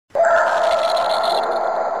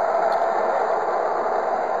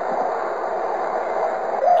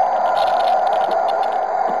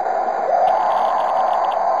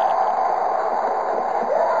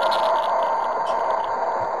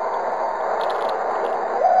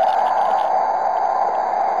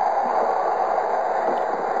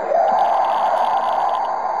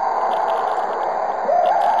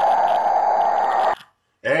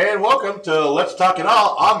welcome to Let's Talk It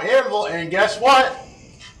All. I'm Anvil, and guess what?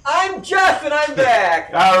 I'm Jeff, and I'm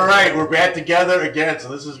back. All right, we're back together again, so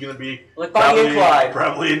this is going to be like Bonnie and Clyde.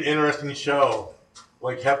 Probably an interesting show.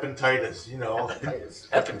 Like hepatitis, you know.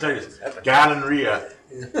 Hepatitis. Gonorrhea.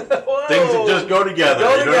 Things that just go together.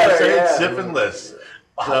 You know what I'm saying? Yeah. Syphilis.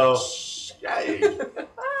 So, yeah, stick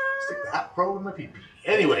the hot probe in my pee-pee.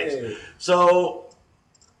 Anyways, so,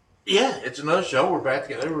 yeah, it's another show. We're back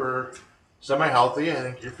together. We're semi-healthy. I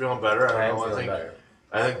think you're feeling better.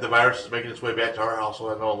 I think the virus is making its way back to our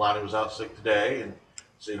household. I know Lonnie was out sick today and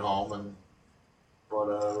stayed home, but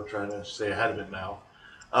we're trying to stay ahead of it now.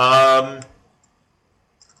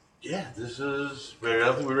 Yeah, this is. I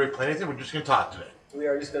don't think we're ready to play anything. We're just going to talk today. We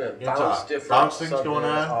are just going to bounce things going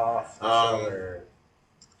on. Off each other.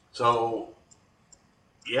 So,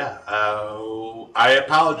 yeah, I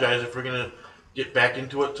apologize if we're going to get back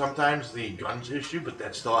into it sometimes, the guns issue, but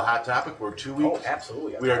that's still a hot topic. We're 2 weeks. Oh,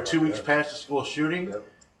 absolutely. We are 2 weeks past the school shooting,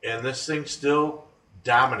 and this thing still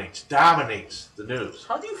dominates the news.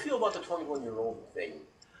 How do you feel about the 21-year-old thing?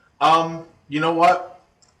 You know what?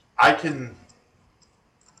 I can,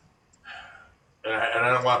 and I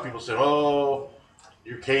don't want people saying, "Oh,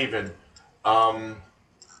 you're caving." I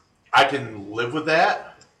can live with that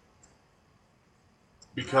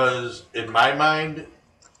because, in my mind,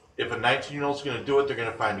 if a 19-year-old's going to do it, they're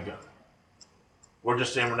going to find a gun. We're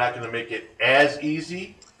just saying we're not going to make it as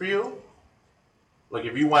easy for you. Like,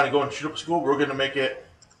 if you want to go and shoot up a school, we're going to make it,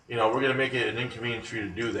 we're going to make it an inconvenience for you to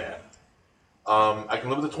do that. I can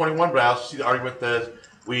live with the 21, but I also see the argument that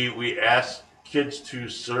we ask kids to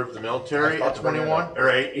serve the military at 21 or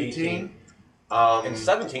 18. And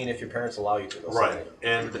 17 if your parents allow you to. Right.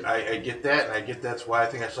 And I get that, and I get that's why I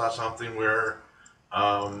think I saw something where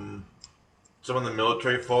some of the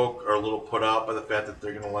military folk are a little put out by the fact that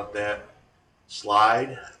they're going to let that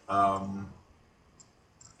slide. And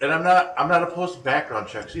I'm not opposed to background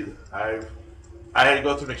checks either. I had to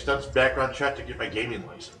go through an extensive background check to get my gaming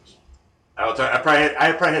license. I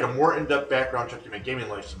probably had a more in-depth background check to get my gaming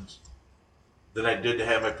license than I did to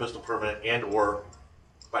have my pistol permit and or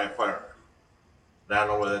buy a firearm. Now, I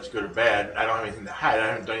don't know whether that's good or bad. I don't have anything to hide. I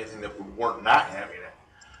haven't done anything that would warrant not having it.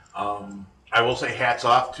 I will say hats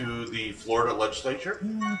off to the Florida legislature.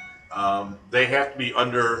 They have to be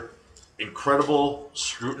under incredible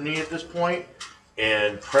scrutiny at this point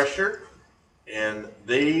and pressure, and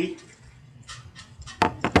they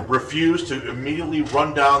refuse to immediately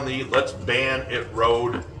run down the "let's ban it"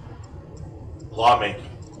 road lawmaking.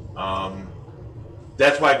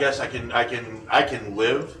 That's why I guess I can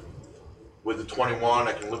live with the 21.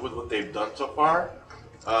 I can live with what they've done so far.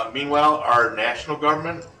 Meanwhile, our national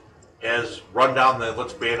government has run down the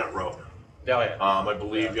 "let's ban it" road. Oh, yeah. I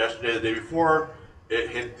believe yesterday, the day before, it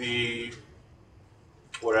hit the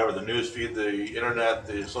news feed, the internet,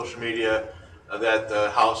 the social media, that the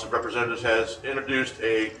House of Representatives has introduced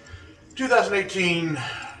a 2018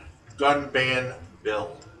 gun ban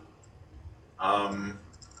bill. And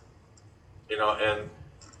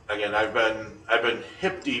again, I've been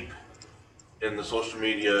hip deep in the social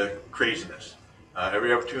media craziness.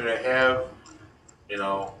 Every opportunity I have,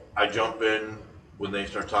 I jump in when they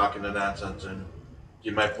start talking the nonsense and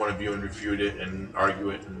give my point of view and refute it and argue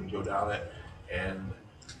it and go down it. And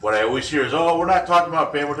what I always hear is, "Oh, we're not talking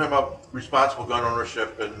about ban. We're talking about responsible gun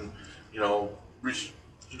ownership and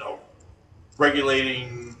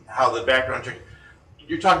regulating how the background check."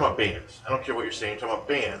 You're talking about bans. I don't care what you're saying. You're talking about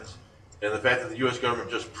bans, and the fact that the U.S.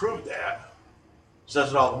 government just proved that says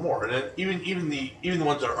it all the more. And then even the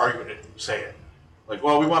ones that are arguing it say it. Like,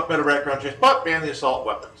 well, we want better background checks, but ban the assault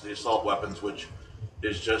weapons. The assault weapons, which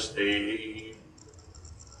is just a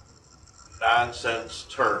nonsense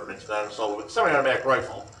term. It's not an assault weapon. It's a semi-automatic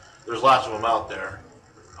rifle. There's lots of them out there.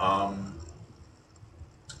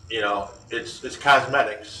 It's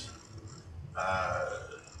cosmetics.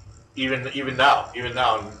 Even now,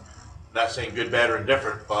 I'm not saying good, bad, or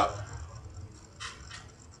indifferent, but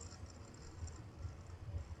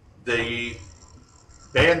they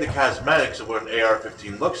banned the cosmetics of what an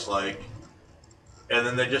AR-15 looks like, and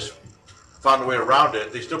then they just found a way around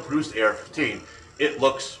it. They still produced the AR-15. It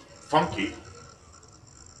looks funky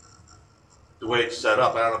the way it's set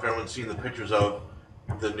up. I don't know if everyone's seen the pictures of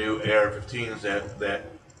the new AR-15s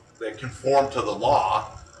that conform to the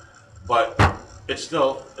law, but it's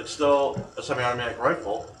still a semi-automatic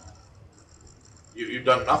rifle. You've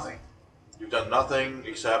done nothing. You've done nothing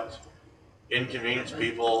except inconvenience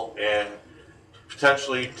people and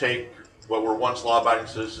potentially take what were once law-abiding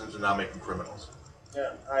citizens and now make them criminals.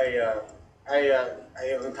 Yeah, I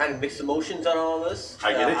have kind of mixed emotions on all this.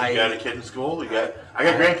 I get it. You got a kid in school. I got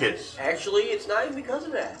grandkids. Actually, it's not even because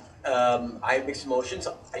of that. I have mixed emotions.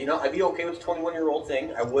 I'd be okay with the 21-year-old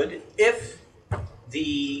thing. I would if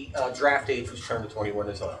the draft age was turned to 21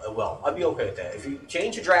 as well. I'd be okay with that. If you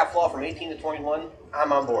change the draft law from 18 to 21,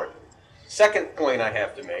 I'm on board. Second point I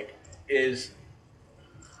have to make is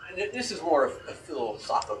this is more of a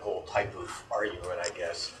philosophical type of argument, I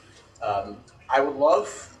guess. I would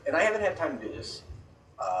love, and I haven't had time to do this.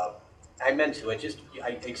 I meant to. I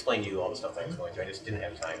explained to you all the stuff I was going to. I just didn't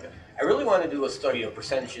have time. I really want to do a study of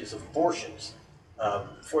percentages of abortions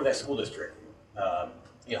for that school district.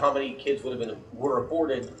 How many kids were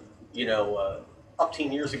aborted, up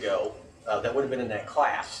 10 years ago that would have been in that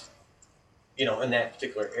class, in that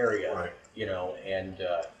particular area, Right. And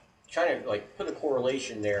trying to put a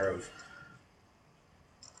correlation there of,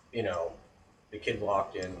 the kid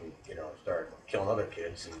walked in, started killing other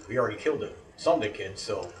kids, and we already killed some of the kids,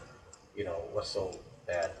 so, what's so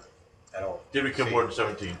bad? I don't. Did we kill more than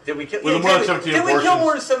 17? Did we kill? More than 17 did we kill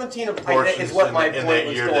more than 17 abortions is what my in point that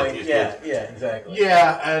was year going. that Yeah, exactly.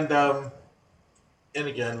 Yeah, and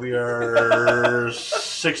again, we are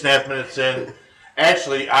 6.5 minutes in.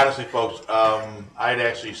 Actually, honestly, folks, I'd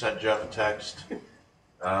actually sent Jeff a text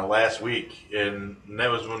last week, and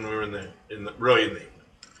that was when we were in the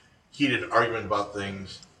heated argument about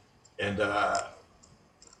things, and so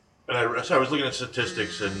I was looking at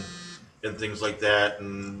statistics and things like that,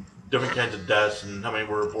 and different kinds of deaths, and how many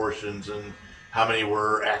were abortions, and how many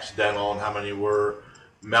were accidental, and how many were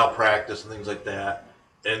malpractice, and things like that.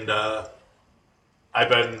 And I've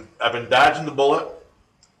been dodging the bullet,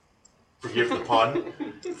 forgive the pun,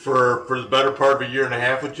 for the better part of a year and a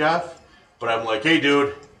half with Jeff. But I'm like, hey,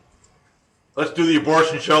 dude, let's do the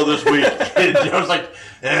abortion show this week. And I was like,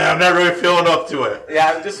 I'm not really feeling up to it.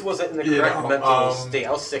 Yeah, I just wasn't in the correct mental state.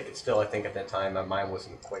 I was sick still, I think, at that time. My mind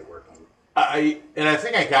wasn't quite working. I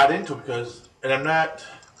think I got into it because, and I'm not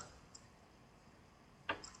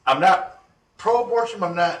pro-abortion,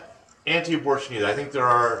 but I'm not anti-abortion either. I think there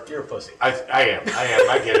are. You're a pussy. I am.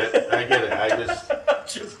 I get it. I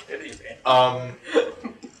just kidding, man.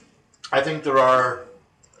 I think there are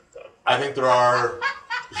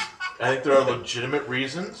legitimate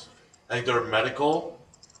reasons. I think there are medical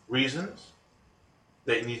reasons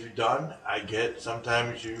that it needs to be done. I get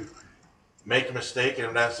sometimes you make a mistake, and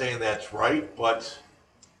I'm not saying that's right, but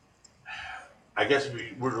I guess if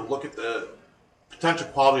we were to look at the potential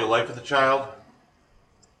quality of life of the child,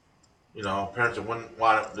 parents that wouldn't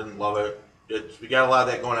want it, didn't love it. We got a lot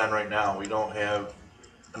of that going on right now. We don't have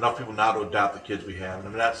enough people now to adopt the kids we have. And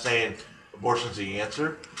I'm not saying abortion's the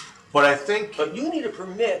answer, but I think. But you need a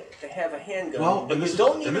permit to have a handgun. Well, but you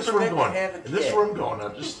don't need a permit to have a kid. And this is where I'm going. Now,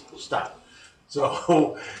 just stop.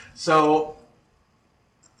 So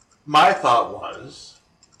my thought was,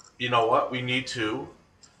 you know what? We need to,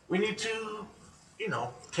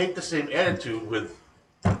 take the same attitude with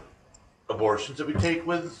abortions that we take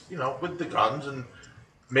with the guns, and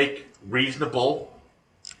make reasonable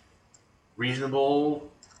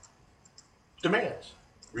demands,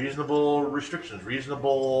 reasonable restrictions,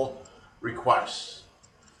 reasonable requests.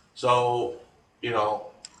 So,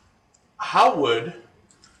 how would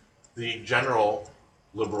the general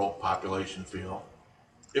liberal population feel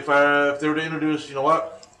if they were to introduce,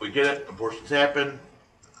 we get it, abortions happen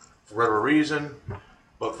for whatever reason,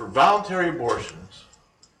 but for voluntary abortions,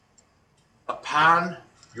 upon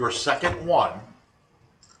your second one,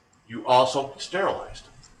 you also get sterilized,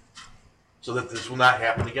 so that this will not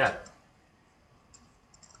happen again.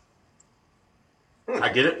 I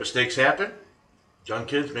get it, mistakes happen. Young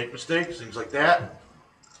kids make mistakes, things like that.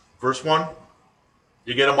 First one,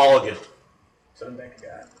 you get them all again. Send them back to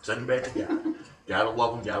God. Send them back to God. God will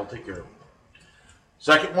love them, God will take care of them.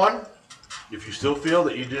 Second one, if you still feel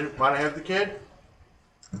that you didn't want to have the kid,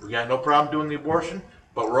 we got no problem doing the abortion,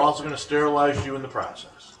 but we're also going to sterilize you in the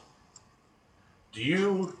process. Do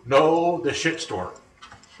you know the shitstorm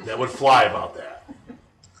that would fly about that?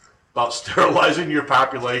 About sterilizing your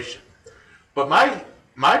population? But my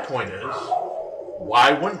point is,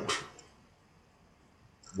 why wouldn't we?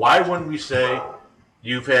 Why wouldn't we say,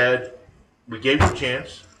 we gave you a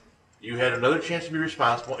chance, you had another chance to be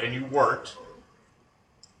responsible, and you weren't.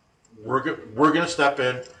 We're going to step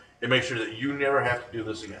in and make sure that you never have to do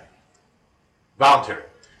this again. Voluntary.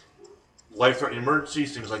 Life-threatening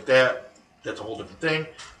emergencies, things like that, that's a whole different thing.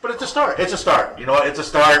 But it's a start. It's a start. It's a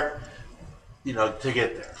start, to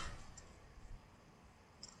get there.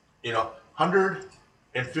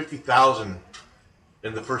 150,000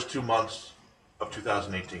 in the first 2 months of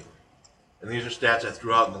 2018. And these are stats I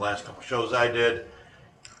threw out in the last couple shows I did.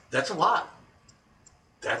 That's a lot.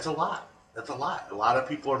 That's a lot. A lot of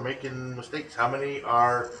people are making mistakes. How many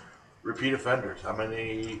are repeat offenders? How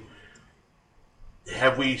many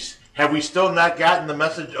have we still not gotten the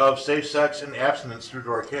message of safe sex and abstinence through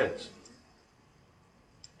to our kids?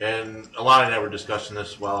 And Alana and I were discussing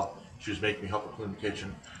this while she was making me help her clean the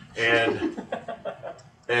kitchen, and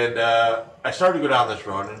I started to go down this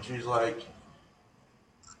road, and she's like,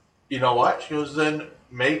 you know what? She goes, then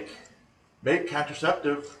make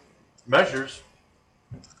contraceptive measures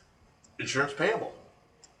insurance payable.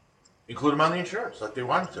 Include them on the insurance like they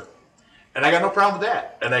wanted to. And I got no problem with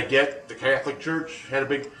that. And I get the Catholic Church had a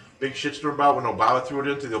big shitstorm about when Obama threw it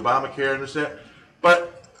into the Obamacare and this that.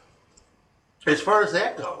 But as far as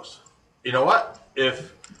that goes, you know what?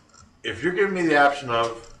 If you're giving me the option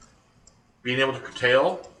of being able to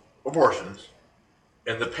curtail abortions,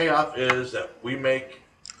 and the payoff is that we make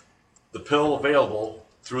the pill available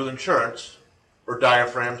through the insurance or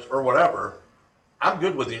diaphragms or whatever, I'm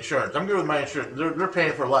good with the insurance. I'm good with my insurance. They're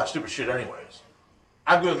paying for a lot of stupid shit anyways.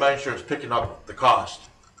 I'm good with my insurance picking up the cost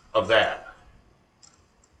of that.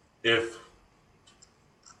 If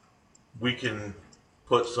we can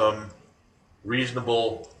put some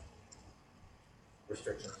reasonable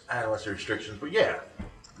restrictions. I don't want to say restrictions, but yeah,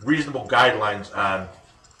 reasonable guidelines on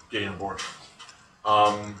getting abortions.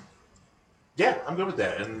 Yeah, I'm good with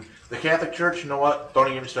that. And the Catholic Church, you know what? Don't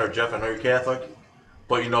even get me started, Jeff. I know you're Catholic,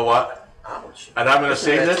 but you know what? Ouch. And I'm going to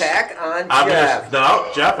say this. Attack on Jeff.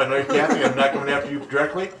 No, Jeff, I know you're Catholic. I'm not coming after you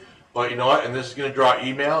directly, but you know what? And this is going to draw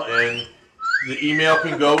email, and the email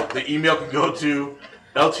can go to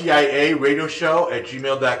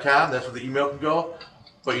ltiaradioshow@gmail.com. That's where the email can go.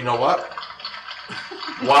 But you know what?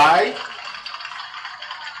 Why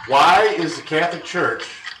is the Catholic Church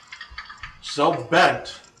so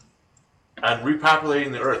bent on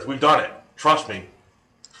repopulating the earth? We've done it. Trust me.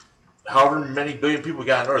 However many billion people we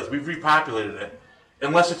got on earth, we've repopulated it.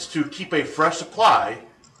 Unless it's to keep a fresh supply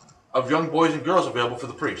of young boys and girls available for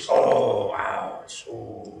the priests. Oh, ouch.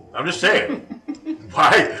 Ooh. I'm just saying.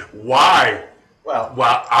 Why? Well,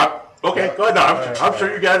 okay, go ahead. No, I'm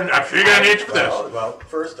sure you got an answer for this. Well,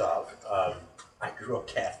 first off, I grew up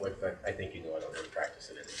Catholic, but I think you know I don't really practice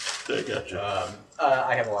it anymore. I gotcha.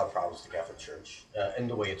 I have a lot of problems with the Catholic Church and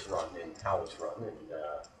the way it's run and how it's run. And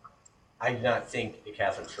I do not think the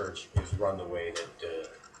Catholic Church is run the way that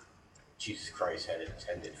Jesus Christ had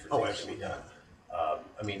intended for things to be done.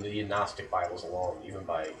 I mean, the Gnostic Bibles alone, even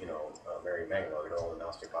by Mary Magdalene, her own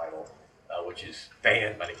Gnostic Bible, which is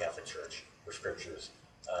banned by the Catholic Church for scriptures.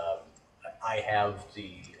 I have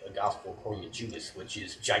the Gospel according to Judas, which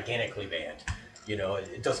is gigantically banned. You know,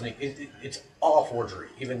 it doesn't. It's all forgery,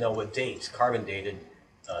 even though it dates carbon dated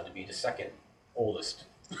to be the second oldest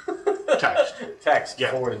text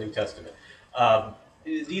for the New Testament.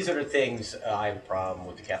 These are the things I have a problem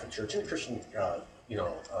with the Catholic Church and the Christian,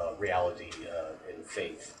 reality and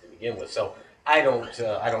faith to begin with. So I don't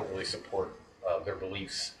really support their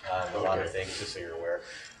beliefs on a lot of things, just so you're aware.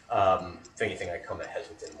 If anything, I come to heads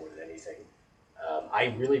with them more than anything. I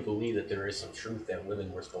really believe that there is some truth that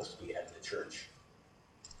women were supposed to be head of the church.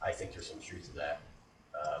 I think there's some truth to that,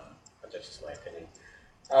 but that's just my opinion.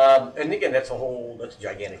 And again, that's a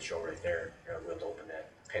gigantic show right there. We're going to open that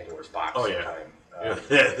Pandora's box sometime.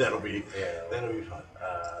 That'll be fun.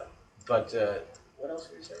 But what else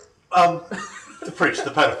were you saying? The priests, the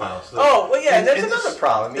pedophiles. And that's another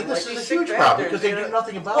problem. I mean, this is a huge problem because they do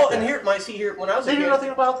nothing about that. And when I was a kid, do nothing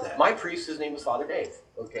about that. My priest, his name was Father Dave.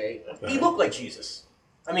 Okay, he looked like Jesus.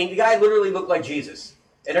 I mean, the guy literally looked like Jesus,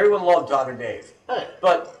 and everyone loved Father Dave. Hey.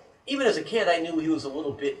 But even as a kid, I knew he was a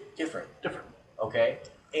little bit different. Okay,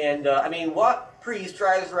 and what priest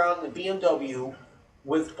drives around in a BMW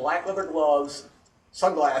with black leather gloves,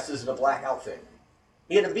 sunglasses, and a black outfit?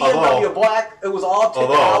 He had a BMW black. It was all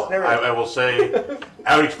taken out and everything. I will say,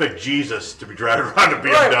 I would expect Jesus to be driving around a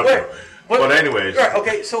BMW. Right. But anyways. Right,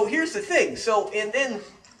 okay, so here's the thing. And then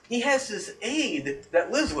he has this aide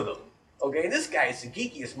that lives with him. Okay, and this guy is the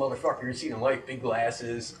geekiest motherfucker you've seen in life. Big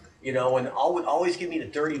glasses, and would always give me the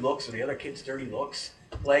dirty looks or the other kids' dirty looks.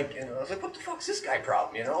 I was like, what the fuck's this guy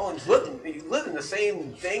problem? And he's living the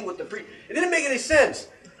same thing with the priest. It didn't make any sense.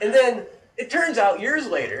 And then it turns out years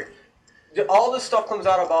later, all this stuff comes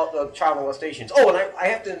out about the child molestations. Oh, and I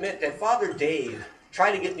have to admit that Father Dave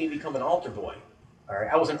tried to get me to become an altar boy. All right,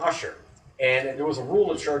 I was an usher. And there was a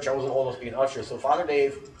rule in church, I wasn't old enough to be an usher. So Father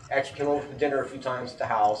Dave actually came over for dinner a few times at the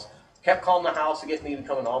house, kept calling the house to get me to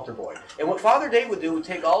become an altar boy. And what Father Dave would do would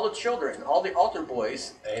take all the children, all the altar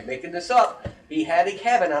boys, and making this up, he had a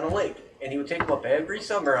cabin on a lake. And he would take them up every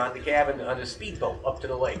summer on the cabin, on a speedboat up to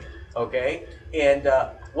the lake. Okay? And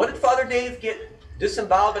what did Father Dave get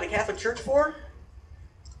disemboweled by the Catholic Church for?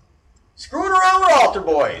 Screwing around with altar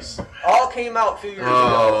boys all came out a few years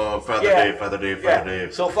ago. Oh, Father Yeah. Dave, Father Dave, Yeah. Father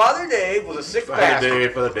Dave. So Father Dave was a sick Father bastard.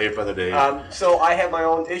 Dave, Father Dave, Father Dave. So I have my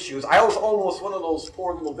own issues. I was almost one of those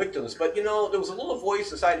poor little victims. But, you know, there was a little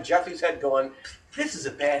voice inside of Jeffrey's head going, this is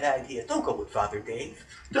a bad idea. Don't go with Father Dave.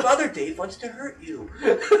 Father Dave wants to hurt you.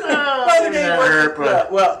 Father Dave wants to...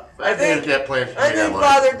 Well, I think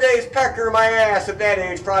Father Dave's pecker my ass at that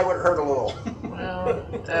age probably would hurt a little. Well,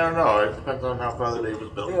 I don't know. It depends on how Father Dave was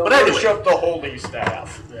built. You know, But anyway. up the holy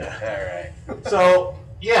staff. Yeah, all right. So,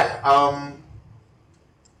 yeah,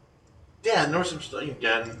 yeah, and there was some stuff,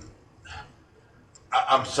 again,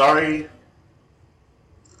 I'm sorry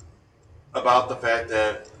about the fact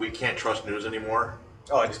that we can't trust news anymore.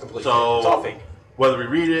 Oh, I just completely. So, it's all fake. Whether we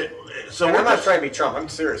read it, so And we're I'm not just- trying to be Trump. I'm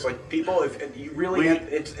serious. Like people, if you really,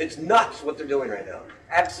 it's nuts what they're doing right now.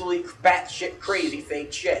 Absolutely batshit crazy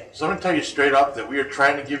fake shit. So I'm going to tell you straight up that we are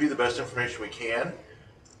trying to give you the best information we can.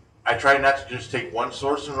 I try not to just take one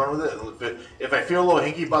source and run with it. If I feel a little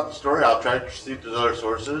hinky about the story, I'll try to see if there's other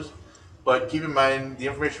sources. But keep in mind, the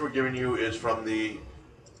information we're giving you is from the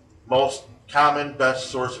most common, best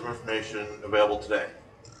source of information available today.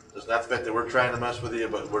 It's not the fact that we're trying to mess with you,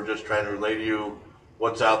 but we're just trying to relay to you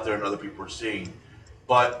what's out there and other people are seeing.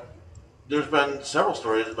 But there's been several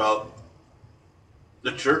stories about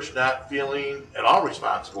the church not feeling at all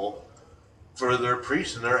responsible for their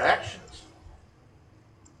priests and their actions.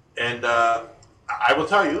 And I will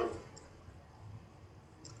tell you,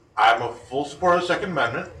 I'm a full supporter of the Second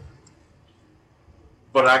Amendment,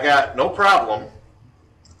 but I got no problem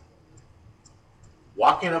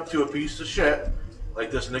walking up to a piece of shit like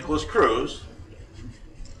this Nicholas Cruz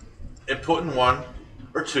and putting one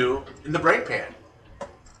or two in the brain pan.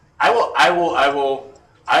 I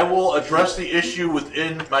will address the issue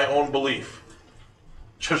within my own belief.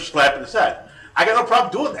 Just slapping his head. I got no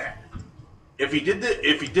problem doing that. If he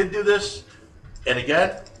did do this, and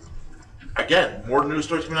again, more news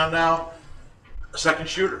stories coming out now. A second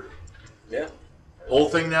shooter. Yeah. Whole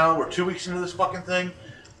thing now. We're 2 weeks into this fucking thing.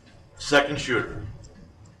 Second shooter,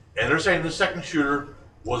 and they're saying this second shooter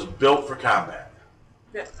was built for combat.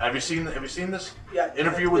 Yeah. Have you seen this Yeah.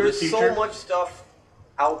 interview with the teacher? There's so much stuff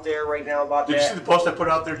out there right now about Did that. you see the post I put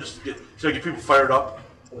out there just to get people fired up?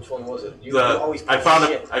 Which one was it? You always I post found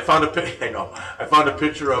shit. I found a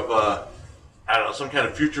picture of I don't know, some kind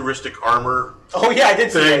of futuristic armor Oh yeah, I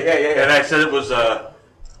did see thing, that. Yeah. and I said it was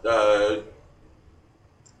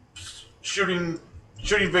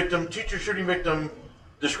teacher shooting victim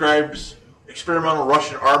describes experimental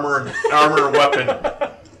Russian armor and weapon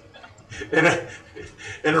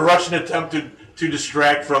in a Russian attempt to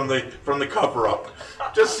distract from the cover up.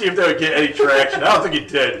 Just see if they would get any traction. I don't think it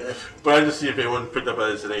did, but I just see if anyone picked up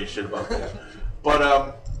on this and any shit about that.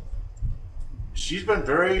 But she's been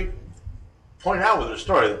very pointing out with her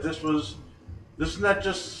story that this is not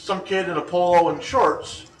just some kid in a polo and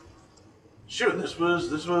shorts shooting. This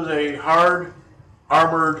was a hard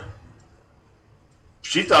armored.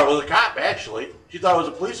 She thought it was a cop, actually. She thought it was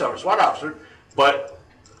a police officer, SWAT officer. But,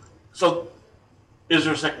 so, is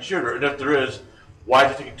there a second shooter? And if there is, why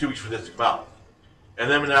is it taking 2 weeks for this to come out? And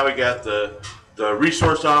then now we got the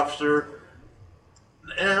resource officer.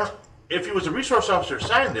 And if he was a resource officer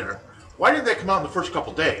assigned there, why didn't that come out in the first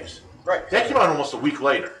couple days? Right. That came out almost a week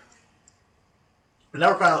later. And now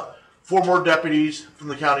we're finding out 4 more deputies from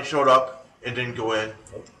the county showed up and didn't go in.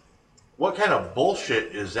 What kind of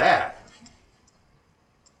bullshit is that?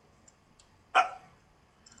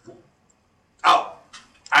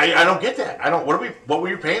 I don't get that. What were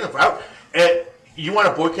you paying them for? You want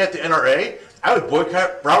to boycott the NRA? I would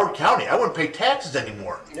boycott Broward County. I wouldn't pay taxes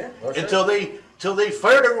anymore. Yeah, until they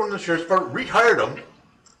fired everyone in the sheriff's department, rehired them.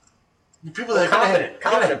 The people that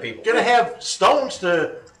are people gonna have stones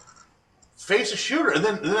to face a shooter, and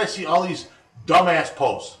then I see all these dumbass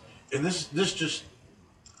posts, and this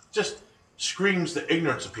just screams the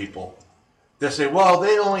ignorance of people that say, well,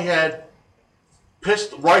 they only had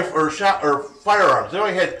rifle or firearms. They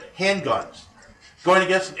only had handguns going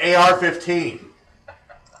against an AR-15.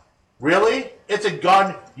 Really? It's a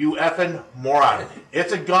gun, you effing moron.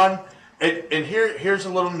 It's a gun, and here's a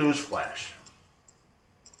little news flash.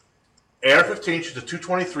 AR-15 shoots a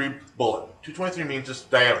 .223 bullet. .223 means this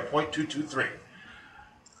diameter, .223.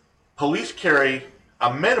 Police carry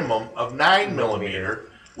a minimum of 9mm,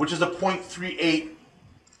 which is a .38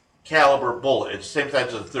 caliber bullet. It's the same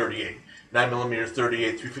size as a .38. 9mm,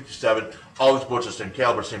 .38, .357, all these bullets are the same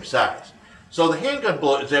caliber, same size. So the handgun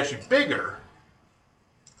bullet is actually bigger.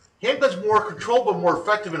 Handgun's more controlled but more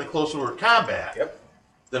effective in a close order combat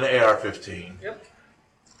than an AR-15. Yep.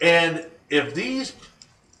 And if these,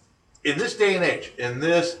 in this day and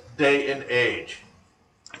age,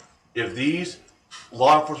 if these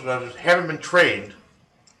law enforcement officers haven't been trained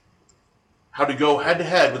how to go head to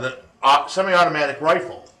head with a semi-automatic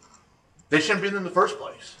rifle, they shouldn't be in the first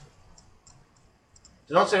place.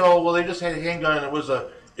 They don't say, "Oh, well, they just had a handgun and it was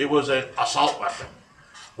an assault weapon."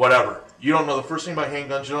 Whatever. You don't know the first thing about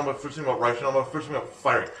handguns. You don't know the first thing about rifles. You don't know the first thing about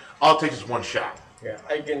firing. All it takes is one shot. Yeah,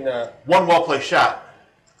 I can. One well-placed shot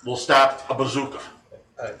will stop a bazooka.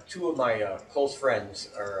 Two of my close friends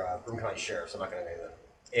are Broome County sheriffs. I'm not going to name them.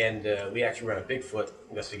 And we actually ran a Bigfoot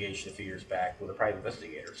investigation a few years back with a private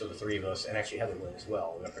investigator. So the three of us, and actually Heather Lynn as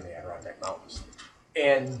well, we went up in the Adirondack Mountains.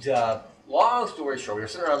 And long story short, we were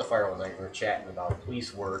sitting around the fire one night and we were chatting about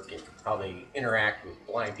police work and how they interact with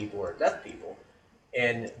blind people or deaf people.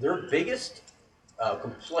 And their biggest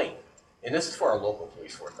complaint, and this is for our local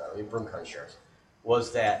police force, by the way, Broome County Sheriffs,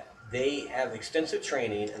 was that they have extensive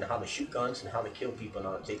training in how to shoot guns and how to kill people and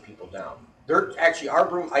how to take people down. They're actually, our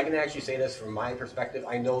Broome, I can actually say this from my perspective,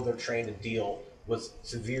 I know they're trained to deal with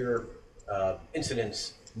severe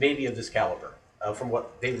incidents, maybe of this caliber, from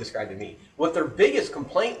what they've described to me. What their biggest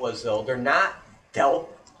complaint was, though, they're not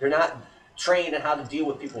trained in how to deal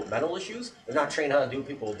with people with mental issues. They're not trained how to deal with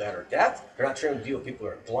people that are deaf. They're not trained to deal with people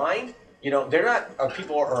that are blind. You know, they're not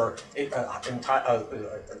people who are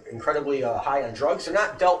incredibly high on drugs. They're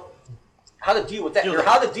not dealt how to deal with that. Or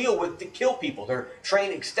how to deal with to kill people. They're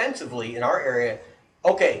trained extensively in our area.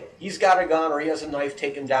 Okay, he's got a gun or he has a knife.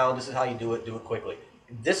 Take him down. This is how you do it. Do it quickly.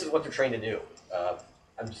 This is what they're trained to do.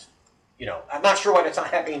 I'm not sure why that's not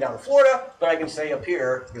happening down in Florida, but I can say up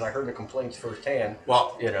here because I heard the complaints firsthand.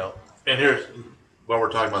 Well, and here's while we're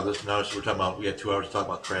talking about this now, so we're talking about we had 2 hours to talk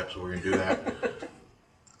about crap, so we're gonna do that.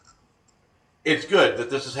 It's good that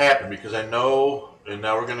this has happened because I know, and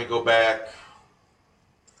now we're gonna go back.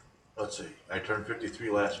 Let's see, I turned 53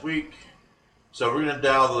 last week, so we're gonna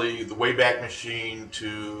dial the Wayback Machine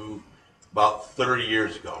to about 30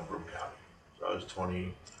 years ago in Broome County. So I was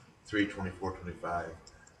 23, 24, 25.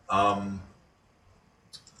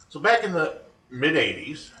 So back in the mid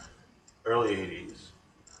 80s, early 80s,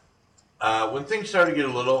 when things started to get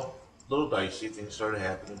a little dicey, things started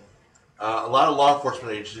happening. A lot of law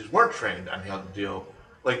enforcement agencies weren't trained on how to deal.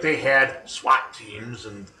 Like they had SWAT teams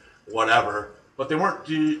and whatever, but they weren't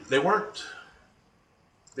geared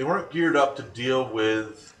up to deal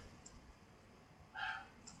with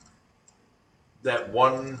that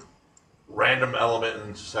one random element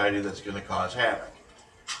in society that's going to cause havoc.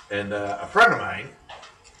 And a friend of mine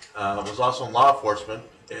was also in law enforcement,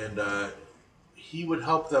 and he would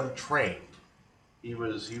help them train. He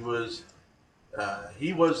was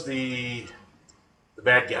the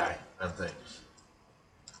bad guy on things,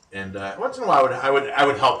 and once in a while I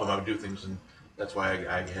would help him. I would do things, and that's why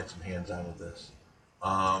I had some hands on with this.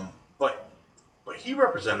 But we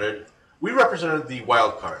represented the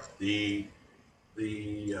wild card, the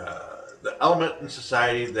element in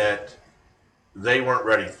society that they weren't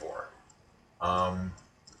ready for, and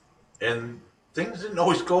things didn't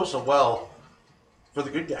always go so well for the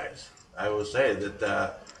good guys. I will say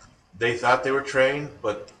that they thought they were trained,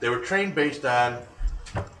 but they were trained based on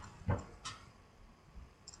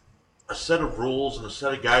a set of rules and a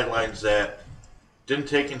set of guidelines that didn't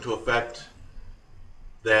take into effect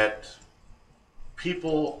that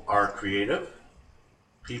people are creative.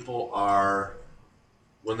 People are,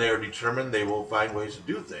 when they are determined, they will find ways to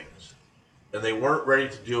do things. And they weren't ready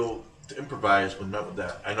to improvise when met with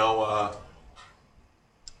that. I know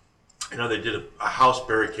they did a house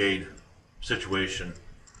barricade situation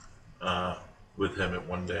with him at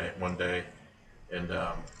one day, and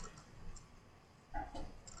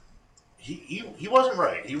he wasn't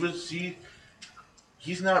right. He's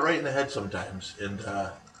not right in the head sometimes, and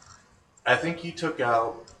I think he took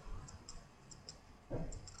out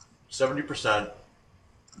 70%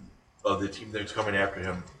 of the team that was coming after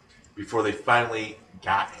him before they finally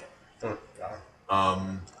got him.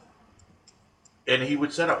 And he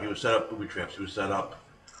would set up booby traps. He would set up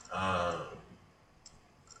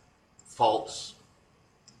false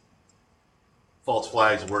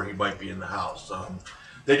flags where he might be in the house.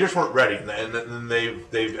 They just weren't ready, and I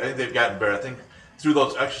think they've gotten better. I think through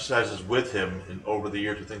those exercises with him and over the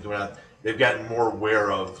years with things going on, they've gotten more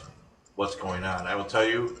aware of what's going on. I will tell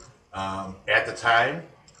you, at the time,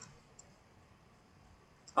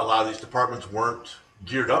 a lot of these departments weren't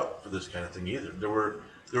geared up for this kind of thing either. There were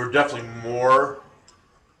definitely more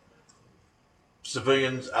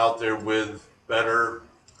civilians out there with better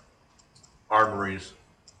armories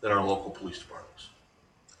than our local police departments.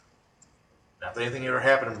 Now, if anything ever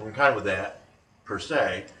happened in Broome County with that, per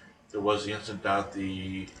se, there was the incident down at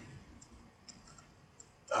the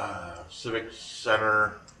Civic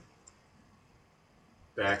Center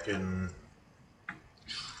back in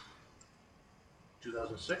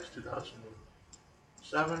 2006,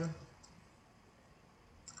 2007.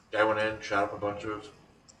 Guy went in, shot up a bunch of.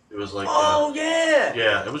 It was like. Yeah.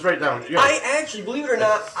 Yeah, it was right down. Yeah. I actually, believe it or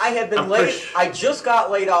not, I had been laid. I just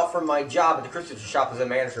got laid off from my job at the Christmas shop as a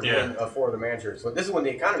manager, being four of the managers. So this is when the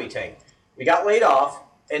economy tanked. We got laid off,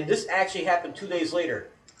 and this actually happened 2 days later.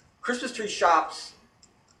 Christmas tree shops,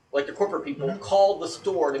 like the corporate people, called the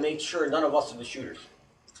store to make sure none of us are the shooters.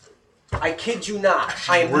 I kid you not.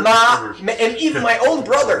 I am not. And even my own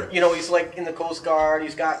brother, he's like in the Coast Guard.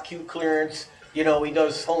 He's got Q clearance. He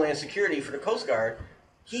does Homeland Security for the Coast Guard.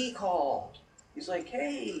 He called. He's like,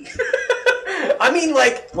 hey. I mean,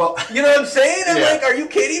 well, you know what I'm saying? I'm like, are you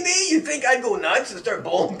kidding me? You think I'd go nuts and start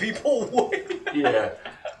blowing people away? Yeah.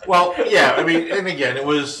 Well, yeah. I mean, and again, it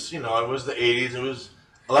was, it was the 80s. It was,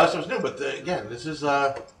 a lot of stuff was new. But again, this is,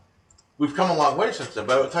 we've come a long way since then.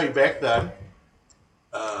 But I will tell you, back then,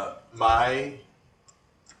 my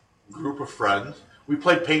group of friends, we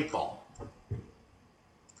played paintball.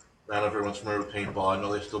 I don't know if everyone's familiar with paintball. I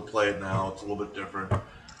know they still play it now. It's a little bit different.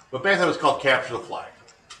 But back then it was called Capture the Flag.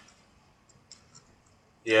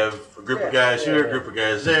 You have a group of guys here, a group of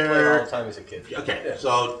guys there. Played all the time as a kid. Okay,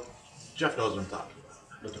 so Jeff knows what I'm talking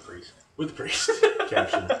about. With the priest. With the priest.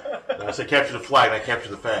 I said capture the flag, not capture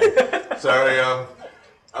the fag. Sorry.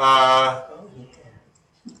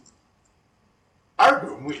 Our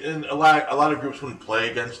group, and a lot of groups wouldn't play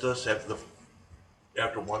against us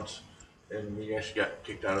after once, and we actually got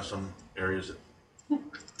kicked out of some areas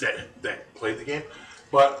that played the game.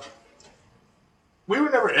 But we were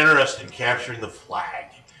never interested in capturing the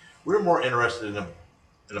flag. We were more interested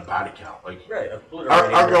in a body count. Like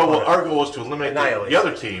our goal was to eliminate the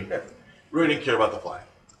other team. Yeah. We really didn't care about the flag.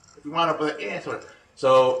 If we wound up with it,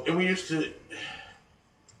 so and we used to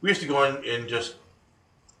go in and just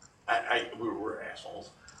we were assholes.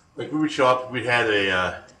 Like we would show up. We had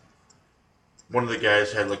one of the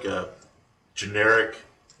guys had like a generic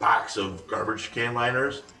box of garbage can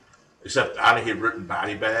liners, except on it he had written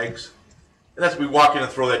body bags. And that's we walk in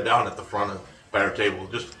and throw that down at the front by our table,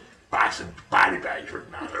 just box and body bags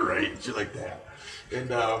written on it, right? Shit like that.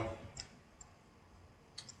 And I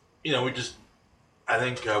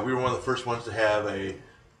think we were one of the first ones to have a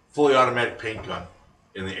fully automatic paint gun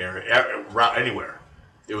in the area, anywhere.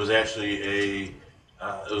 It was actually it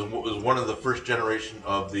was one of the first generation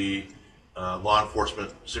of the law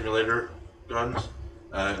enforcement simulator guns.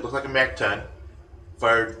 It looked like a MAC-10,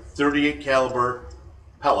 fired 38 caliber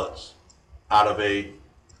pellets out of a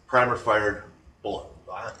primer-fired bullet.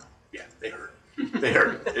 Yeah, they hurt. They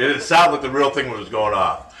hurt. It sounded like the real thing was going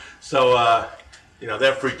off. So,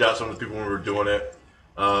 that freaked out some of the people when we were doing it.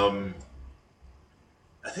 I don't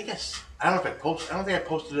know if I posted. I don't think I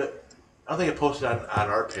posted it. I don't think I posted it on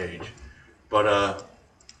our page. But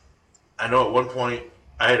I know at one point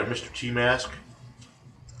I had a Mr. T mask.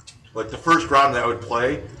 Like the first round that I would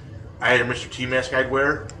play, I had a Mr. T mask I'd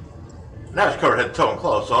wear. And I was covered head to toe and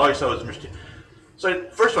clothes, so all I saw was Mr. T. So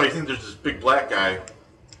first of all, you think there's this big black guy,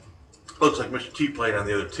 looks like Mr. T playing on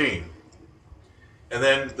the other team. And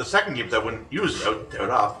then the second game that I wouldn't use it, I would tear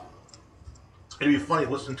it off. It'd be funny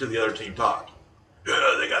listening to the other team talk.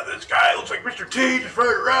 Yeah, they got this guy, looks like Mr. T, just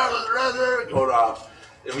running around, going off.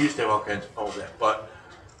 And we used to have all kinds of fun with that. But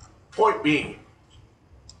point being,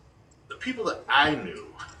 the people that I knew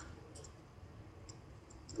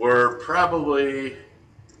were probably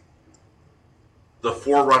the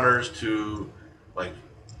forerunners to like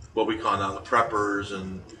what we call now the preppers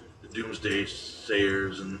and the doomsday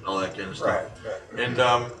sayers and all that kind of stuff. Right. And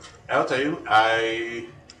I'll tell you,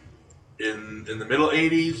 in the middle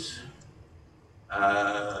 80s,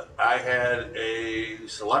 I had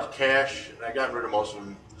a lot of cash, and I got rid of most of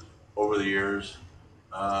them over the years.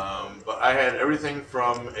 But I had everything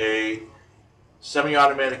from a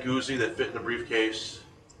semi-automatic Uzi that fit in a briefcase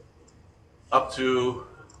up to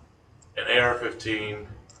an AR-15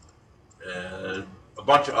 and a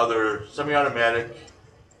bunch of other semi-automatic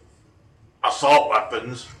assault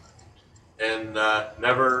weapons, and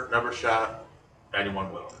never shot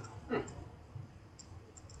anyone with them.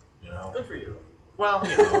 Good for you. Well,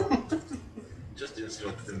 just didn't see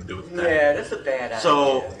anything to do with that. Yeah, that's a bad idea.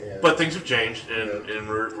 So, but things have changed, and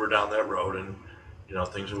we're down that road, and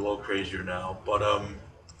things are a little crazier now. But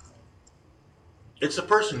it's the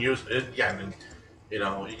person using it. Yeah, I mean,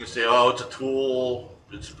 you can say, oh, it's a tool.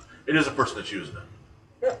 It is a person that's using it.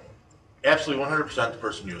 Yeah. Absolutely, 100% the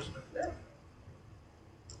person using it. Yeah.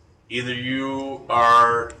 Either you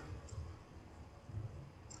are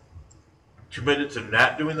committed to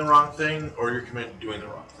not doing the wrong thing, or you're committed to doing the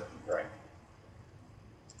wrong thing. Right.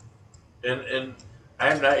 And I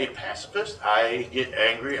am not a pacifist. I get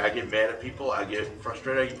angry. I get mad at people. I get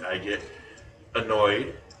frustrated. I get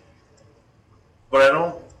annoyed, but I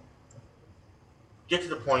don't get to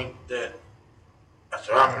the point that I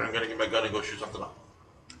said, I'm going to get my gun and go shoot something up.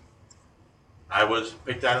 I was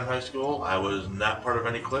picked on in high school. I was not part of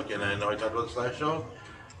any clique, and I know I talked about this last show.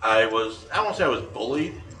 I won't say I was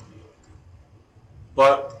bullied,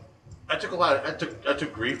 but I took I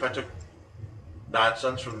took grief. I took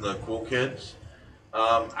nonsense from the cool kids.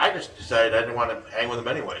 I just decided I didn't want to hang with them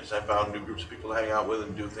anyways. I found new groups of people to hang out with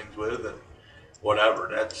and do things with, and whatever.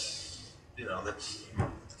 That's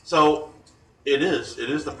so. It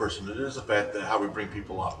is the person. It is the fact that how we bring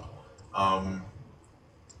people up,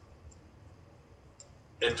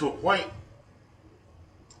 and to a point,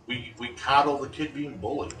 we coddle the kid being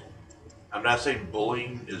bullied. I'm not saying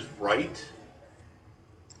bullying is right,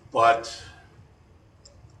 but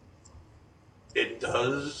it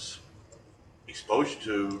does expose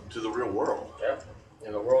you to the real world. Yeah.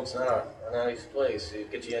 And the world's not a nice place.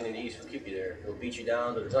 It'll get you on your knees and keep you there. It'll beat you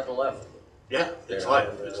down, but there's nothing left. Yeah, it's life.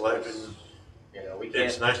 It's life. We can't.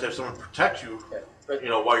 It's nice to have someone protect you, Yeah,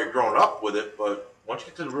 but, while you're growing up with it. But once you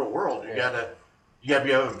get to the real world, you gotta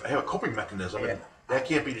have a coping mechanism, and that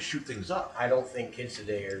can't be to shoot things up. I don't think kids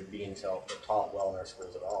today are being taught well in our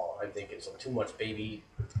schools at all. I think it's too much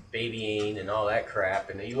babying and all that crap.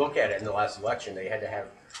 And you look at it in the last election, they had to have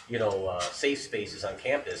safe spaces on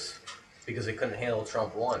campus because they couldn't handle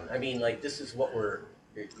Trump won. I mean, like, this is what we're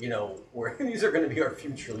these are going to be our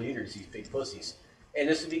future leaders, these big pussies. And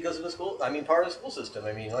this is because of the school, part of the school system.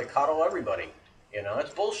 Coddle everybody.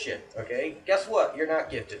 It's bullshit, okay? Guess what? You're not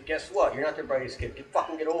gifted. Guess what? You're not the brightest kid.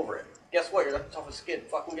 Fucking get over it. Guess what? You're not the toughest kid.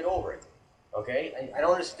 Fucking get over it. Okay? I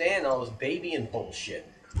don't understand all this babying bullshit.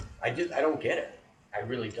 I don't get it. I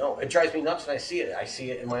really don't. It drives me nuts when I see it. I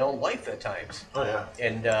see it in my own life at times. Oh, yeah.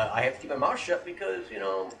 And I have to keep my mouth shut because,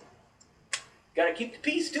 gotta keep the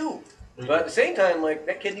peace too. But at the same time, like,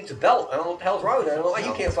 that kid needs a belt. I don't know what the hell's wrong with that. I don't know why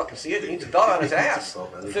you can't fucking see it. He needs a belt on his ass.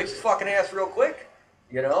 Fix his fucking ass real quick.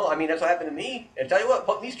 That's what happened to me. And tell you what,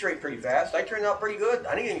 put me straight pretty fast. I turned out pretty good.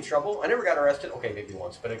 I didn't get any trouble. I never got arrested. Okay, maybe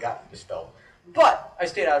once, but it got dispelled. But I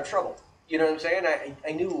stayed out of trouble. You know what I'm saying?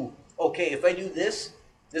 I knew, okay, if I do this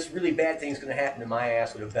really bad thing's going to happen to my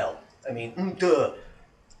ass with a belt. Duh.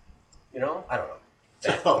 I don't know.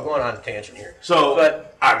 I'm going on a tangent here.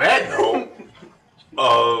 But on that note,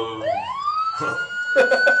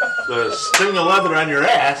 the sting of leather on your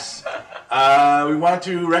ass, we want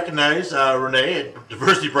to recognize Renee at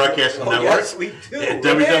Diversity Broadcasting Network. Yes, we do. At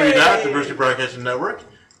www.Diversity Broadcasting Network.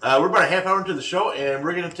 We're about a half hour into the show, and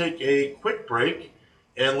we're going to take a quick break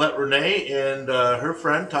and let Renee and her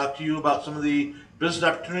friend talk to you about some of the business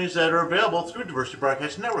opportunities that are available through Diversity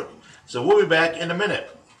Broadcasting Network. So we'll be back in a minute.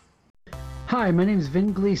 Hi, my name is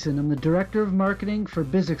Vin Gleason. I'm the Director of Marketing for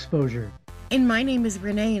BizExposure. And my name is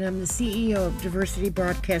Renee, and I'm the CEO of Diversity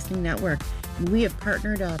Broadcasting Network. And we have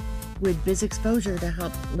partnered up with BizExposure to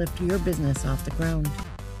help lift your business off the ground.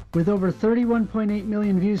 With over 31.8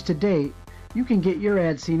 million views to date, you can get your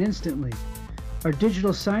ad seen instantly. Our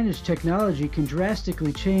digital signage technology can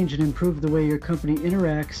drastically change and improve the way your company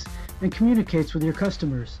interacts and communicates with your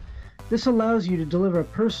customers. This allows you to deliver a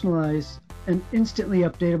personalized and instantly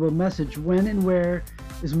updatable message when and where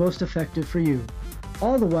is most effective for you,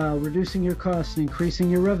 all the while reducing your costs and increasing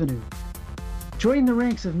your revenue. Join the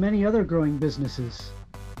ranks of many other growing businesses.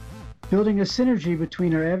 Building a synergy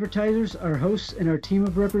between our advertisers, our hosts, and our team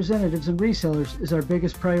of representatives and resellers is our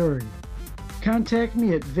biggest priority. Contact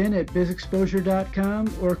me at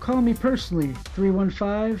vin@bizexposure.com or call me personally,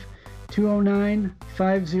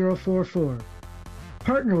 315-209-5044.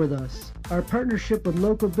 Partner with us. Our partnership with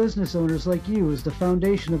local business owners like you is the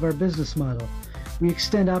foundation of our business model. We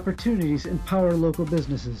extend opportunities and empower local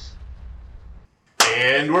businesses.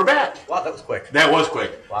 And we're back. Wow, that was quick. That was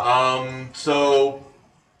quick. Wow.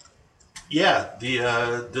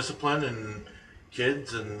 The discipline and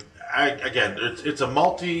kids, and it's a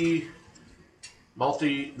multi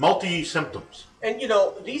symptoms. And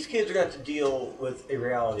these kids are going to have to deal with a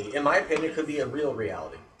reality. In my opinion, it could be a real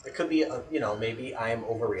reality. It could be, maybe I am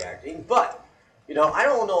overreacting, but I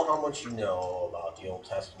don't know how much you know about the Old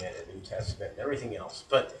Testament and New Testament and everything else.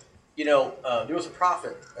 But there was a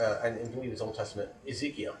prophet, I believe it's Old Testament,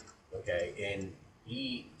 Ezekiel. Okay, and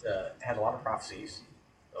he had a lot of prophecies.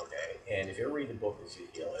 Okay, and if you ever read the book of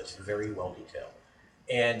Ezekiel, it's very well detailed.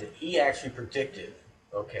 And he actually predicted,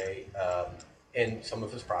 in some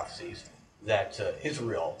of his prophecies, that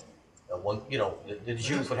Israel, the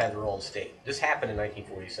Jews would have their own state. This happened in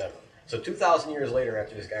 1947. So 2,000 years later,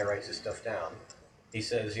 after this guy writes this stuff down, he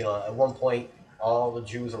says, at one point, all the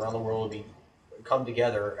Jews around the world will come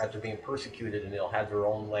together after being persecuted, and they'll have their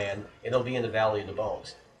own land, and they'll be in the Valley of the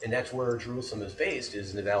Bones. And that's where Jerusalem is based,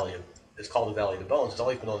 is in the Valley of It's called the Valley of the Bones. It's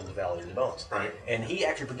always been known as the Valley of the Bones. Right. And he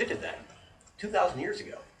actually predicted that 2,000 years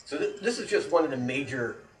ago. So this is just one of the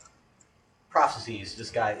major prophecies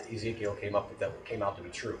this guy Ezekiel came up with that came out to be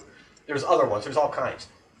true. There's other ones. There's all kinds.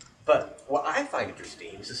 But what I find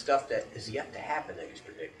interesting is the stuff that is yet to happen that he's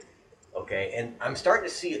predicted. Okay, and I'm starting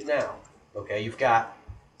to see it now. Okay, you've got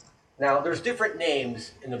now there's different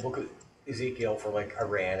names in the book of Ezekiel for like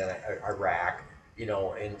Iran and Iraq,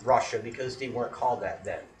 and Russia because they weren't called that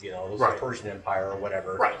then. It was the Persian Empire or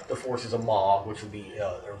whatever. Right. The forces of Maag, which would be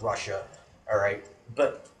Russia. All right,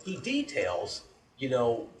 but he details,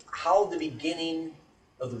 how the beginning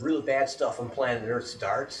of the really bad stuff on planet Earth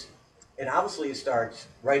starts. And obviously it starts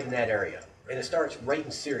right in that area. And it starts right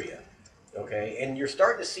in Syria. Okay? And you're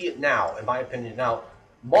starting to see it now, in my opinion. Now,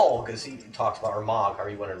 Maag, as he talks about, or Maag, however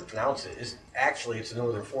you want to pronounce it, is actually it's the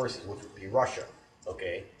northern forces, which would be Russia.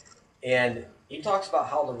 Okay? And he talks about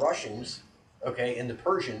how the Russians, okay, and the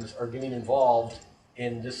Persians are getting involved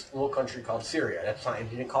in this little country called Syria. That's not,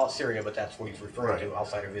 he didn't call it Syria, but that's what he's referring to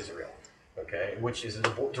outside of Israel. Okay? Which is a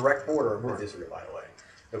direct border with Israel, by the way.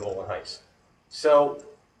 The Golan Heights. So,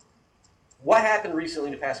 what happened recently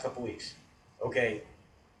in the past couple weeks? Okay,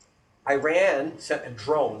 Iran sent a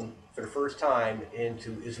drone for the first time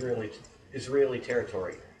into Israeli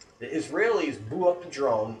territory. The Israelis blew up the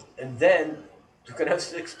drone and then took an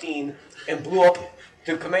F-16 and blew up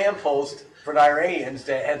the command post for the Iranians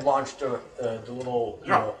that had launched the little,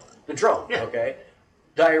 the drone. Yeah. Okay,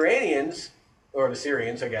 the Iranians, or the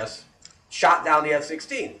Syrians, I guess, shot down the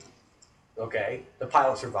F-16. Okay, the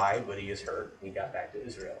pilot survived, but he is hurt. He got back to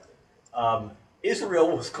Israel.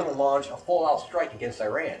 Israel was going to launch a full-out strike against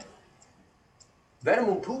Iran.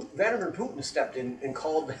 Vladimir Putin stepped in and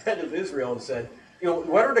called the head of Israel and said,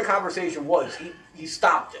 whatever the conversation was, he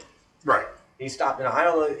stopped it. Right. He stopped it. I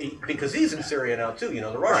don't know, because he's in Syria now, too.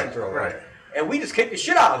 The Russians are over right. there. And we just kicked the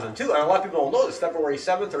shit out of them, too. And a lot of people don't know this. February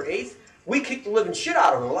 7th or 8th, we kicked the living shit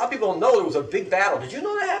out of them. A lot of people don't know there was a big battle. Did you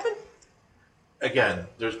know that happened? Again,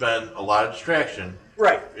 there's been a lot of distraction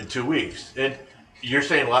in 2 weeks. And you're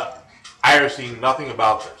saying I have seen nothing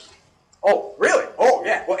about this. Oh, really? Oh,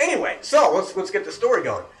 yeah. Well, anyway, so let's get the story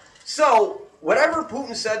going. So, whatever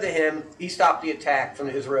Putin said to him, he stopped the attack from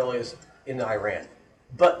the Israelis into Iran.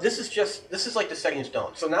 But this is like the setting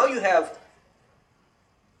stone. So now you have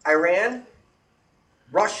Iran,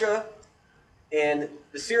 Russia, and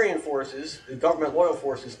the Syrian forces, the government loyal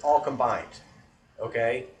forces, all combined,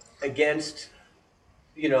 okay, against,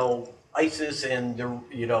 ISIS and the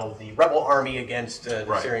rebel army against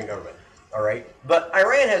the Syrian government. All right, but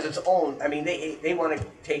Iran has its own. I mean, they want to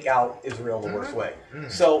take out Israel the worst way.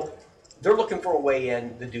 So they're looking for a way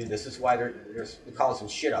in to do this. This is why they're causing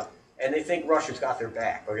shit up, and they think Russia's got their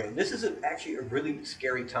back. Okay, this is actually a really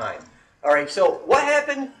scary time. All right, so what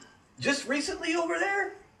happened just recently over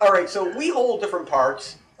there? All right, so we hold different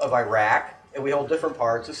parts of Iraq and we hold different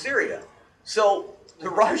parts of Syria. So the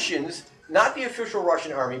Russians, not the official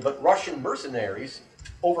Russian army, but Russian mercenaries,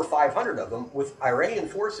 over 500 of them, with Iranian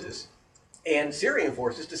forces and Syrian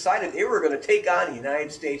forces, decided they were going to take on the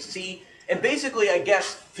United States. And basically, I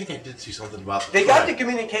guess, I think I did see something about this. They got the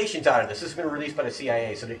communications out of this. This has been released by the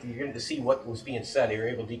CIA, so that you're going to see what was being said. They were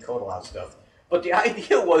able to decode a lot of stuff. But the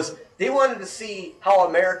idea was they wanted to see how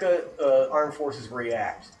America armed forces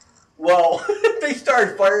react. Well, they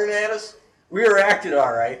started firing at us. We reacted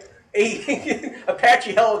all right.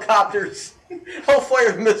 Apache helicopters,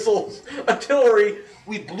 Hellfire missiles, artillery.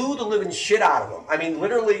 We blew the living shit out of them. I mean,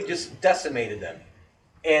 literally just decimated them.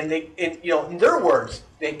 And in their words,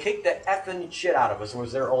 they kicked the effing shit out of us.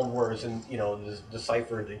 Was their own words, and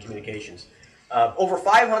deciphered the communications. Over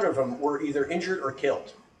 500 of them were either injured or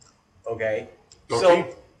killed. Okay. So,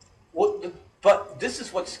 but this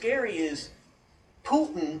is what's scary is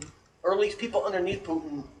Putin, or at least people underneath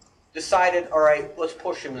Putin, decided, all right, let's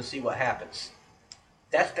push him and see what happens.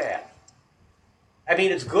 That's bad. I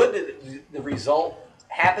mean, it's good that the result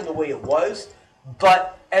happened the way it was,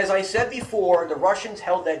 but as I said before, the Russians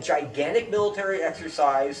held that gigantic military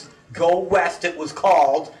exercise, Go West it was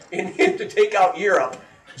called, to take out Europe.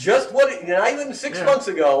 Not even 6 months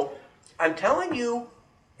ago. I'm telling you,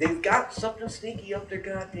 they've got something sneaky up their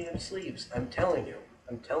goddamn sleeves. I'm telling you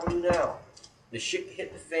now. The shit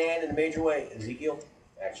hit the fan in a major way. Ezekiel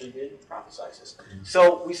actually did prophesize this.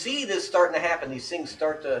 So we see this starting to happen. These things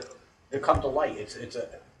start to come to light.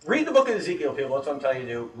 Read the book of Ezekiel, people. That's what I'm telling you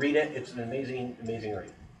to do. Read it. It's an amazing, amazing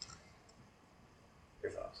read.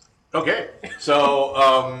 Your thoughts? Okay. So,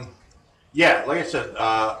 like I said,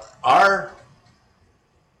 our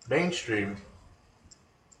mainstream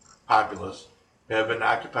populace have been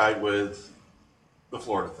occupied with the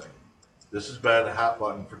Florida thing. This has been a hot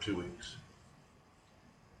button for 2 weeks.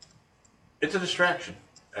 it's a distraction.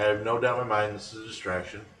 I have no doubt in my mind this is a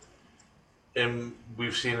distraction. And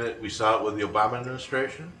we've seen it, we saw it with the Obama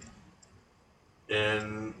administration.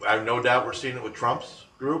 And I have no doubt we're seeing it with Trump's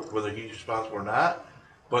group, whether he's responsible or not.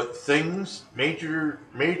 But major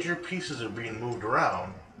pieces are being moved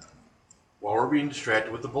around while we're being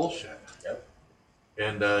distracted with the bullshit. Yep.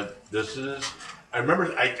 And I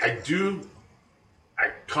remember, I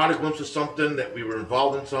caught a glimpse of something that we were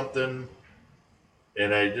involved in something,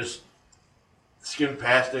 and I just skimmed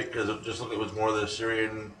past it because it just looked like it was more of the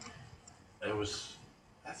Syrian. I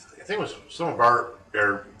think it was some of our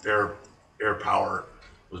air power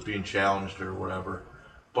was being challenged or whatever.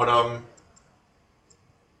 But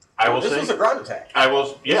I will say this was a ground attack. So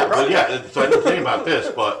I didn't say about this,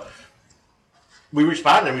 but we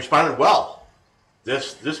responded well.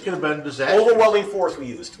 This could have been disastrous. Overwhelming force we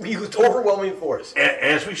used. We used overwhelming force.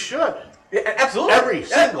 As we should. Yeah, absolutely. Every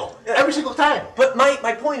single time. But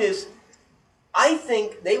my point is, I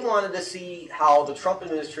think they wanted to see how the Trump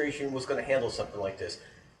administration was going to handle something like this.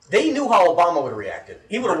 They knew how Obama would have reacted.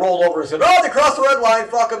 He would have rolled over and said, "Oh, they crossed the red line.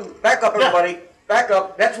 Fuck them. Back up, everybody. Back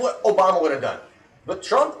up." That's what Obama would have done. But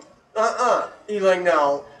Trump, He's like,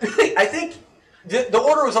 no. I think the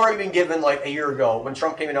order was already been given like a year ago when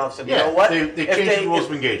Trump came in and said, you know what? They changed the rules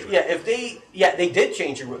of engagement. They did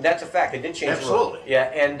change the rules. That's a fact. They did change the rules. Absolutely. Yeah,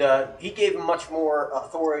 and he gave him much more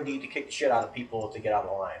authority to kick the shit out of people to get out of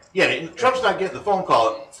the line. Yeah, and Trump's not getting the phone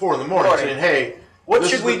call at 4 a.m. saying, hey, what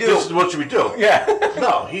should we do? This is what should we do? Yeah.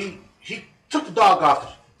 No, he took the dog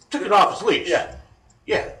took it off his leash. Yeah.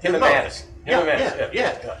 Yeah. Him and Mattis.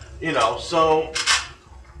 Yeah. You know, so,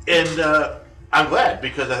 and I'm glad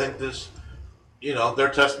because I think this, you know, they're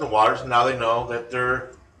testing the waters and now they know that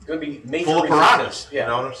they're going to be major full of piranhas. Yeah. You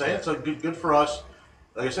know what I'm saying? Yeah. So good for us.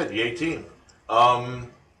 Like I said, the A team.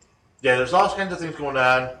 There's all kinds of things going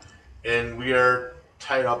on, and we are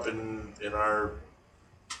tied up in our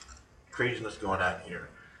craziness going on here.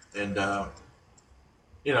 And,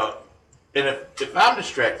 you know, and if I'm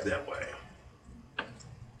distracted that way,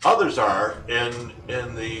 others are, and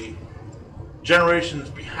the generations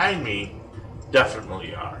behind me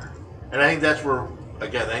definitely are. And I think that's where,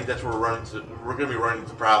 again, we're going to be running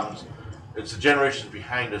into problems. It's the generations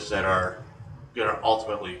behind us that are going to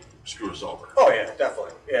ultimately screw us over. Oh, yeah,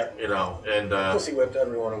 definitely. Yeah. You know, and, pussy whipped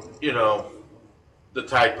every one of them. You know, the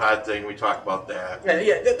Tide Pod thing, we talked about that.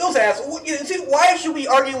 Yeah, those assholes. See, why should we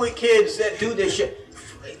argue with kids that do this shit?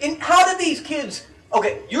 And how do these kids?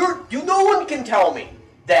 Okay, no one can tell me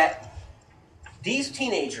that these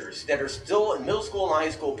teenagers that are still in middle school and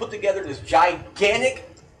high school put together this gigantic,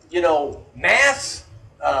 mass,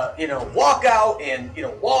 walkout and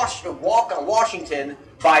walk on Washington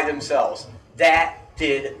by themselves. That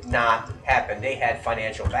did not happen. They had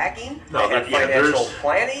financial backing. They had financial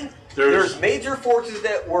planning. There's major forces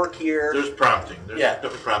that work here. There's prompting. There's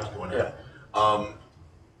definitely prompting going on. Yeah.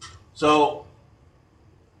 So,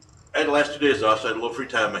 I had the last 2 days off, so I had a little free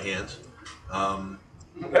time on my hands.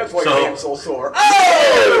 That's why your hand's so sore.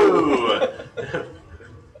 Oh!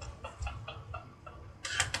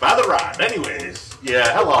 By the rod. Anyways,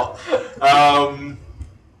 hello. I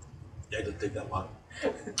didn't take that long.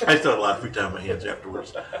 I still had a lot of free time on my hands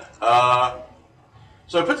afterwards.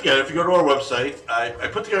 So I put together, if you go to our website, I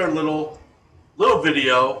put together a little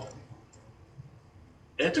video.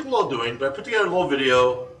 And it took a little doing, but I put together a little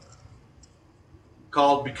video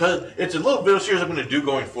called it's a little video series I'm going to do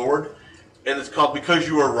going forward, and it's called Because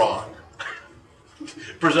You Are Wrong.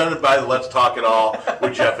 Presented by Let's Talk It All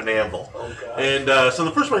with Jeff and Anvil. Oh, God. And so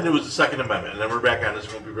the first one I did was the Second Amendment, and then we're back on this.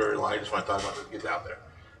 It won't be very long. I just want to talk about this and get out there.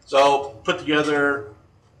 So put together,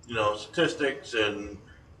 statistics and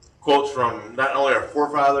quotes from not only our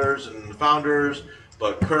forefathers and founders,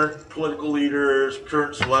 but current political leaders,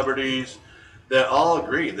 current celebrities that all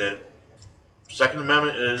agree that Second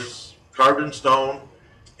Amendment is carved in stone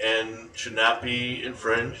and should not be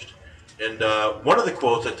infringed. And one of the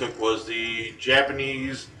quotes I took was the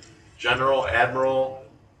Japanese Admiral,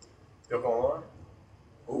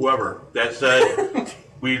 whoever, that said,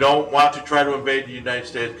 we don't want to try to invade the United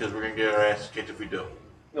States because we're going to get our asses kicked if we do.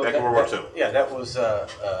 Back in World War II. Yeah, that was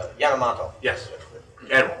Yamamoto. Yes.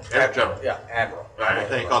 General. Yeah, Admiral. I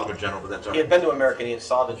think he called him a general, but that's all right. He had been to America and he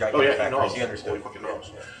saw the gigantic factories. He understood. He fucking knows.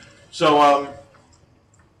 Yeah. So,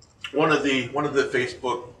 one of the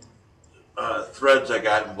Facebook threads I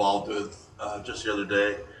got involved with just the other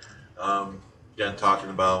day, again, talking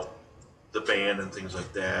about the ban and things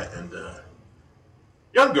like that, and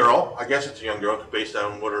young girl, I guess it's a young girl based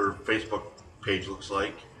on what her Facebook page looks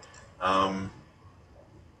like. At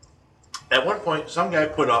one point, some guy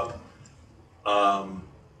put up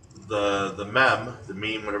the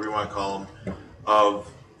meme, whatever you want to call them, of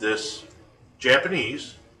this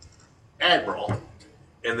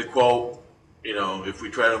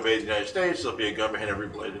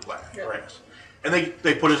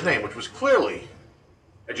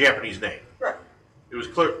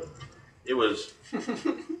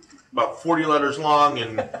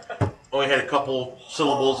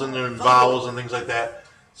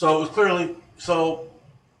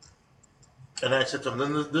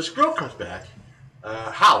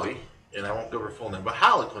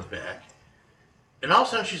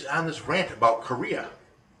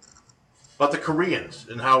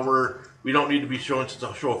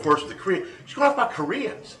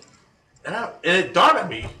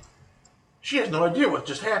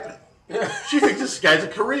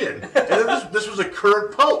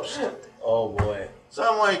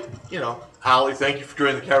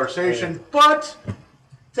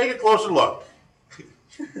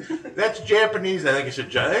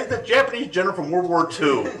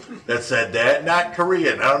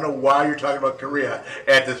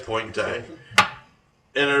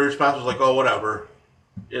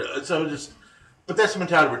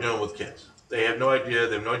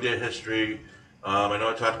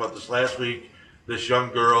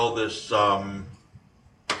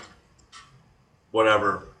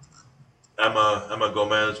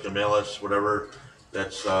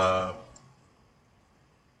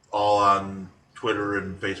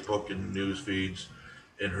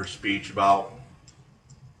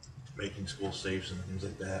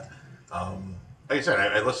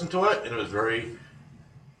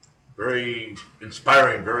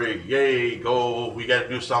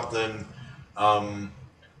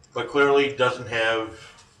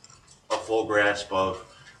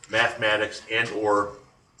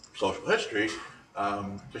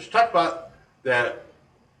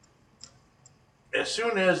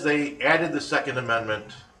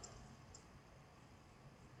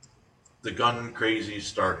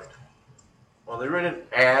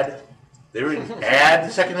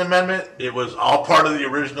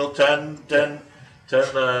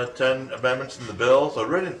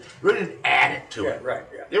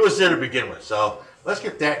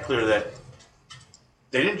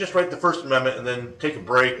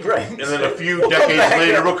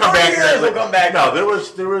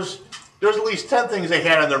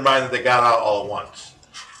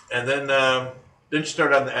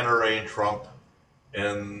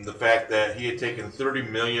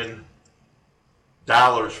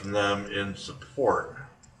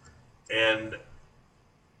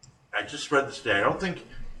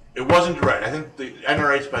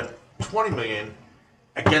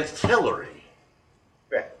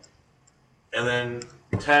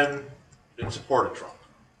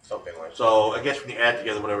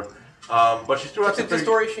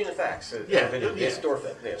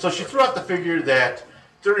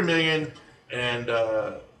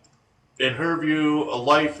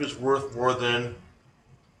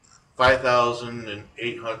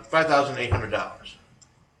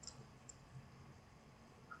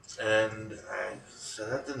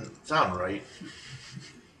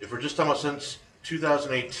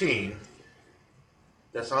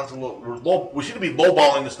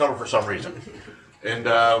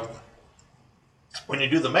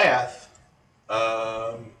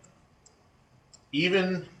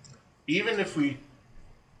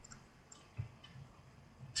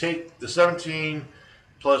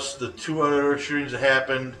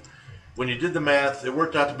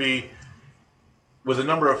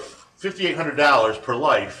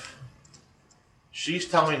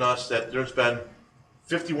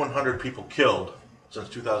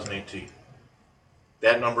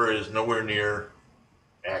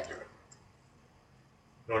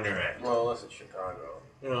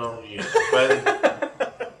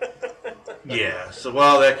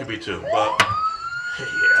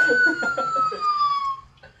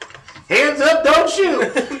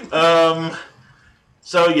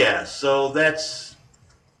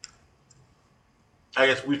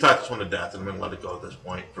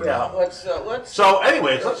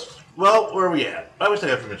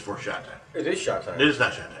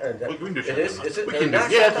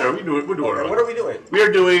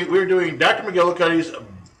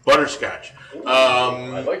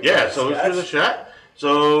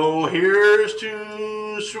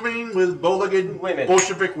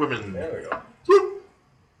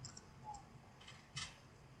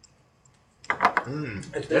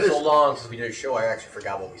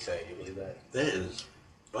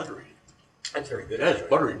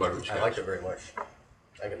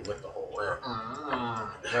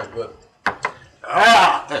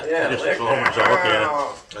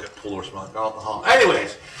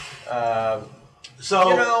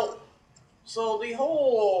So the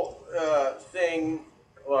whole thing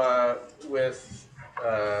with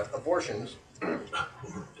abortions,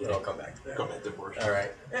 I'll come back to that. Come back to abortion. All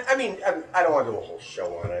right. I mean, I don't want to do a whole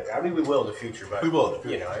show on it. I mean, we will in the future, but We will in the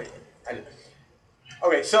future.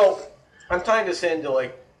 Okay, so I'm tying this into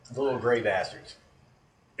like the little gray bastards.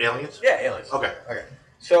 Aliens? Yeah, aliens. Okay. Okay.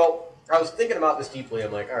 So I was thinking about this deeply.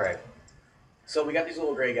 I'm like, all right. So we got these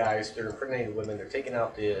little gray guys. They're impregnating women. They're taking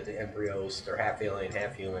out the embryos. They're half alien,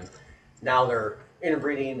 half human. Now they're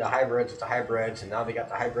interbreeding the hybrids with the hybrids, and now they got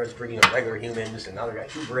the hybrids breeding on regular humans, and now they got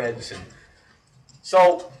hybrids, and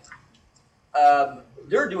so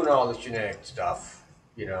they're doing all this genetic stuff.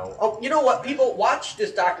 Oh, you know what? People, watch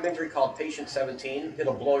this documentary called Patient 17.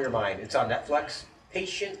 It'll blow your mind. It's on Netflix.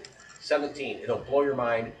 Patient 17. It'll blow your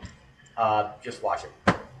mind. Just watch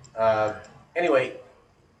it. Anyway,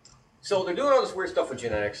 so they're doing all this weird stuff with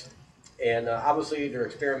genetics, and obviously they're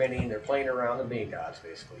experimenting. They're playing around. They're being gods,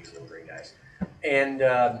 basically, these little gray guys. And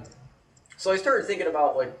so I started thinking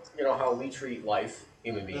about how we treat life,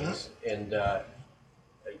 human beings, and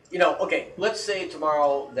okay, let's say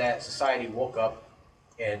tomorrow that society woke up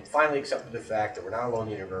and finally accepted the fact that we're not alone in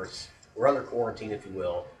the universe. We're under quarantine, if you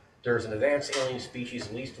will. There's an advanced alien species,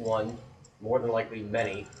 at least one, more than likely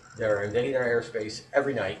many, that are invading our airspace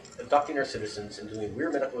every night, abducting our citizens and doing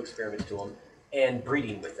weird medical experiments to them and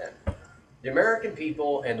breeding with them. The American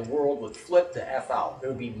people and the world would flip the F out. There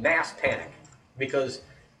would be mass panic because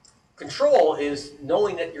control is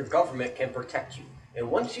knowing that your government can protect you.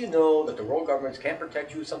 And once you know that the world governments can't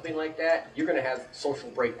protect you with something like that, you're going to have social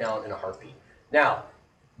breakdown in a heartbeat. Now,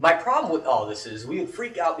 my problem with all this is we would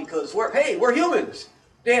freak out because we're humans.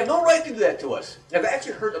 They have no right to do that to us. I've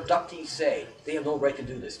actually heard abductees say they have no right to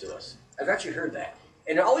do this to us. I've actually heard that.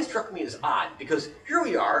 And it always struck me as odd because here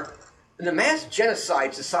we are in a mass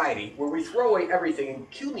genocide society where we throw away everything,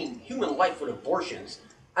 including human life with abortions,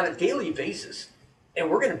 on a daily basis. And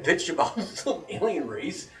we're going to bitch about some alien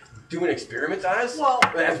race doing experiments on us? Well,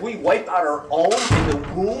 as we wipe out our own in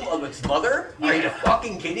the womb of its mother? Are you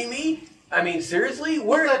fucking kidding me? I mean, seriously?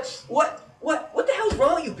 What the hell's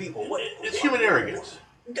wrong with you people? It's human arrogance.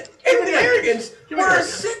 Human arrogance? Human We're arrogance.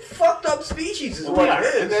 a sick, fucked up species is We what are,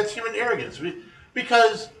 it is. and that's human arrogance.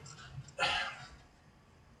 Because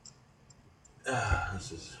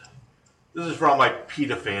this is for all my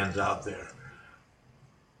PETA fans out there.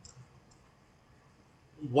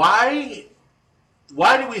 Why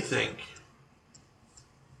do we think,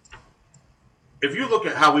 if you look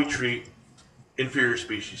at how we treat inferior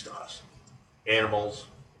species to us, animals,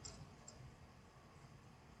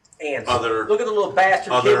 Ants. Other- Look at the little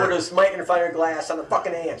bastard kid other- with his magnifying glass on the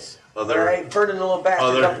fucking ants. Other- All right, burning the little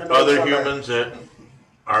bastard up in the middle other of summer. humans that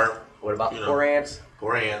aren't, What about the you know, poor ants?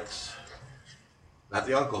 poor ants, not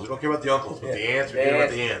the uncles. We don't care about the uncles, but Yeah. the ants. We The care about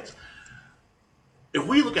ants. the ants. If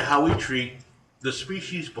we look at how we treat the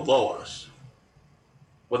species below us,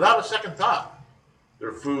 without a second thought,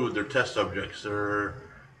 their food, their test subjects, their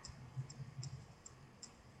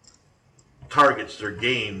targets, their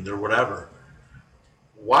game, their whatever.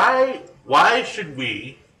 Why should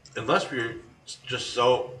we, unless we're just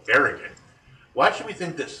so arrogant, why should we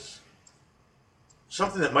think this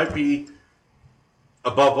something that might be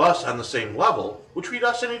above us on the same level would treat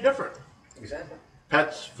us any different? Exactly.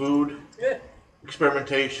 Pets, food, Yeah.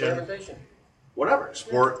 experimentation, Experimentation. whatever,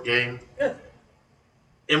 sport, game. Yeah.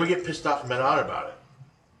 And we get pissed off and mad about it.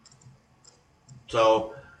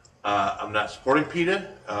 So, I'm not supporting PETA.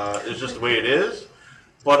 It's just the way it is.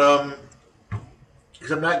 But,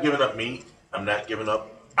 because I'm not giving up meat. I'm not giving up.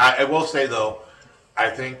 I will say, though, I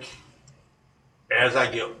think as I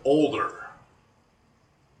get older,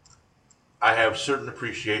 I have certain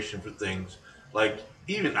appreciation for things. Like,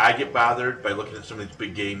 even I get bothered by looking at some of these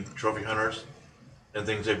big game trophy hunters and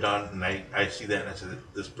things they've done, and I see that and I say,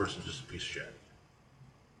 this person's just a piece of shit.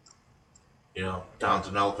 You know, Don's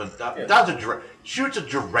an elephant. Don's a giraffe. Shoots a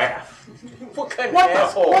giraffe. What kind of What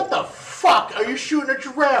asshole? what the fuck are you shooting a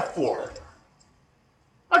giraffe for?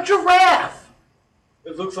 A giraffe!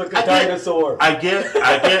 It looks like I a get- dinosaur. I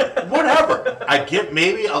get, whatever. I get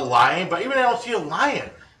maybe a lion, but even I don't see a lion.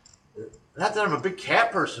 Not that I'm a big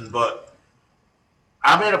cat person, but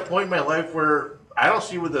I'm at a point in my life where I don't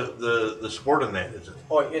see what the sport in that is.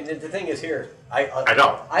 Oh, and the thing is here, I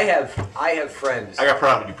don't. I have friends. I got a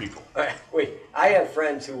problem with you people. Wait, I have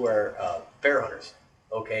friends who are bear hunters.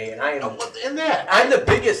 Okay, and What in that? I'm the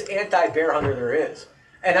biggest anti-bear hunter there is.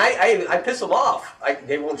 And I piss them off.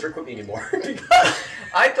 They won't drink with me anymore because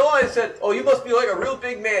I said, "Oh, you must be like a real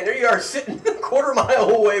big man. There you are sitting in the quarter-mile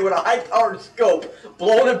away with a high-powered scope,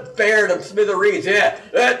 blowing a bear to smithereens. Yeah,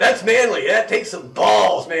 that's manly. That takes some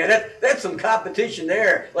balls, man. That's some competition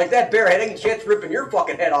there. Like that bear had any chance ripping your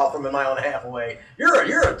fucking head off from a mile and a half away. You're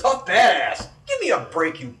a tough badass. Give me a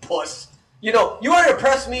break, you puss. You know, you want to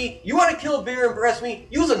impress me? You want to kill a bear and impress me?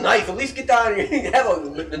 Use a knife. At least get down and have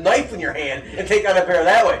a knife in your hand and take on a bear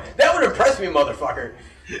that way. That would impress me, motherfucker.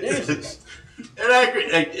 Jesus. And I agree.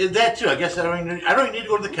 That too. I guess I don't even need to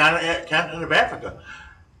go to the continent of Africa.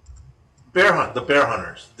 The bear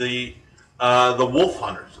hunters, the wolf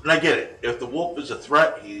hunters, and I get it. If the wolf is a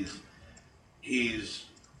threat, he's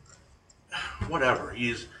whatever.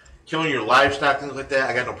 He's killing your livestock, things like that.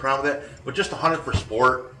 I got no problem with that. But just to hunt it for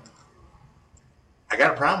sport, I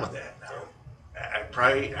got a problem with that now.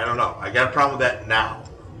 I don't know. I got a problem with that now.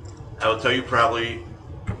 I will tell you probably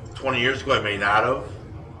 20 years ago I may not have.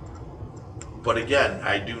 But again,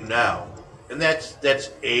 I do now. And that's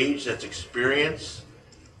age, that's experience.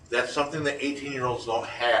 That's something that 18-year-olds don't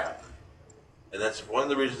have. And that's one of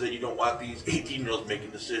the reasons that you don't want these 18-year-olds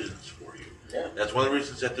making decisions for you. Yeah. That's one of the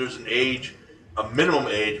reasons that there's a minimum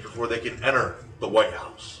age before they can enter the White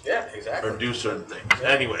House. Yeah, exactly. Or do certain things.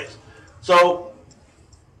 Anyways, so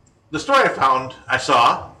the story I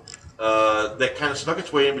saw that kind of snuck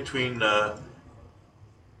its way in between gun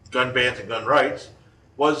bans and gun rights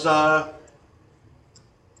was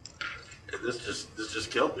this just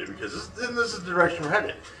killed me because this is the direction we're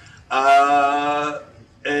headed.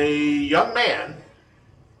 A young man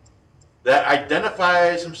that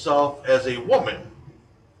identifies himself as a woman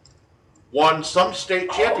won some state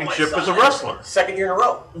championship as a wrestler. Second year in a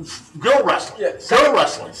row. Girl wrestling. Yeah, Girl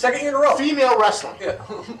wrestling. Second year in a row. Female wrestling. Yeah.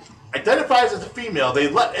 Identifies as a female.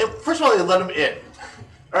 First of all, they let him in.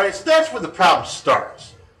 All right, so that's where the problem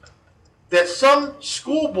starts. That some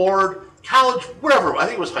school board, college, whatever, I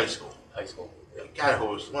think it was high school. High school. God,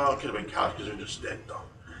 it could have been college because they're just that dumb.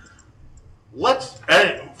 First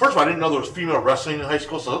of all, I didn't know there was female wrestling in high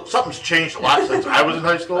school, so something's changed a lot since I was in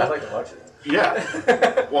high school. I'd like to watch it.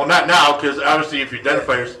 Yeah. Well, not now, because obviously if you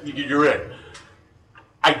identify, you're in.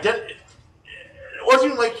 It wasn't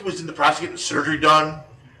even like he was in the process of getting surgery done,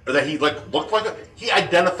 or that he looked like he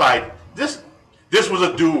identified this was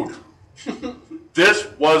a dude. This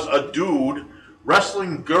was a dude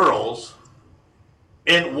wrestling girls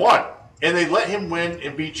and won. And they let him win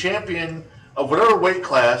and be champion of whatever weight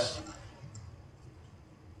class.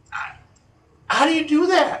 How do you do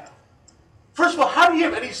that? First of all, how do you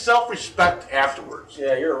have any self-respect afterwards?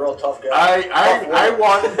 Yeah, you're a real tough guy.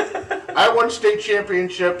 I won state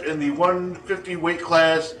championship in the 150 weight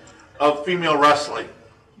class of female wrestling.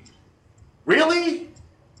 Really?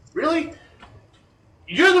 Really?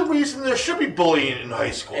 You're the reason there should be bullying in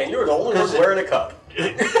high school. And you're the only one wearing a cup.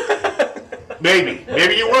 Maybe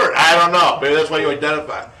you weren't. I don't know. Maybe that's why you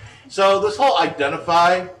identify. So this whole I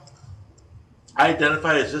identify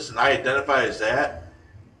as this and I identify as that.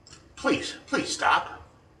 Please stop.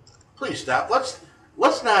 Please stop.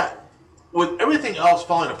 Let's not, with everything else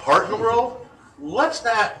falling apart in the world, let's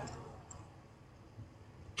not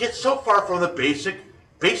get so far from the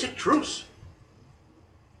basic truths.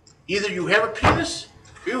 Either you have a penis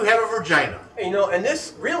or you have a vagina. And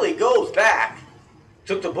this really goes back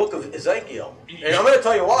to the book of Ezekiel. And I'm going to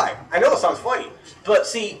tell you why. I know it sounds funny, but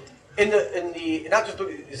see, in the not just the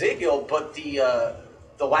book of Ezekiel, but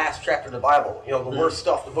the last chapter of the Bible, the worst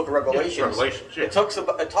stuff, the book of Revelations. Yeah. It talks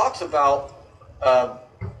about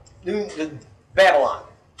the Babylon,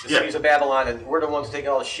 the cities of Babylon, and we're the ones taking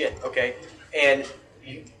all the shit. Okay, and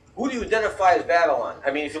who do you identify as Babylon?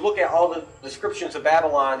 I mean, if you look at all the descriptions of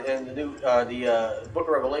Babylon in the book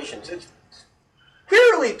of Revelations, it's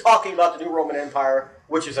clearly talking about the new Roman Empire,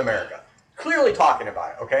 which is America. Clearly talking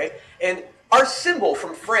about it. Okay, and our symbol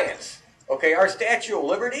from France. Okay, our Statue of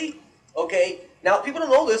Liberty. Okay. Now, people don't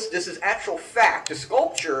know this. This is actual fact. The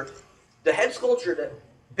sculpture, the head sculpture, that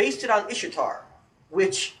based it on Ishtar,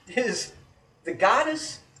 which is the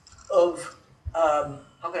goddess of,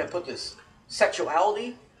 how can I put this,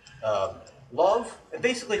 sexuality, love, and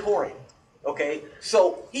basically whoring. Okay?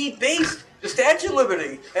 So he based the Statue of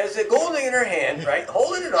Liberty, as a gold thing in her hand, right,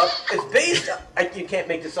 holding it up, is based on, you can't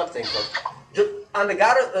make this up thing, folks, on the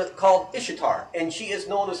goddess called Ishtar, and she is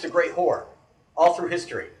known as the Great Whore, all through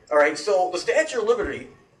history. All right, so the Statue of Liberty,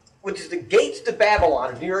 which is the gates to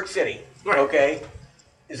Babylon of New York City, okay,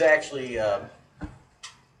 is actually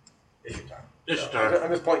Ishtar. Ishtar.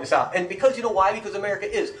 I'm just pointing this out. And because, you know why? Because America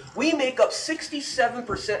is. We make up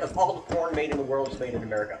 67% of all the porn made in the world is made in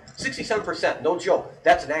America. 67%, no joke.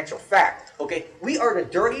 That's an actual fact. Okay, we are the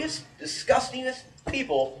dirtiest, disgustingest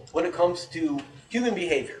people when it comes to human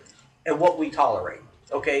behavior and what we tolerate.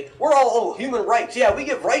 Okay, we're all human rights. Yeah, we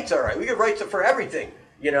give rights, all right. We give rights for everything,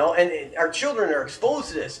 and our children are exposed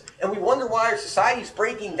to this. And we wonder why our society's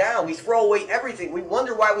breaking down. We throw away everything. We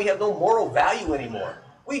wonder why we have no moral value anymore.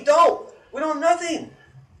 We don't. We don't have nothing.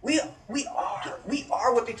 We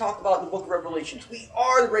are what they talk about in the book of Revelations. We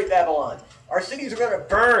are the great Babylon. Our cities are going to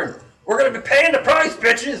burn. We're going to be paying the price,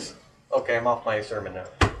 bitches. Okay, I'm off my sermon now.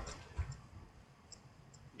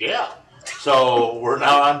 Yeah. So we're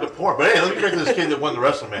now on to porn. But hey, let me get back to this kid that won the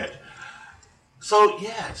wrestling match. So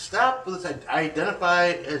yeah, stop with this. I identify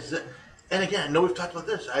as, and again, I know we've talked about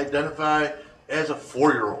this. I identify as a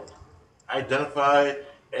 4-year-old. I identify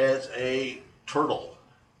as a turtle.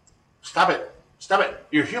 Stop it. Stop it.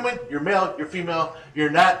 You're human, you're male, you're female, you're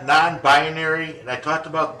not non-binary. And I talked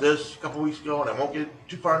about this a couple weeks ago, and I won't get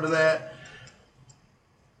too far into that.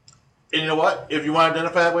 And you know what? If you want to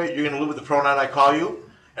identify that way, you're going to live with the pronoun I call you.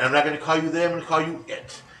 And I'm not going to call you them, I'm going to call you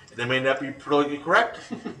it. And that may not be politically correct,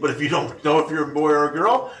 but if you don't know if you're a boy or a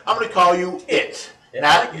girl, I'm going to call you it.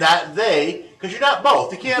 Yeah, not they, because you're not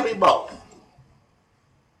both. You can't be both.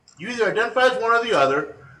 You either identify as one or the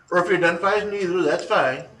other, or if you identify as neither, that's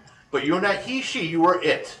fine. But you're not he, she, you are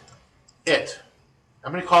it. It.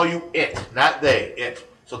 I'm going to call you it, not they, it.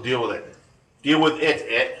 So deal with it. Deal with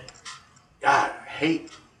it. God,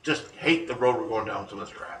 just hate the road we're going down to this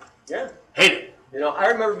crap. Yeah. Hate it. I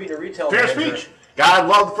remember being a retail manager. Freedom of speech. God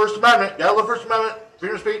love the First Amendment. God love the First Amendment.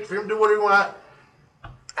 Freedom of speech. Freedom to do whatever you want.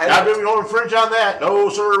 God don't infringe on that. No,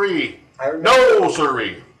 sirree. No,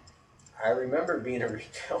 sirree. I remember being a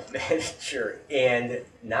retail manager and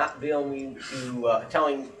not being to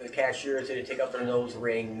telling the cashiers to take out their nose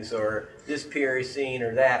rings or this piercing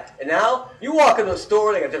or that. And now you walk into a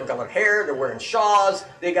store, they got different colored hair, they're wearing shawls,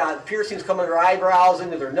 they got piercings coming to their eyebrows,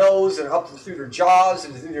 into their nose, and up through their jaws,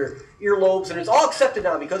 and through their earlobes, and it's all accepted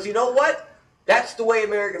now because you know what? That's the way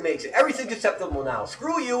America makes it. Everything's acceptable now.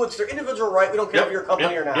 Screw you. It's their individual right. We don't care if you're a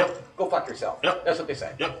company or not. Go fuck yourself. That's what they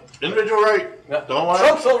say. Individual right. Don't want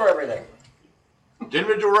Trump's over everything.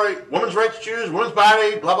 Individual right. Women's right to choose. Women's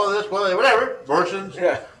body. Blah, blah, this, blah, whatever. Abortions.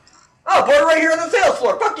 Yeah. Oh, put it right here on the sales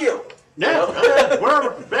floor. Fuck you. Yeah.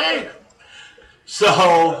 Whatever. Bang.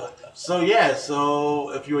 So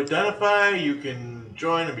if you identify, you can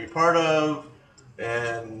join and be part of.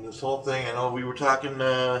 And this whole thing, I know we were talking...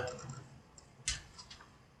 the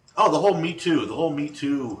whole Me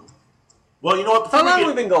Too. Well, you know what? How long have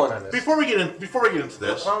we been going on this? Before we get into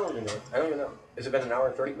this, how long have we been going? I don't even know. Has it been an hour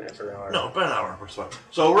and 30 minutes or an hour? No, about an hour or so.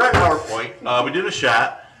 So we're at an hour point. We did a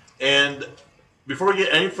shot, and before we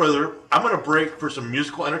get any further, I'm going to break for some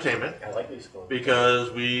musical entertainment. I like musical.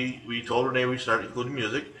 Because we told Renee we started including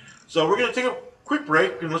music. So we're going to take a quick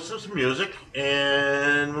break and listen to some music,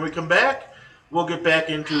 and when we come back, we'll get back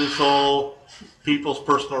into this whole people's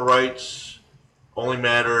personal rights only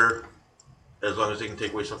matter as long as they can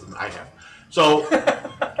take away something that I have. So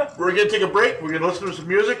we're going to take a break. We're going to listen to some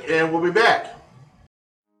music, and we'll be back.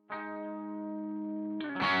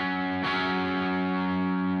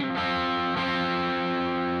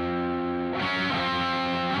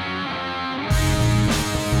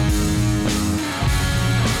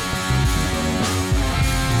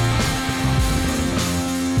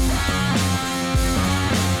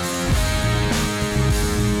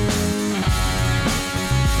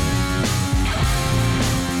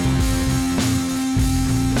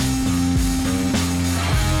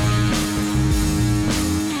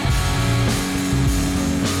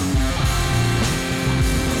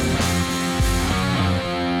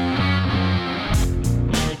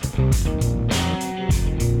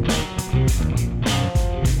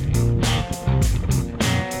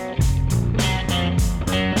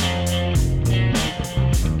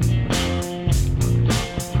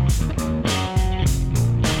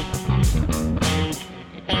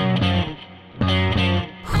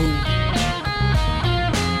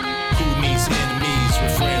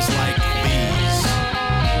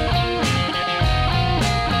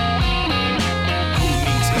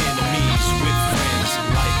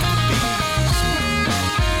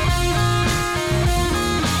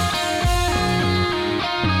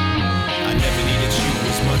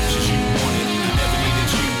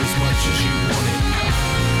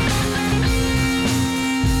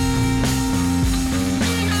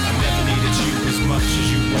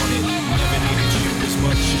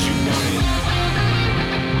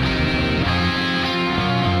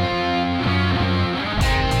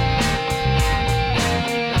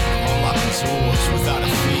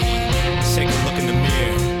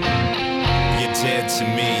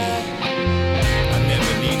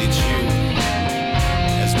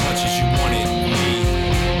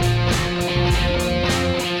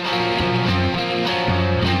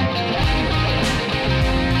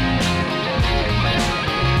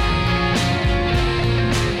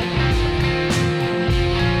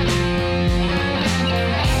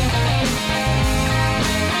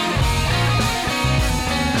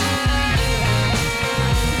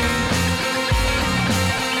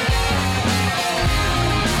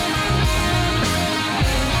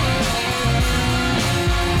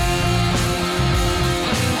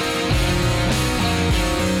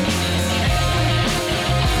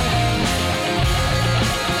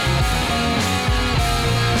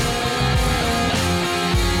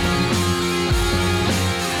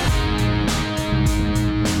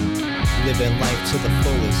 life to the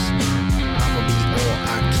fullest. I'ma be all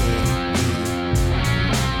I can be.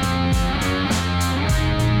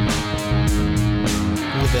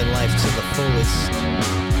 Living life to the fullest.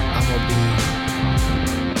 I'ma be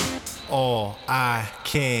all I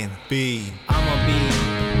can be. I'ma be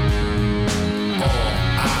all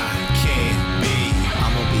I can be.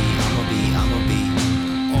 I'ma be all I can be. I'ma be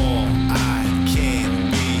all I can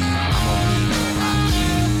be.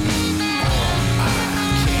 All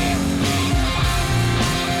I can be.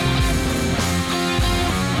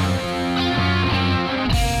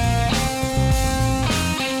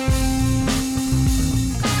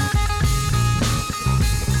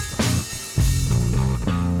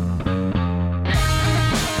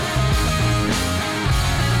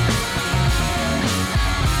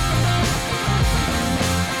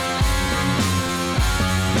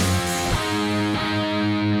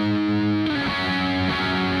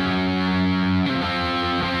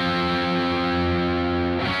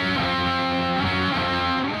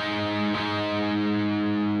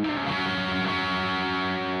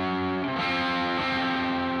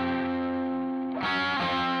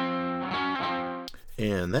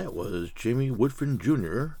 And that was Jamie Woodfin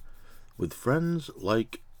Jr. with Friends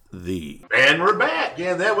Like Thee. And we're back.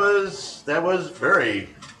 Yeah, that was very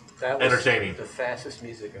entertaining. The fastest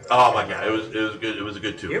music I've ever Oh my heard. god, it was good. It was a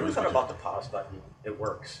good tune. You ever It was thought good about the pause button? It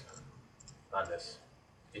works on this.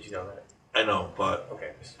 Did you know that? tune. I know, but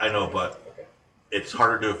Okay. Okay. it's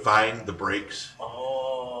harder to find the breaks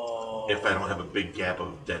Oh. if I don't have a big gap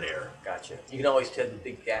of dead air. Gotcha. You can always tell the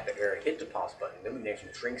big gap of air. Hit the pause button. Then we can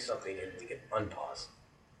actually drink something and we can unpause.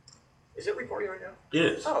 Is it recording right now? It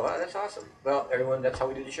is. Oh, wow, that's awesome. Well, everyone, that's how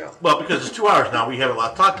we do the show. Well, because it's 2 hours now, we have a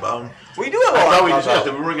lot to talk about. And We do have a I lot thought to we talk discussed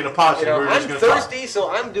about. that we weren't going to pause it. You know, We were just I'm going to talk. thirsty,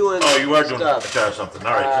 so I'm doing Oh, you are doing stuff. something.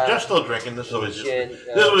 All right, so Jeff's still drinking. This is always just, Gin, this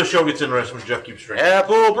is where the show gets interesting when Jeff keeps drinking.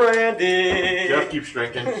 Apple brandy. Jeff keeps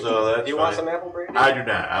drinking, so that's Do you fine. want some apple brandy? I do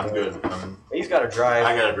not. I'm good. He's got to drive.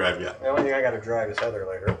 I got to drive yet. The only thing I got to drive is Heather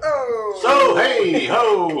later. Oh. So, hey,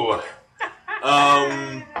 ho.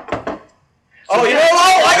 Oh, you know,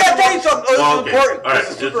 I got to tell you something. Oh, this Well, is okay. important. All right.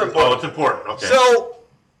 This is super important. Oh, it's important. Okay. So,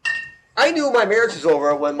 I knew my marriage was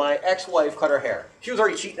over when my ex-wife cut her hair. She was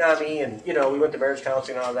already cheating on me, and, you know, we went to marriage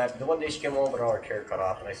counseling and all that. But one day she came home with all her hair cut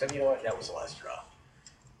off, and I said, you know what, that was the last straw.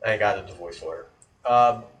 I got a divorce for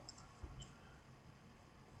her.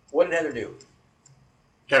 What did Heather do?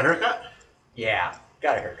 Got a haircut? Yeah,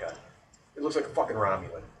 got a haircut. It looks like a fucking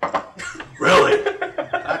Romulan. Really?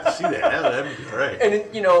 I have to see that. That'd be great. And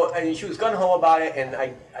then, you know, and she was gun ho about it, and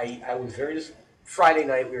I was very Friday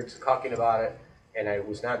night we were talking about it, and I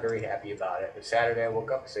was not very happy about it. But Saturday I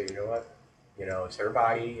woke up and said, you know what, you know, it's her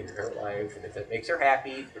body and her life, and if it makes her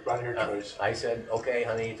happy, Her body, her choice. I said, okay,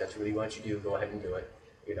 honey, if that's really what you do, go ahead and do it.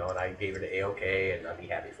 You know, and I gave her the A-OK, and I'd be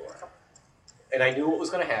happy for her. And I knew what was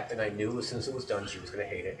going to happen. I knew as soon as it was done, she was going to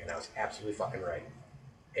hate it, and I was absolutely fucking right.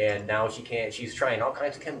 And now she can't. She's trying all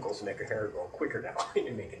kinds of chemicals to make her hair grow quicker now.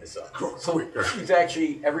 I'm making this up. So quicker. she's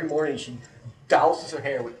actually every morning she douses her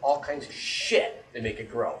hair with all kinds of shit to make it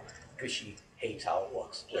grow because she hates how it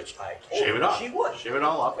looks. Which I told Shave it her off. she would. Shave it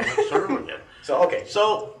all off and let's start over again. So okay.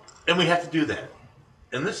 So, and we have to do that.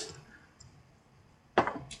 And this, But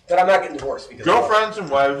I'm not getting divorced because girlfriends and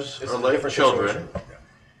wives this are is a like different children. situation.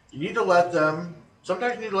 You need to let them.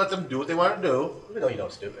 Sometimes you need to let them do what they want to do, Even though you know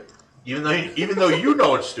it's stupid. even though you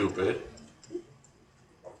know it's stupid,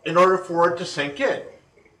 in order for it to sink in.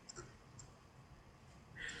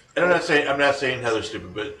 And I'm not saying Heather's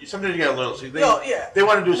stupid, but sometimes you gotta learn. See, they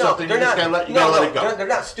want to do something. You just gotta let it go. They're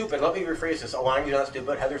not stupid. Let me rephrase this. Alani's not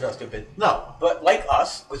stupid. Heather's not stupid. No, But like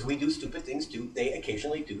us, because we do stupid things too, they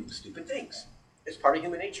occasionally do stupid things. It's part of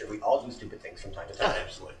human nature. We all do stupid things from time to time.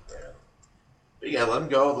 absolutely. You know? But you gotta let them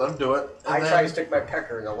go. Let them do it. And I then- tried to stick my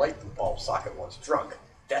pecker in a light bulb socket once, drunk.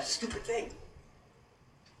 That's a stupid thing.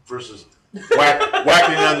 versus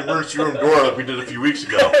whacking it on the emergency room door like we did a few weeks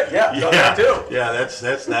ago. Yeah, done that too. Yeah, that's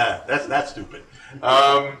stupid.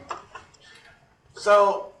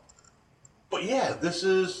 But yeah, this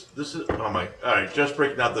is oh my, all right, just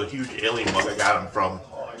breaking out the huge alien mug I got him from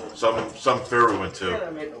some fair we went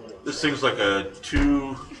to. This thing's like a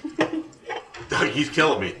 2. He's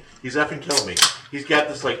killing me. He's effing killing me. He's got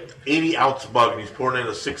this like 80-ounce mug and he's pouring in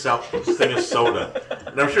a 6-ounce thing of soda.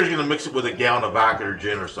 And I'm sure he's gonna mix it with a gallon of vodka or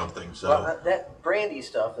gin or something. So Well, that brandy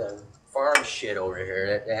stuff, that farm shit over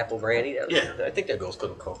here, that apple brandy, Yeah. I think that goes good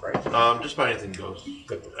with Coke, right? just about anything goes.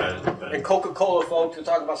 And Coca-Cola, folks, we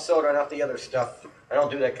talk about soda and not the other stuff. I don't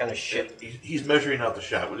do that kind of shit. He's measuring out the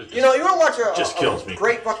shot. Which is You know, you want to watch just kills me.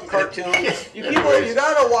 great fucking cartoon? You people, Anyways. you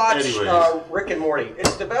gotta watch Anyways. Rick and Morty.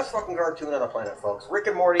 It's the best fucking cartoon on the planet, folks. Rick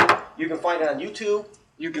and Morty, you can find it on YouTube.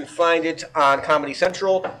 You can find it on Comedy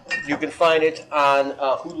Central. You can find it on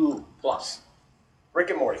Hulu Plus.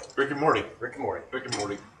 Rick and Morty. Rick and Morty. Rick and Morty. Rick and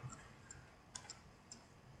Morty.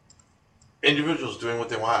 Individuals doing what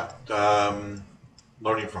they want,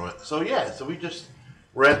 learning from it. So yeah, so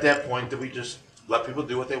we're at that point that we just let people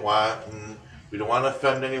do what they want, and we don't want to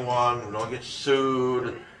offend anyone. We don't want to get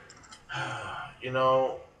sued. You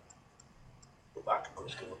know.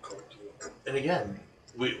 And again,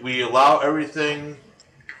 we allow everything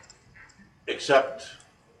except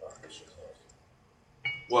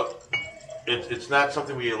what it's not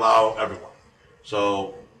something we allow everyone.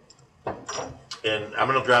 So, and I'm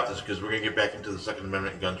going to drop this because we're going to get back into the Second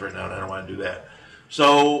Amendment and guns right now, and I don't want to do that.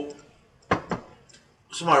 So,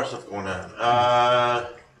 some other stuff going on.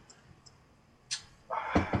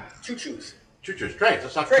 Choo-choos. Choo-choos, trains.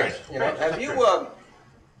 Let's talk Trains. trains. You know, Trains, have let's you talk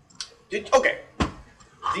trains. okay.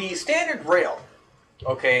 The standard rail,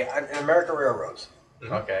 okay, on American railroads,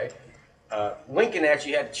 okay. Lincoln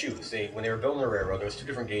actually had to choose. When they were building the railroad, there was 2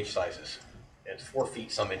 different gauge sizes. It's 4 feet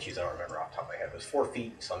some inches. I don't remember off the top of my head. It was 4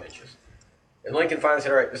 feet some inches. And Lincoln finally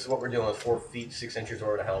said, "All right, this is what we're doing with 4 feet 6 inches,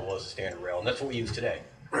 or whatever the hell it was, the standard rail, and that's what we use today."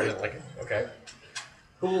 President Lincoln, okay.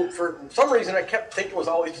 Who, for some reason, I kept thinking was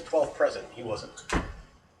always the 12th president. He wasn't.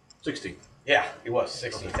 16. Yeah, he was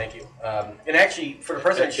 16. Thank you. And actually, for the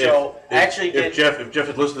president show, I actually did. If Jeff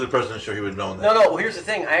had listened to the president's show, he would have known that. No. Well, here's the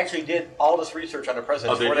thing. I actually did all this research on the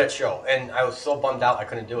president for that show, and I was so bummed out I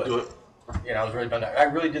couldn't do it. You know, I was really bummed out. I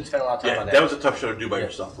really did spend a lot of time on that. That was a tough show to do by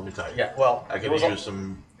yourself. Let me tell you. Yeah. Well, I could use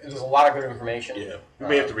some. It was a lot of good information. Yeah, we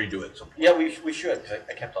may have to redo it. Yeah, we should, because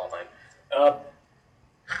I kept all mine.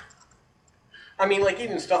 I mean, like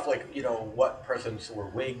even stuff like, you know, what presidents were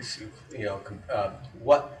Whigs, you know,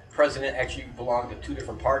 what president actually belonged to 2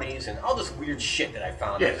 different parties, and all this weird shit that I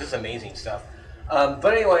found. Yeah. This is amazing stuff.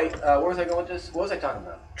 But anyway, where was I going with this? What was I talking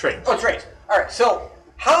about? Trains. Oh, trains. All right, so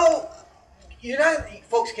how,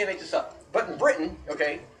 folks can't make this up, but in Britain,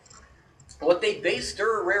 okay, what they based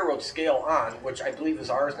their railroad scale on, which I believe is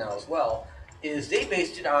ours now as well, is they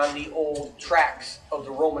based it on the old tracks of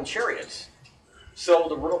the Roman chariots.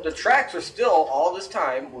 So the tracks are still, all this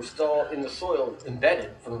time, were still in the soil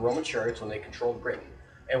embedded from the Roman chariots when they controlled Britain.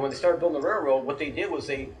 And when they started building the railroad, what they did was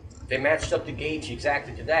they matched up the gauge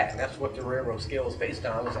exactly to that, and that's what the railroad scale is based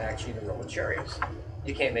on, is actually the Roman chariots.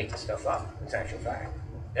 You can't make this stuff up. It's actual fact.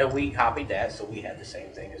 And we copied that, so we had the same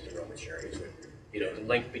thing as the Roman chariots, with, you know, the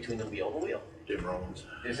link between the wheel and the wheel. Jim Romans.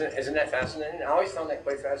 Isn't that fascinating? I always found that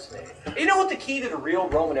quite fascinating. You know what the key to the real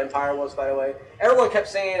Roman Empire was, by the way? Everyone kept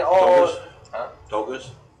saying, Togas. Huh?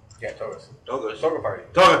 Togas. Yeah, togas. Togas. Toga party.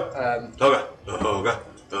 Toga. Toga.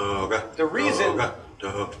 Toga. The reason.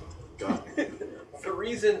 Toga.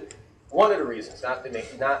 One of the reasons, not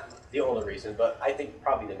the only reason, but I think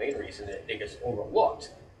probably the main reason that it gets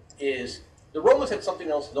overlooked, is the Romans had something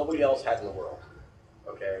else nobody else had in the world.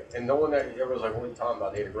 Okay, and no one that ever was like, "What are you talking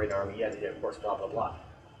about? They had a great army." Yeah, they did, of course, blah blah blah.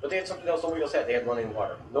 But they had something else nobody else had. They had running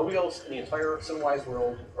water. Nobody else in the entire civilized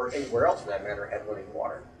world, or anywhere else for that matter, had running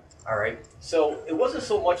water. All right, so it wasn't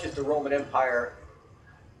so much as the Roman Empire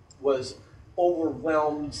was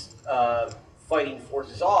overwhelmed fighting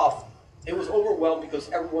forces off. It was overwhelmed because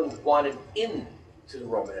everyone wanted in to the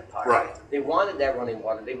Roman Empire. Right. They wanted that running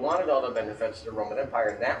water. They wanted all the benefits of the Roman Empire,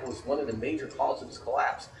 and that was one of the major causes of its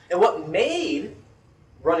collapse. And what made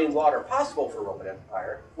running water possible for the Roman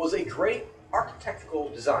Empire was a great architectural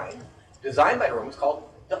design, designed by the Romans, called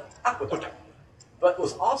the aqueduct. But it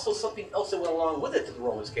was also something else that went along with it that the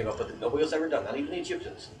Romans came up with that nobody else ever done, not even the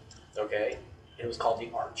Egyptians. Okay? It was called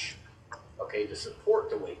the arch. Okay, to support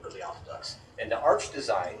the weight of the aqueducts. And the arch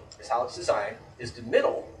design is how it's designed, is the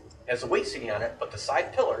middle has the weight sitting on it, but the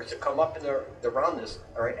side pillars that come up in the roundness,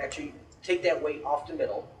 all right, actually take that weight off the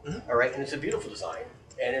middle, all right, and it's a beautiful design.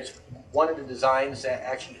 And it's one of the designs that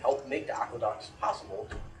actually helped make the aqueducts possible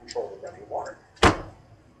to control the running water.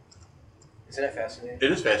 Isn't that fascinating?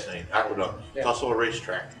 It is fascinating. Aqueduct. Yeah. It's also a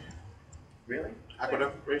racetrack. Really?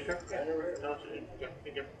 Aqueduct racetrack? Yeah, I never heard of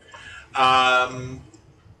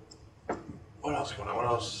No, what else going on? What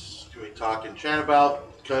else can we talk and chat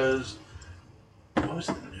about? Because what was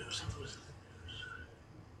the news?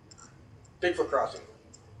 Bigfoot crossing.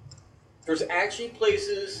 There's actually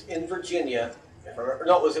places in Virginia, if I remember,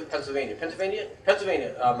 no, it was in Pennsylvania. Pennsylvania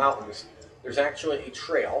mountains. There's actually a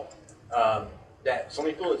trail that so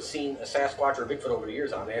many people have seen a Sasquatch or a Bigfoot over the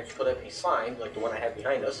years on. They actually put up a sign, like the one I have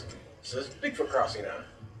behind us, that says Bigfoot crossing on.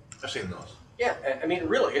 I've seen those. Yeah, I mean,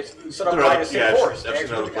 really, it's set up There by are- the state yeah, forest. I've They seen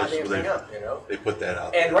actually other put the goddamn places where thing up, you know? They put that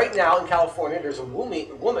out. And right now in California, there's a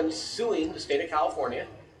woman suing the state of California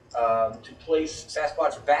to place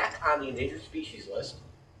Sasquatch back on the endangered species list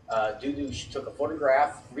She took a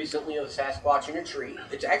photograph recently of a Sasquatch in a tree.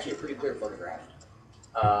 It's actually a pretty clear photograph.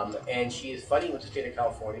 And she is fighting with the state of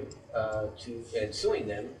California and suing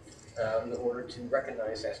them in order to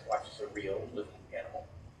recognize Sasquatch as a real living animal.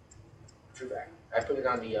 True fact. I put it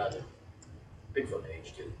on the Bigfoot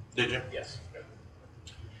page too. Did you? Yes.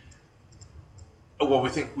 Oh, well, we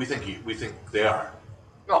think they are.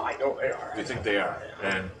 No, I know they are. We think they are,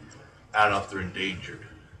 and I don't know if they're endangered.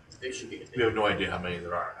 They should be. We have no idea how many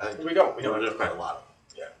there are. I think We don't. There's probably a lot of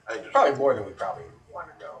them. Yeah. Probably more than we probably want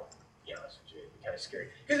to know. You know, it's kind of scary.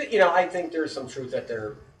 Because, I think there's some truth that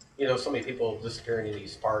there, so many people disappearing in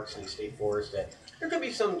these parks and these state forests that there could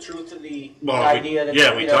be some truth to the idea that.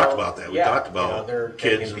 Yeah, we talked about that. We talked about they're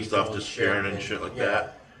kids taking and stuff people disappearing and shit like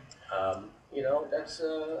that. That's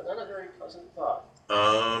not a very pleasant thought.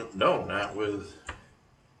 No, not with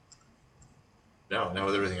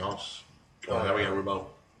everything else. Now we gotta worry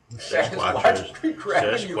about Sasquatches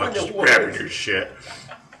grabbing your shit.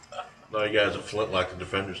 No, you guys a flintlock to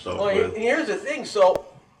defend yourself with. And here's the thing. So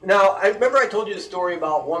now I remember I told you the story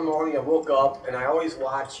about one morning I woke up and I always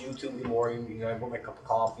watch YouTube in the morning. I put my cup of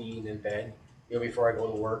coffee and in bed, before I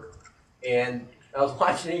go to work. And I was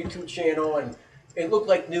watching a YouTube channel and it looked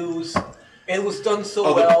like news. And it was done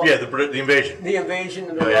so well. The invasion. The invasion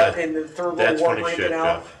and the Third World War breaking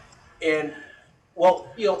out. And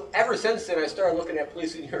ever since then I started looking at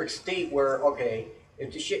places in New York State where, okay,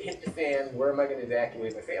 if the shit hit the fan, where am I going to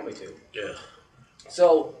evacuate my family to? Yeah.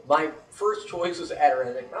 So my first choice was the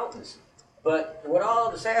Adirondack Mountains. But with all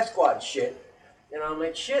the Sasquatch shit, I'm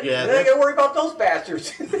like, shit, then I got to worry about those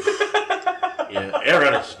bastards. Yeah,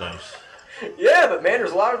 Adirondack's nice. Yeah, but man,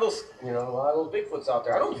 there's a lot of those Bigfoots out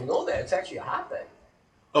there. I don't even know that. It's actually a hotbed.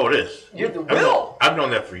 Oh, it is. Yeah, the Will. I've known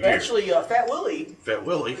that for years. Actually, Fat Willie.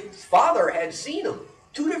 His father had seen him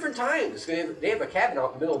 2 different times. They have a cabin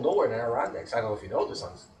out in the middle of nowhere in the Adirondacks. I don't know if you know this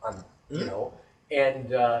And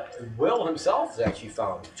Will himself has actually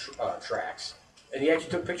found tracks, and he actually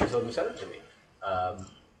took pictures of them and sent them to me.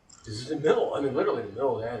 This is in the middle. Literally in the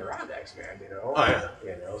middle of the Adirondacks, man. Oh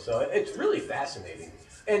yeah. So it's really fascinating.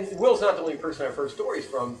 And Will's not the only person I've heard stories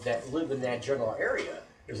from that live in that general area.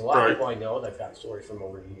 There's a lot of people I know that I've gotten stories from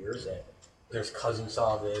over the years that their cousin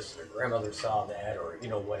saw this, their grandmother saw that, or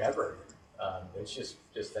whatever. It's just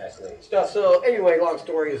fascinating stuff. So anyway, long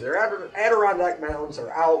story is, their Adirondack Mountains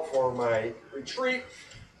are out for my retreat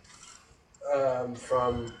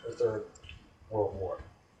from the Third World War,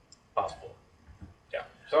 possible. Yeah.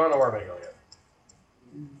 So I don't know where I'm going to go yet.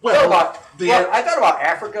 I thought about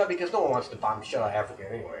Africa because no one wants to bomb shit out of Africa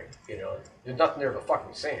anyway. There's nothing there but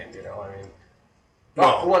fucking sand.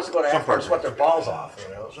 Who wants to go to Africa and sweat their balls off?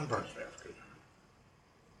 Some parts of Africa.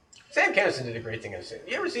 Sam Kinison did a great thing.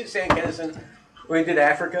 You ever see Sam Kinison when he did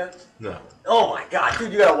Africa? No. Oh my God,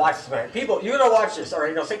 dude, you gotta watch this, man. People, you gotta watch this. All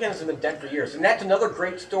right, Sam Kinison's been dead for years, and that's another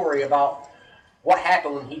great story about what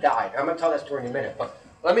happened when he died. I'm gonna tell that story in a minute, but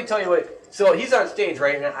let me tell you what. So he's on stage,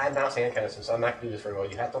 right? And I'm not Sam Kinison, so I'm not gonna do this very well.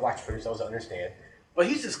 You have to watch for yourselves to understand. But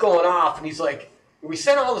he's just going off, and he's like, we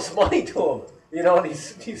sent all this money to him, and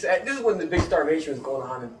he's this is when the big starvation was going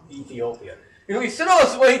on in Ethiopia. We sent all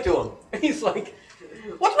this money to him, and he's like,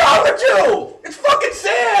 what's wrong with you? It's fucking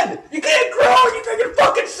sand! You can't grow, you're drinking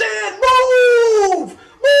fucking sand! Move!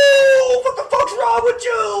 Move! What the fuck's wrong with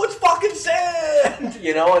you? It's fucking sand! And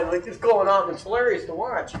it's going on, and it's hilarious to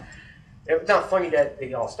watch. It's not funny that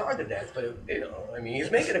they all started that, but he's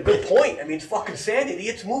making a good point. It's fucking sand,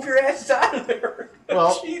 idiots. Move your asses out of there.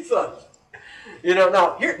 Well, Jesus.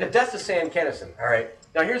 Now, here, the death of Sam Kinison, all right?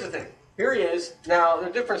 Now, here's the thing. Here he is. Now, there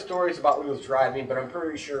are different stories about what he was driving, but I'm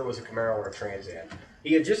pretty sure it was a Camaro or a Trans Am.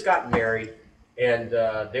 He had just gotten married, and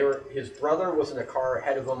his brother was in a car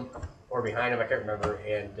ahead of him or behind him, I can't remember,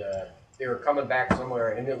 and they were coming back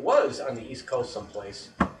somewhere, and it was on the East Coast someplace.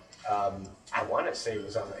 I want to say it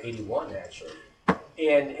was on the 81, actually.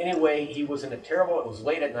 And anyway, he was in it was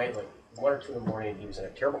late at night, like 1 or 2 in the morning. He was in a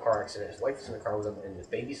terrible car accident. His wife was in the car with him and his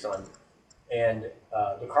baby son. And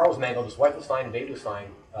the car was mangled. His wife was fine. The baby was fine.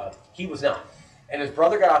 He was not. And his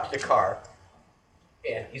brother got out to the car,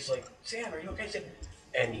 and he's like, Sam, are you okay?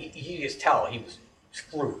 And he just tell he was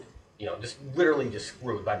screwed. Just literally just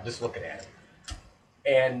screwed by just looking at him.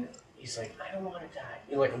 And he's like, I don't want to die.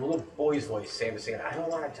 Like a little boy's voice, Sam is saying, I don't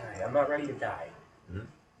want to die. I'm not ready to die. Mm-hmm.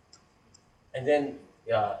 And then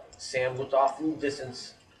Sam looked off in the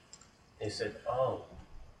distance and he said, oh,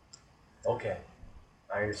 okay,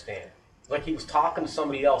 I understand. Like he was talking to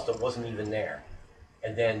somebody else that wasn't even there.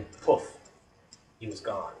 And then, poof, he was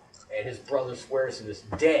gone. And his brother swears to this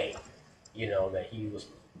day, that he was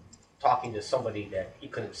talking to somebody that he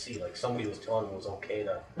couldn't see. Like somebody was telling him it was okay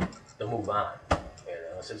to move on.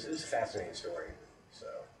 It's a fascinating story. So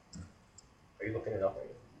Are you looking it up?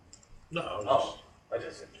 No. Oh,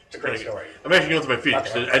 it's a great story. I'm actually going through my feed.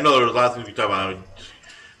 'Cause I know there was a lot of things we talk about.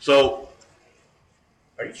 So,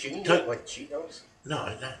 Are you cheating? Like cheat notes? no,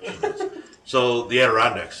 I'm not cheating. So the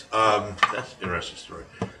Adirondacks. That's an interesting story.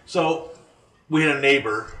 So we had a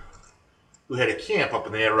neighbor who had a camp up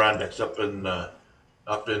in the Adirondacks, up in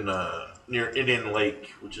near Indian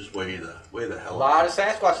Lake, which is way the A hell. lot of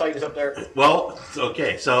Sasquatch sightings up there. Well,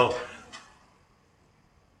 okay, so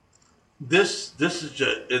this is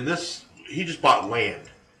just he just bought land,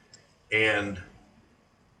 and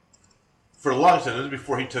for the longest time, this was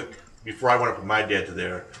before I went up with my dad to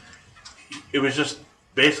there. It was just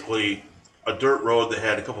basically a dirt road that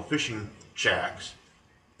had a couple fishing shacks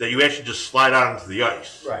that you actually just slide out into the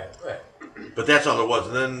ice. Right. But that's all there was.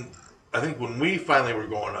 And then I think when we finally were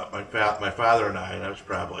going up, my father and I was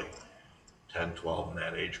probably 10, 12 in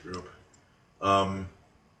that age group,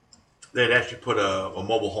 they had actually put a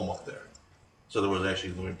mobile home up there. So there was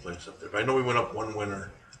actually a living place up there. But I know we went up one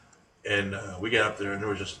winter, and we got up there, and there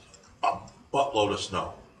was just a buttload of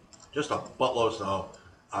snow. Just a buttload of snow.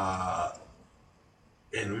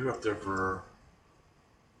 And we were up there for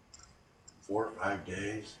 4 or 5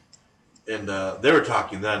 days. And they were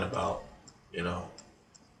talking then about,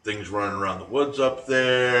 things running around the woods up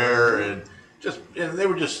there, and they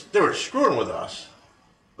were screwing with us.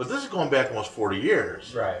 But this is going back almost 40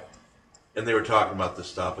 years. Right. And they were talking about this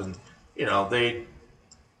stuff, and they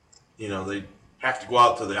have to go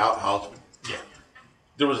out to the outhouse. Yeah,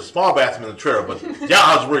 there was a small bathroom in the trailer, but the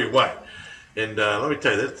outhouse is where you went. And let me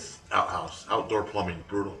tell you, that's outdoor plumbing,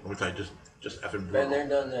 brutal. Let me tell you, just effing brutal. Been there,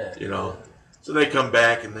 done that. So they come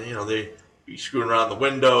back, and then they be screwing around the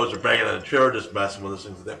windows or banging on the trailer, just messing with us,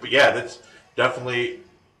 things like that. But yeah, that's definitely,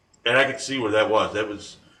 and I could see where that was. That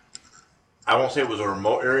was, I won't say it was a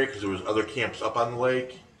remote area because there was other camps up on the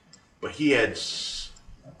lake, but he had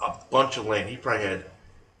a bunch of land. He probably had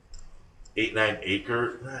 8-9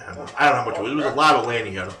 acres. I don't know how much it was. It was a lot of land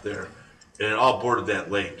he had up there, and it all bordered that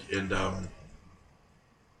lake. And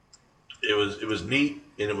it was neat,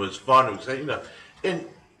 and it was fun. It was and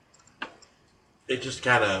it just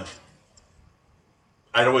kind of.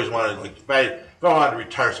 I'd always wanted, if I wanted to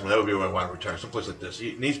retire somewhere, that would be where I wanted to retire, someplace like this.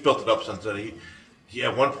 And he's built it up since then. He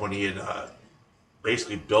at one point he had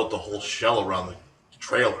basically built the whole shell around the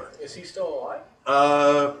trailer. Is he still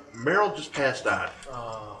alive? Merrill just passed on,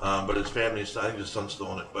 but his family, I think his son's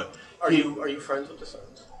still in it. But are you friends with the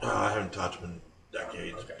sons? I haven't talked to him in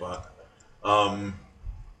decades, Okay. but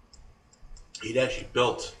he'd actually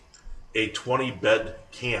built a 20-bed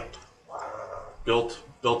camp. Wow. Built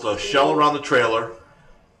a shell around the trailer.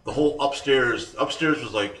 The whole upstairs was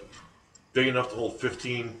big enough to hold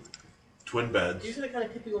 15 twin beds. These are the kind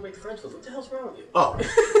of people you'll make friends with. What the hell's wrong with you? Oh,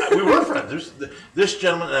 we were friends. This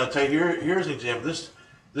gentleman, and I'll tell you, here's an example.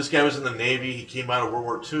 This guy was in the Navy. He came out of World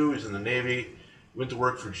War II. He's in the Navy. Went to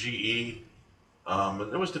work for GE. And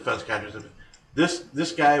it was defense contractors.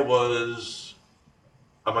 This guy was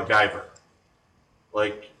a MacGyver.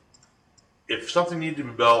 If something needed to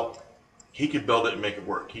be built, he could build it and make it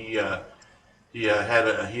work. He had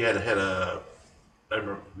a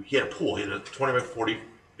pool. He had a 20 by 40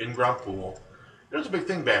 in-ground pool. It was a big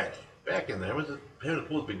thing back in there. Having a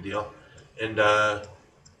pool was a big deal, and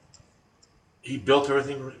he built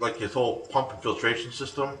everything, his whole pump and filtration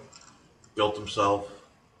system. Built himself.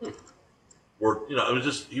 Worked.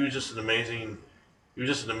 He was just an amazing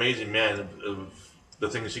man of the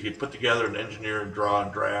things he could put together and engineer and draw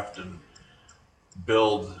and draft and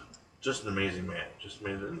build. Just an amazing man. Just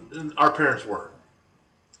amazing. And our parents were.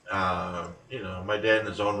 My dad in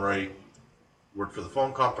his own right worked for the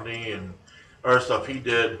phone company and other stuff he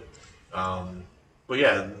did. But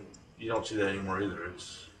yeah, you don't see that anymore either.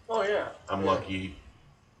 Oh yeah. I'm lucky.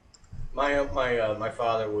 My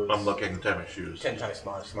father was. I'm lucky I can tie my shoes. 10 times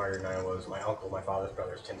smarter than I was. My uncle, my father's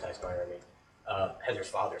brother, is 10 times smarter than me. Heather's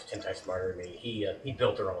father's 10 times smarter than me. He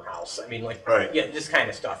built their own house. I mean, right. Yeah, this kind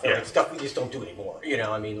of stuff. Yeah. Stuff we just don't do anymore.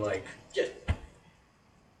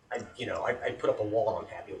 I put up a wall and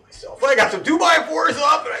I'm happy with myself. I got some 2x4s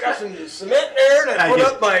up and I got some cement there and I put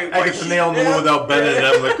up my. I get the nail in the wood without bending it.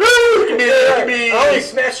 I'm like, woo! I only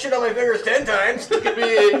smashed shit on my fingers 10 times. Look at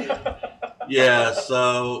me.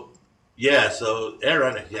 So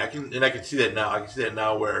Aaron, I can see that now. I can see that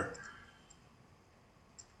now where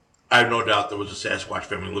I have no doubt there was a Sasquatch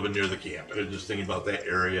family living near the camp. I was just thinking about that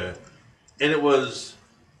area, and it wasn't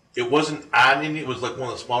on Indian. It was like one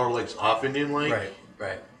of the smaller lakes off Indian Lake.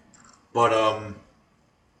 Right. But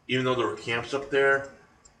even though there were camps up there,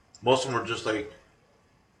 most of them were just like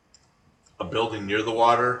a building near the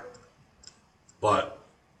water, but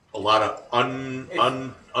a lot of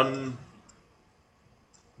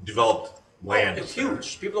undeveloped land. It's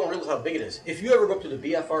huge. People don't realize how big it is. If you ever go up to the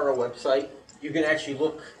BFRO website, you can actually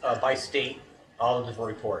look by state, all the different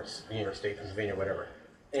reports, New York State, Pennsylvania, whatever.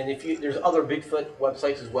 And there's other Bigfoot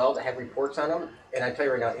websites as well that have reports on them. And I tell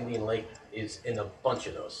you right now, Indian Lake is in a bunch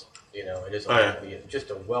of those. You know, it is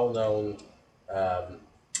just a well-known,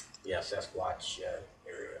 Sasquatch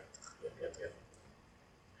area. Yep.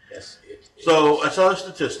 Yes. So I saw a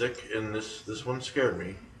statistic, and this one scared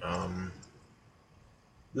me.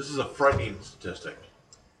 This is a frightening statistic.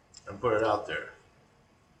 I'm putting it out there.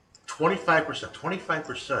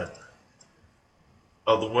 25%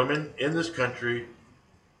 of the women in this country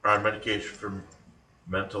are on medication for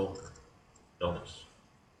mental illness.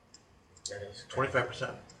 That is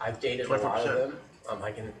 25%. I've dated 25%. a lot of them.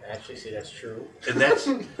 I can actually say that's true. And that's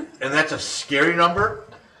a scary number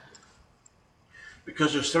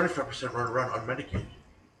because there's 75% running around unmedicated.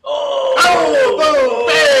 Oh, boom,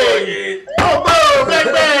 bang! Oh, boom, bang,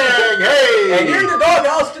 bang! Hey! And you're in the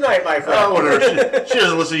doghouse tonight, my friend. Oh, whatever. She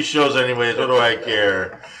doesn't listen to these shows anyways. What do I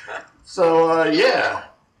care? So, yeah.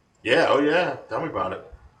 Yeah, oh, yeah. Tell me about it.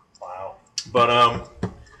 Wow. But,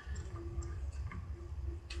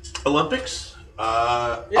 Olympics.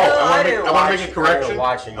 I want to make a correction.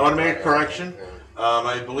 I want to make a correction.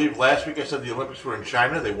 I believe last week I said the Olympics were in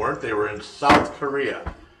China. They weren't. They were in South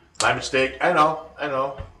Korea. My mistake. I know.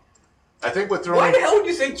 I think what threw Why me... the hell would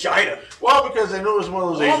you say China? Well, because I knew it was one of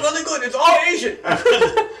those Asian... Oh, really good. It's all Asian.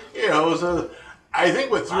 You know, it was I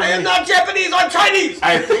think what threw me... I am not Japanese. I'm Chinese.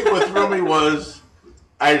 I think what threw me was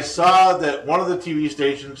I saw that one of the TV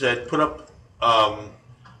stations had put up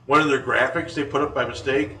one of their graphics they put up by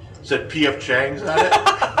mistake said P.F. Chang's on it.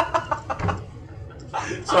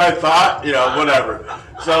 So I thought, whatever.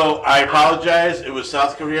 So I apologize. It was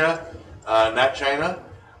South Korea, not China.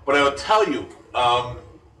 But I will tell you,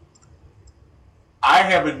 I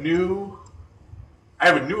have a new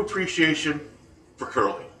appreciation for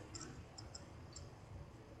curling.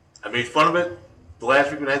 I made fun of it the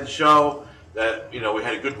last week when I had the show. That we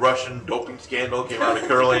had a good Russian doping scandal came out of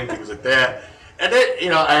curling, things like that, and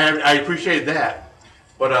it, I appreciated that.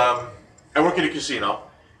 But I work in a casino,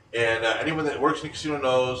 and anyone that works in a casino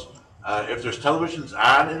knows if there's televisions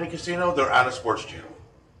on in a casino, they're on a sports channel.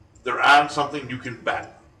 They're on something you can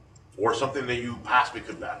bet, or something that you possibly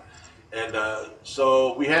could bet. And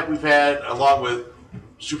so we've had, along with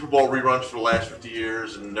Super Bowl reruns for the last 50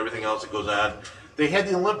 years and everything else that goes on, they had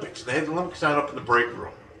the Olympics. They had the Olympics on up in the break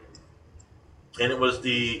room. And it was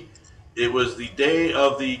the day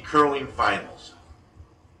of the curling finals.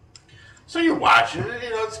 So you're watching it,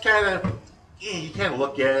 it's kind of, you kind of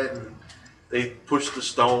look at it, and they push the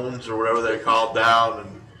stones or whatever they're called down,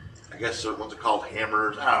 and I guess the ones are called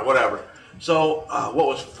hammers, whatever. So what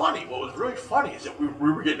was really funny is that we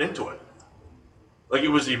were getting into it. Like it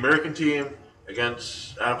was the American team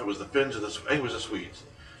against, I don't know if it was the Finns or I think it was the Swedes.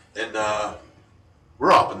 And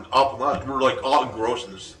we're up and on. We're like all engrossed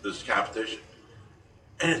in this competition.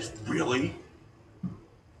 And it's really,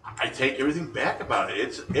 I take everything back about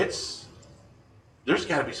it. There's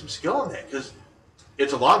got to be some skill in that because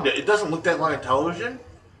it's a long day. It doesn't look that long on television,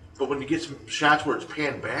 but when you get some shots where it's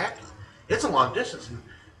panned back, it's a long distance. And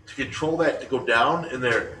to control that, to go down, and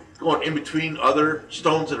they're going in between other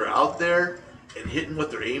stones that are out there and hitting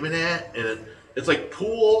what they're aiming at, and it's like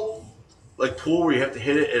pool where you have to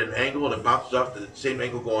hit it at an angle and it bounces off to the same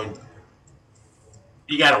angle going.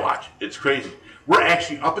 You got to watch it. It's crazy. We're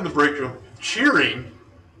actually up in the break room cheering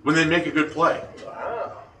when they make a good play.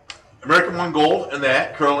 Wow. America won gold in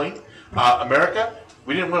that, curling. America,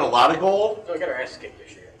 we didn't win a lot of gold. So we got our ass kicked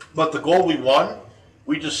this year. But the gold we won,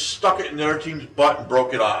 we just stuck it in the other team's butt and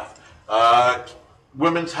broke it off.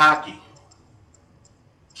 Women's hockey.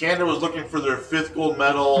 Canada was looking for their 5th gold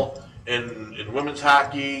medal in women's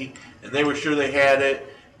hockey, and they were sure they had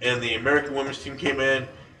it. And the American women's team came in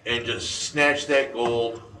and just snatched that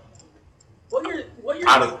gold. What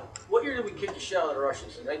year did we kick the shit out of the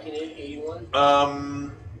Russians? In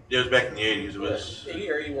 1981? It was back in the 80s. It was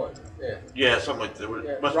 80 or 81. Yeah. Yeah, something like that.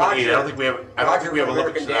 Yeah. Must be 80. I don't think we have. I don't think we have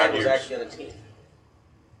Olympics American in Dad odd was years. actually on the team.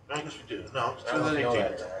 I guess we do. No, it's I don't know if you know 2018.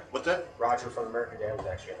 that or not. What's that? Roger from American Dad was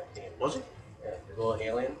actually on the team. Was he? Yeah, the little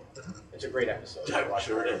alien. It's a great episode. Yeah, I'm Watch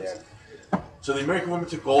sure it American is. Dad. So the American women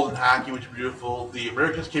took gold in hockey, which was beautiful. The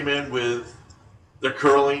Americans came in with their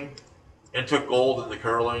curling and took gold in the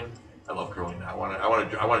curling. I love curling now.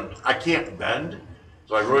 I can't bend,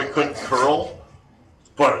 so I really couldn't curl,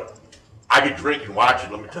 but I could drink and watch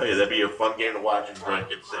it. Let me tell you, that'd be a fun game to watch and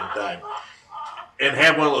drink at the same time. And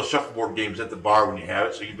have one of those shuffleboard games at the bar when you have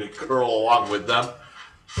it, so you can curl along with them.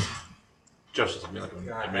 Just as like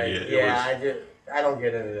I don't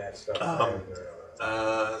get into that stuff.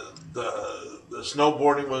 the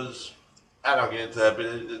snowboarding was I don't get into that,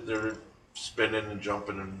 but they're spinning and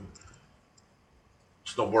jumping and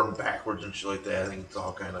snowboarding backwards and shit like that. I think it's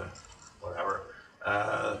all kind of whatever.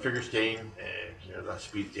 Figure skating,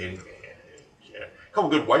 speed skating, a couple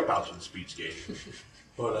good wipeouts with the speed skating.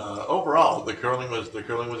 But overall, the curling was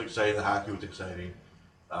exciting. The hockey was exciting.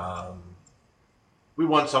 We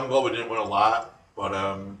won some gold. We didn't win a lot, but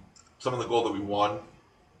some of the gold that we won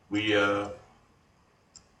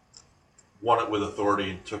won it with authority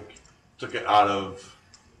and took it out of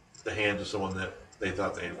the hands of someone that they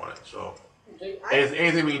thought they'd won it. So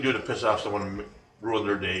anything we can do to piss off someone and ruin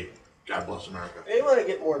their day, God bless America. They want to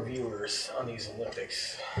get more viewers on these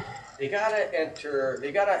Olympics. They gotta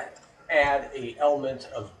add a element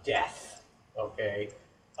of death, okay?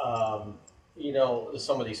 To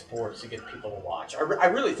some of these sports to get people to watch. I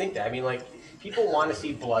really think that. I mean, like, people want to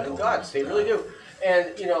see blood and guts. They really do.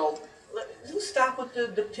 And, let's stop with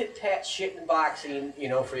the tit-tat shit in boxing,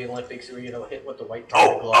 for the Olympics, or, hit with the white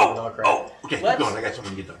powder glove and all that crap. Okay, keep going. I got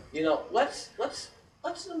something to get done.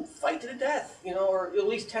 Let's them fight to the death, or at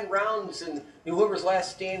least 10 rounds, and whoever's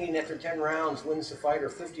last standing after 10 rounds wins the fight, or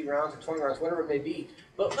 50 rounds, or 20 rounds, whatever it may be.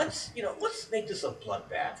 But let's make this a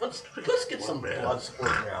bloodbath. Let's get some blood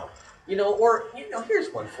squirting out. Here's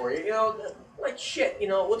one for you.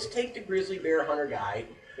 Let's take the grizzly bear hunter guy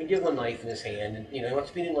and give him a knife in his hand, and he wants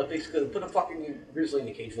to be in the Olympics, put a fucking grizzly in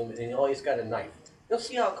the cage with him, and he's got a knife. Let's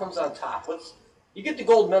see how it comes on top. You get the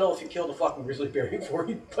gold medal if you kill the fucking grizzly bear before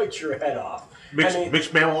you bite your head off.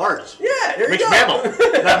 Mixed mammal arts. Yeah, there you mixed go. Mammal.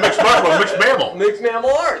 Not mixed martial, mixed mammal. Mixed mammal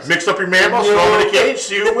arts. Mix up your mammals, throw them in a cage,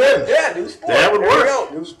 see who wins. Yeah, new sport. That would there work. You go,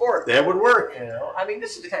 new sport. That would work.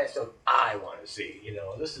 This is the kind of stuff I want to see.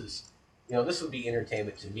 This would be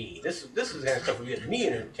entertainment to me. This is the kind of stuff that would get me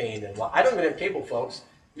entertained. And I don't even have cable, folks,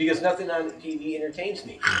 because nothing on TV entertains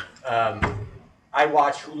me. I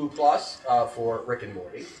watch Hulu Plus for Rick and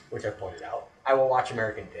Morty, which I pointed out. I will watch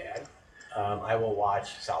American Dad. I will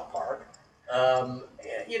watch South Park.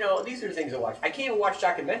 These are the things I watch. I can't even watch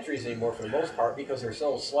documentaries anymore for the most part because they're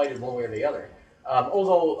so slighted one way or the other.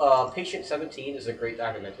 Although Patient 17 is a great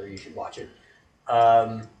documentary, you should watch it.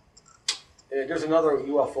 There's another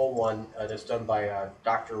UFO one that's done by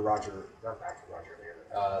Dr. Roger, not Dr. Roger Lear.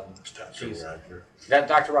 That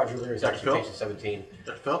Dr. Roger Lear is actually Patient 17.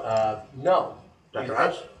 Dr. Phil? No. Dr.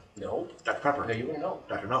 Oz? No. Dr. Pepper? No, you wouldn't know.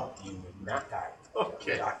 Dr. No. You would not die.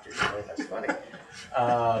 Okay. Doctor, that's funny.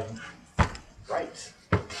 Right.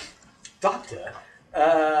 Doctor.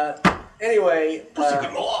 Anyway. That's a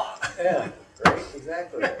good law. Yeah, right,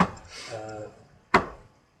 exactly.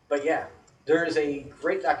 But yeah, there is a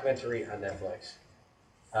great documentary on Netflix.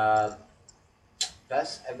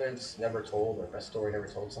 Best Evidence Never Told, or Best Story Never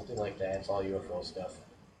Told, something like that. It's all UFO stuff.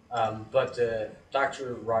 But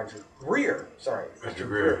Dr. Roger Greer, Mr.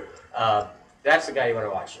 Greer. That's the guy you want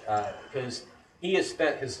to watch, because he has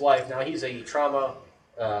spent his life, now he's a trauma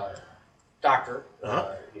doctor,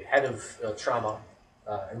 head of trauma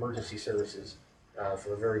emergency services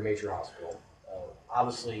for a very major hospital.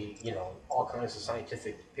 Obviously, all kinds of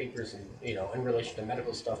scientific papers and, in relation to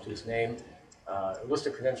medical stuff to his name. A list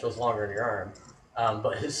of credentials longer than your arm.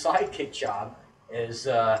 But his sidekick job is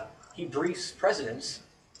he briefs presidents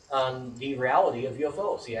on the reality of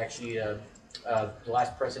UFOs. He actually, the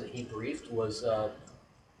last president he briefed was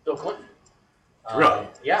Bill Clinton. Really?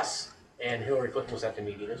 Yes, and Hillary Clinton was at the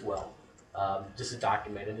meeting as well. This is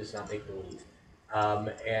documented, it's not make-believe.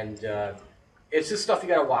 It's just stuff you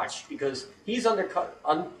gotta watch, because he's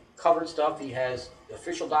uncovered stuff. He has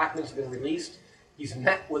official documents have been released. He's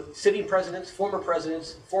met with sitting presidents, former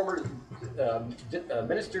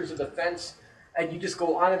ministers of defense, and you just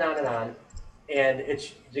go on and on and on. And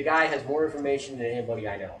the guy has more information than anybody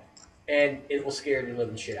I know. And it will scare the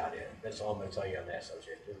living shit out of you. That's all I'm going to tell you on that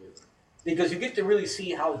subject. Because you get to really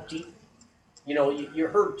see how deep, you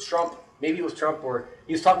heard Trump, maybe it was Trump, or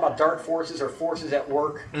he was talking about dark forces or forces at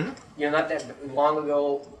work, not that long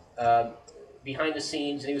ago, behind the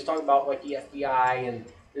scenes. And he was talking about like the FBI and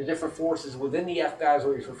the different forces within the FBI is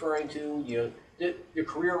what he's referring to, the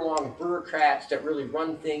career-long bureaucrats that really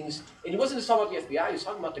run things. And he wasn't just talking about the FBI, he was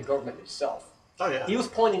talking about the government itself. Oh, yeah. He was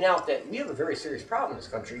pointing out that we have a very serious problem in this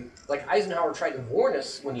country. Like Eisenhower tried to warn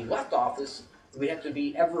us when he left office, we have to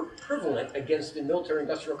be ever prevalent against the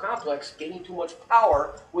military-industrial complex gaining too much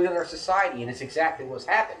power within our society, and it's exactly what's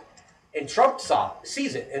happened. And Trump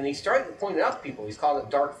sees it, and he started pointing out to people. He's calling it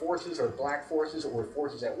dark forces or black forces or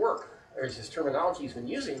forces at work. There's his terminology he's been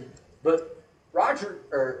using. But Dr.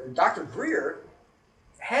 Greer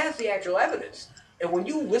has the actual evidence. And when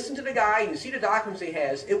you listen to the guy and you see the documents he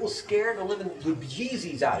has, it will scare the living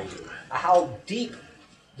bejesus out of you. How deep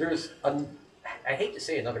there's I hate to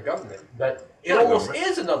say another government, but it almost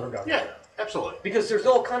is another government. Yeah. Absolutely. Because there's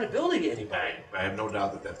no accountability to anybody. I have no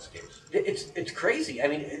doubt that that's the case. It's crazy. I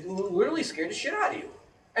mean, it literally scared the shit out of you.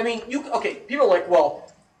 I mean, people are like,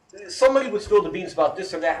 well, somebody would spill the beans about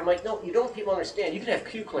this or that. I'm like, no, you don't people understand. You can have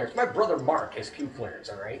Q clearance. My brother Mark has Q clearance,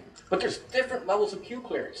 all right? But there's different levels of Q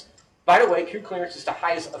clearance. By the way, Q clearance is the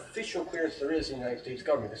highest official clearance there is in the United States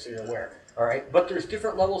government, just so you're aware, all right? But there's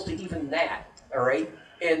different levels to even that, all right?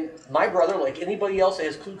 And my brother, like anybody else that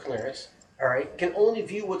has Q clearance, all right, can only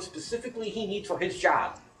view what specifically he needs for his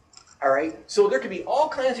job, all right? So there could be all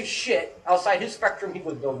kinds of shit outside his spectrum he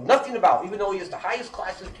would know nothing about, even though he has the highest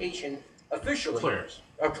classification officially. Clearance.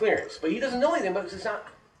 But he doesn't know anything because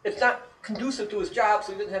it's not conducive to his job,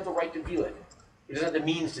 so he doesn't have the right to view it. He doesn't have the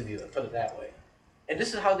means to view it, put it that way. And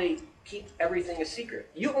this is how they keep everything a secret.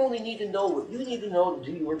 You only need to know what you need to know to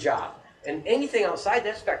do your job. And anything outside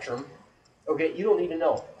that spectrum, okay, you don't need to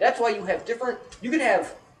know. That's why you could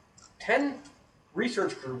have 10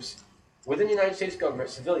 research groups within the United States government,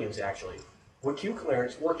 civilians actually, with Q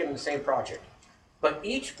clearance working on the same project. But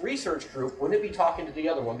each research group wouldn't be talking to the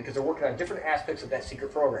other one because they're working on different aspects of that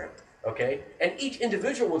secret program, okay? And each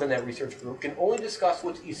individual within that research group can only discuss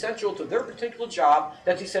what's essential to their particular job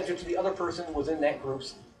that's essential to the other person within that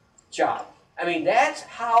group's job. I mean, that's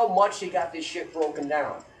how much they got this shit broken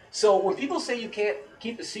down. So when people say you can't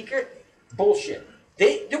keep a secret, bullshit.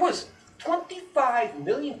 There was 25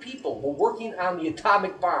 million people were working on the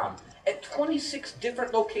atomic bomb at 26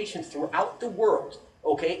 different locations throughout the world,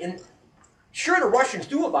 okay? And sure, the Russians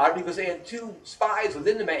knew about it because they had 2 spies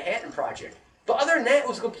within the Manhattan Project. But other than that, it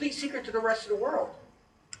was a complete secret to the rest of the world.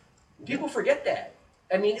 People forget that.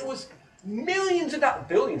 I mean, it was millions of dollars,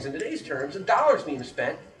 billions in today's terms, of dollars being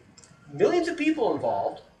spent, millions of people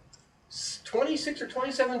involved, 26 or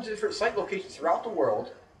 27 different site locations throughout the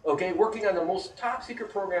world, okay, working on the most top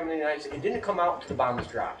secret program in the United States. It didn't come out until the bomb was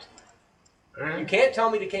dropped. You can't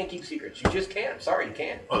tell me they can't keep secrets. You just can't. I'm sorry, you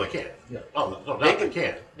can't. Oh, they can't. No. Oh, no, They they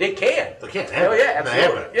can't. They can. They can't. Oh, yeah, And they absolutely.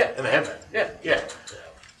 haven't. Yeah. And they haven't. Yeah.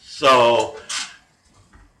 So,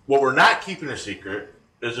 what we're not keeping a secret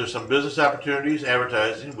is there's some business opportunities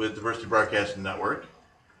advertising with Diversity Broadcasting Network.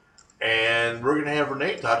 And we're going to have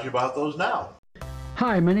Renee talk to you about those now.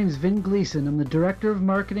 Hi, my name is Vin Gleason. I'm the Director of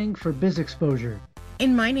Marketing for BizExposure.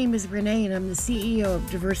 And my name is Renee, and I'm the CEO of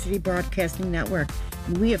Diversity Broadcasting Network.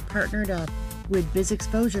 And we have partnered up with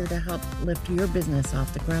BizExposure to help lift your business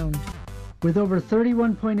off the ground. With over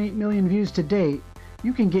 31.8 million views to date,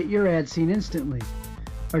 you can get your ad seen instantly.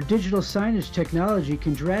 Our digital signage technology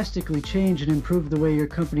can drastically change and improve the way your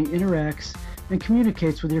company interacts and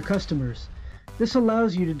communicates with your customers. This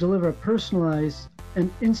allows you to deliver a personalized and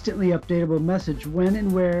instantly updatable message when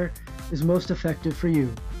and where is most effective for you,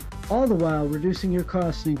 all the while reducing your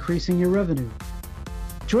costs and increasing your revenue.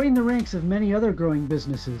 Join the ranks of many other growing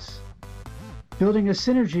businesses. Building a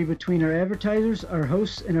synergy between our advertisers, our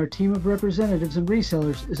hosts, and our team of representatives and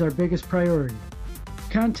resellers is our biggest priority.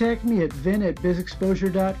 Contact me at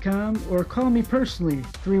vin@bizexposure.com or call me personally,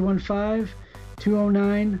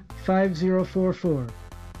 315-209-5044.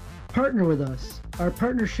 Partner with us. Our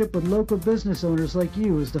partnership with local business owners like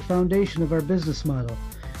you is the foundation of our business model.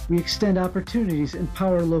 We extend opportunities and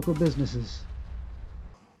empower local businesses.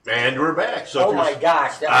 And we're back. So Oh my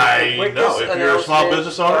gosh, that was the I quickest know. If you're a small announcement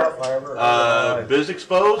business owner, ever.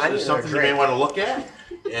 BizExposed I need is something you another may drink. want to look at.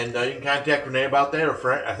 And you can contact Renee about that, or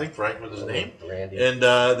Frank. I think Frank was his name. Randy. And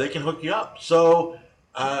they can hook you up. So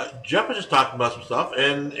Jeff was just talking about some stuff,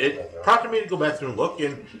 and it prompted me to go back through and look.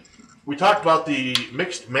 And we talked about the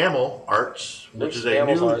mixed mammal arts, which is a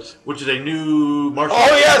new martial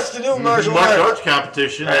Oh yes, the new martial arts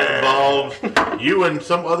competition that involves you and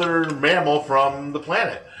some other mammal from the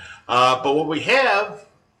planet. But what we have,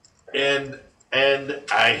 and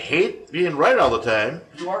I hate being right all the time,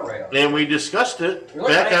 You are right. and we discussed it You're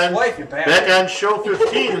like back my on ex-wife, you bastard. back on show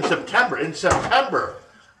 15 in September. In September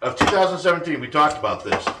of 2017, we talked about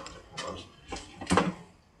this,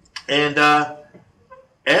 and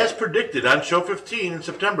as predicted on show 15 in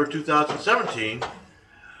September 2017,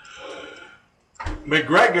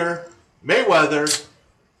 Mayweather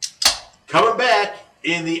coming back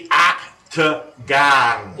in the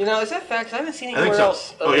octagon. You know, is that fact? 'Cause I haven't seen I think anywhere so.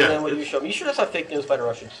 else Oh, other yeah. than what you showed me. You sure that's not fake news by the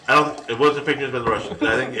Russians? I don't. It wasn't fake news by the Russians.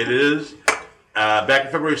 I think it is. Back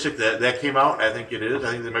in February 6th, that came out. I think it is.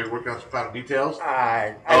 I think they may be working on some final details.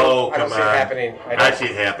 I Oh, don't come see it on. happening. I see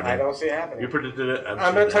it happening. I don't see it happening. You predicted it.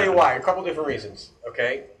 I'm going to tell you why. A couple different reasons.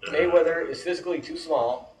 Okay, Mayweather is physically too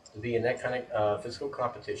small to be in that kind of physical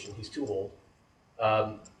competition. He's too old.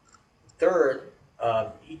 Third,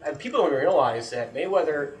 and people don't realize that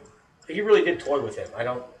Mayweather, he really did toy with him. I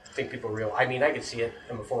don't think people realize. I mean, I could see it.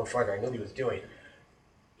 I'm a former fighter. I knew what he was doing.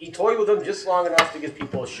 He toyed with him just long enough to give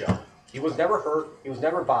people a show. He was never hurt. He was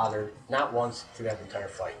never bothered, not once through that entire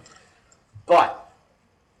fight. But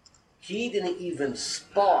he didn't even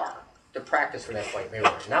spar to practice for that fight,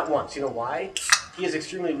 Mayweather. Not once. You know why? He has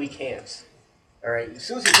extremely weak hands. All right. As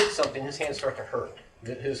soon as he hits something, his hands start to hurt.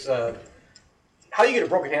 How you get a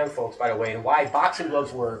broken hand, folks, by the way, and why boxing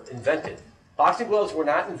gloves were invented. Boxing gloves were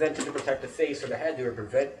not invented to protect the face or the head.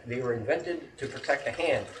 They were invented to protect the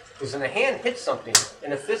hand. Because when the hand hits something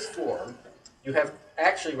in a fist form, you have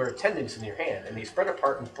actually where tendons in your hand, and they spread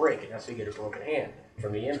apart and break, and that's how you get a broken hand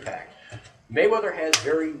from the impact. Mayweather has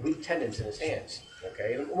very weak tendons in his hands.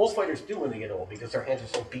 Okay, and most fighters do when they get old because their hands are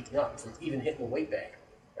so beaten up from even hitting the weight bag.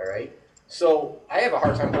 All right, so I have a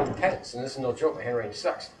hard time holding tennis, and this is no joke. My handwriting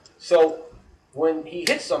sucks. So when he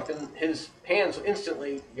hits something, his hands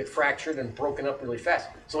instantly get fractured and broken up really fast.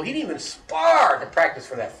 So he didn't even spar to practice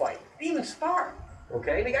for that fight. He didn't even spar.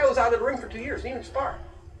 Okay, the guy was out of the ring for 2 years. He didn't even spar.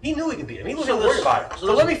 He knew he could beat him. He wasn't worried about it.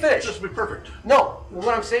 So let me finish. Just be perfect. No,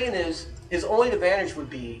 what I'm saying is his only advantage would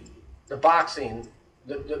be the boxing,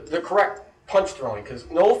 the correct punch throwing. Because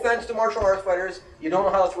no offense to martial arts fighters, you don't know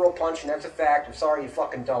how to throw a punch, and that's a fact. I'm sorry, you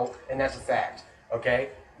fucking don't, and that's a fact. Okay?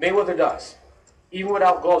 Mayweather does. Even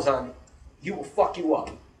without gloves on, he will fuck you up.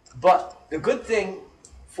 But the good thing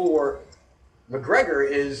for McGregor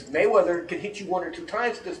is Mayweather can hit you 1 or 2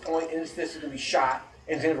 times at this point, and his fist is going to be shot,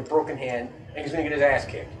 and he's going to have a broken hand, and he's going to get his ass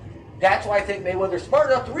kicked. That's why I think Mayweather's smart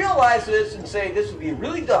enough to realize this and say, this would be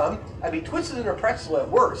really dumb. I'd be twisted in a pretzel at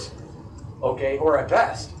worst, okay, or at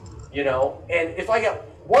best, you know. And if I get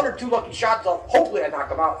 1 or 2 lucky shots off, hopefully I knock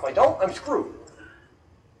him out. If I don't, I'm screwed.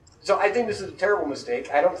 So I think this is a terrible mistake.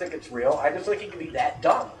 I don't think it's real. I just think he can be that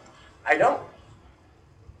dumb. I don't.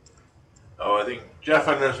 Oh, I think Jeff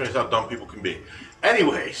underestimates how dumb people can be.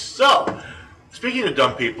 Anyway, so speaking of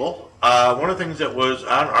dumb people, one of the things that was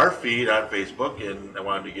on our feed on Facebook, and I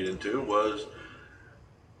wanted to get into, was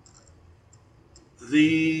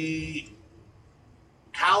the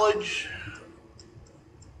college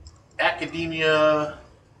academia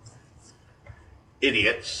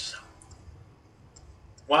idiots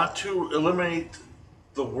want to eliminate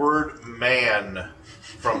the word man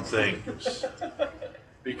from things.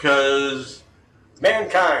 Because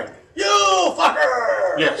mankind, you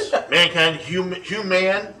fucker. Yes, mankind, human.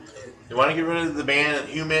 They want to get rid of the man,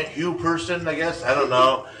 Hugh person. I guess I don't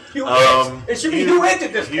know. Hewitt. It should be Hewitt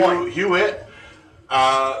at this point. Hewitt.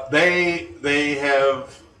 They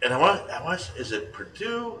have, and I want. Is it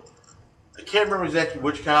Purdue? I can't remember exactly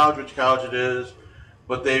which college it is,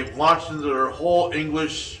 but they've launched into their whole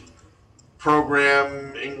English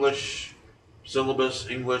program, English syllabus,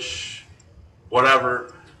 English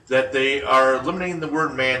whatever, that they are eliminating the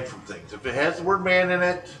word man from things. If it has the word man in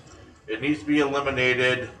it, it needs to be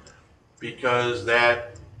eliminated because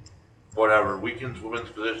that, whatever, weakens women's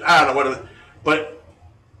position. I don't know, whatever. But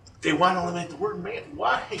they want to eliminate the word man.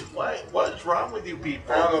 Why? What is wrong with you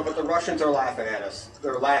people? I don't know, but the Russians are laughing at us.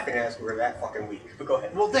 They're laughing at us because we're that fucking weak. But go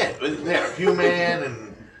ahead. Well, they're human,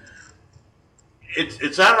 and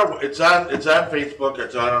it's on Facebook.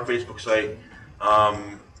 It's on our Facebook site.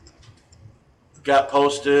 Got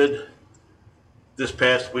posted this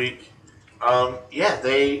past week. Yeah,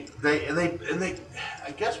 they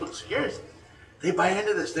I guess what's scary is they buy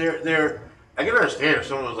into this. They're I can understand if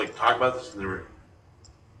someone was like talking about this and they were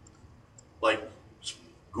like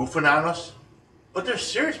goofing on us, but they're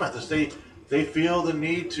serious about this. They feel the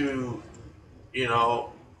need to, you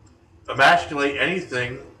know, emasculate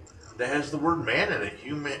anything that has the word man in it.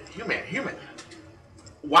 Human.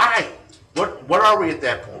 Why? What are we at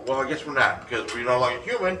that point? Well, I guess we're not, because we're no longer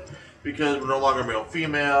human, because we're no longer male,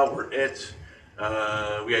 female, we're it.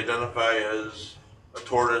 We identify as a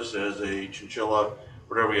tortoise, as a chinchilla,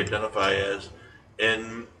 whatever we identify as.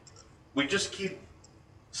 And we just keep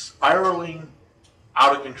spiraling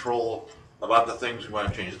out of control about the things we want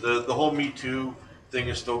to change. The whole Me Too thing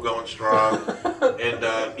is still going strong.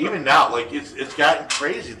 And even now, like, it's gotten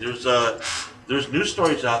crazy. There's news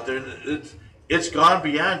stories out there, and it's gone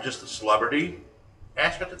beyond just the celebrity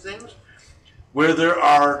aspect of things, where there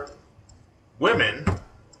are women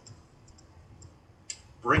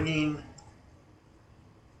bringing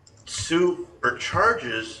suit or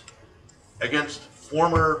charges against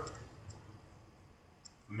former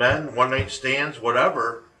men, one-night stands,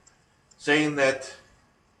 whatever, saying that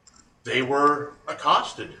they were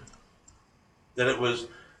accosted. That it was,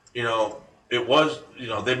 they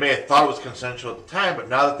may have thought it was consensual at the time, but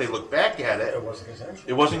now that they look back at it, It wasn't consensual.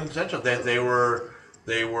 it wasn't consensual. That they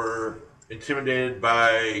were intimidated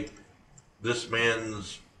by this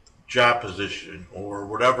man's job position or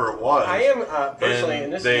whatever it was. I am personally, and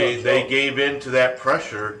and this they is no joke. gave in to that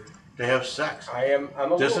pressure to have sex. I'm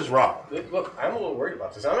a This little, is wrong. Look, I'm a little worried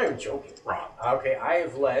about this. I'm not even joking. Wrong. Okay, I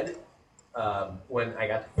have led, when I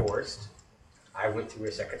got divorced, I went through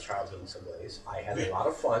a second childhood in some ways. I had a lot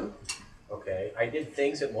of fun. Okay, I did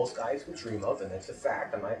things that most guys would dream of, and that's a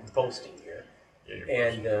fact. I'm not boasting here.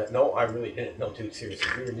 And no, I really didn't. No, dude, seriously,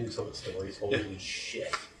 we were new to some of the stories. Holy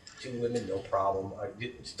shit. 2 women, no problem.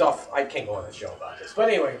 I can't go on a show about this. But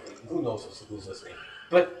anyway, who knows who's listening.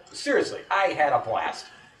 But seriously, I had a blast.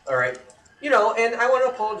 All right? And I want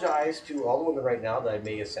to apologize to all the women right now that I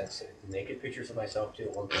may have sent naked pictures of myself to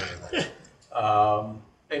at one point in life.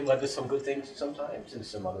 It led to some good things sometimes, and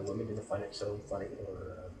some other women didn't find it so funny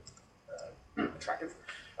or attractive.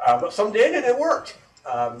 But some did, and it worked.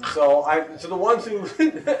 So the ones who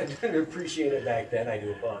didn't appreciate it back then, I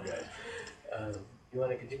do apologize. You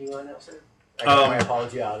want to continue on now, sir? I got my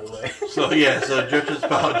apology out of the way. So Jeff just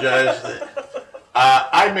apologized.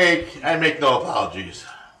 I make no apologies.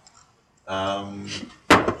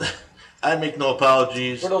 I make no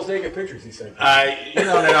apologies. For those naked pictures he sent. I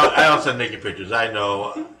don't send naked pictures. I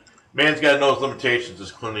know. Man's got to know his limitations,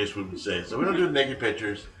 as Clint Eastwood would say. So we don't do naked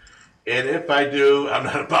pictures. And if I do, I'm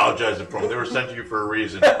not apologizing for them. They were sent to you for a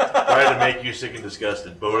reason. Trying to make you sick and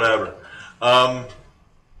disgusted, but whatever.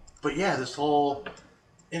 But yeah, this whole,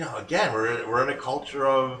 again, we're in a culture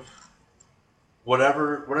of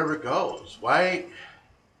whatever goes. Why?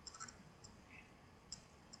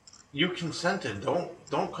 You consented.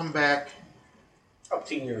 Don't come back.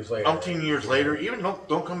 Umpteen years later. Umpteen years later. Even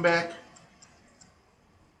don't come back.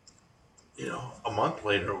 A month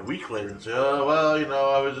later, a week later, and say, oh well,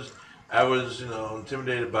 I was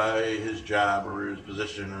intimidated by his job or his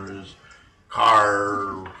position or his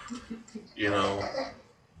car. Or,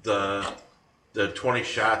 the 20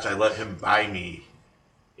 shots I let him buy me.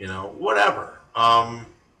 Whatever.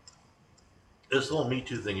 This little Me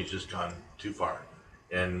Too thing has just gone too far.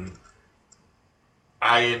 And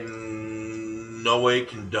I in no way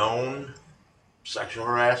condone sexual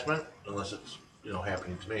harassment, unless it's,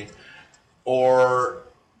 happening to me, or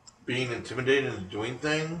being intimidated into doing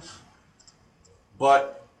things.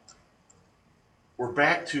 But we're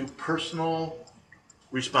back to personal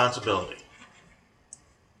responsibility.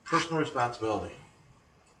 Personal responsibility.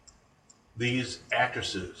 These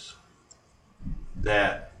actresses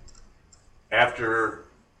that, after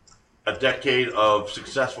a decade of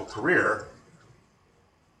successful career,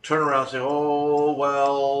 turn around and say, oh,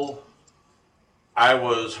 well, I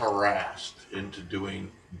was harassed into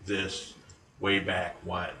doing this way back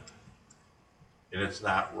when. And it's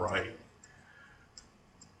not right.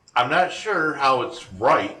 I'm not sure how it's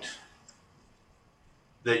right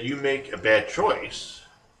that you make a bad choice.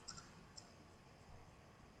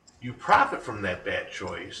 You profit from that bad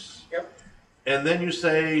choice. Yep. And then you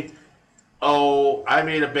say, oh, I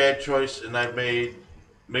made a bad choice and I've made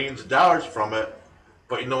millions of dollars from it,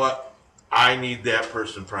 but you know what? I need that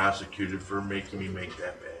person prosecuted for making me make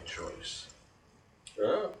that bad choice.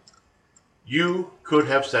 Sure. You could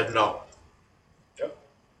have said no. Yep.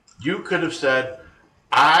 You could have said,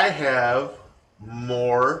 I have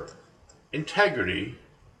more integrity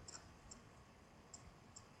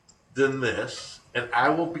than this, and I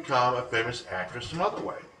will become a famous actress some other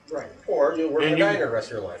way. Right. Or you'll work in a And you- diner the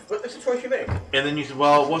rest of your life. But it's a choice you make. And then you said,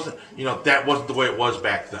 well, it wasn't, that wasn't the way it was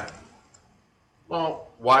back then. Well,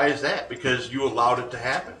 why is that? Because you allowed it to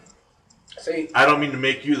happen. See, I don't mean to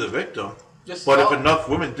make you the victim, Just but if tell- enough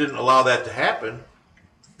women didn't allow that to happen,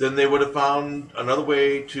 then they would have found another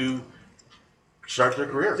way to start their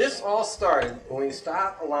careers. this all started when we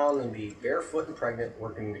stopped allowing them to be barefoot and pregnant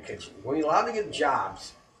working in the kitchen. When we allowed them to get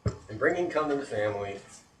jobs and bring income to the family,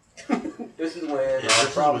 this is when this our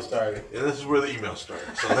is problem what- started. And this is where the email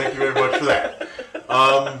started. So thank you very much for that.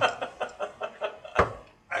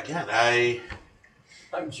 Again,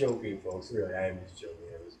 I'm joking, folks. Really, I am just joking.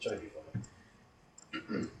 I was trying to be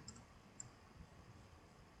funny.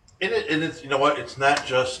 and it's, you know what? It's not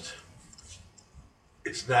just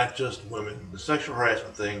women. The sexual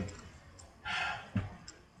harassment thing,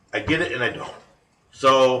 I get it and I don't.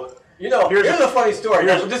 So Here's a funny story.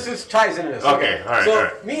 here's- This ties into this. Okay, all right, So all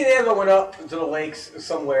right. me and Angela went up to the lakes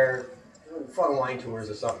somewhere, fun wine tours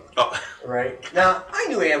or something. oh, Right? Now, I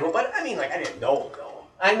knew Angela, but I didn't know him.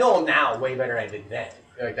 I know him now way better than I did then.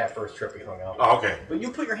 Like that first trip we hung out. oh, okay. But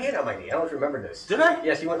you put your hand on my knee. I don't know if you remember this. Did I?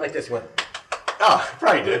 Yes, you went like this. You went. Oh,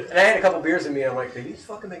 probably did. And I had a couple beers in me, and I'm like, did you just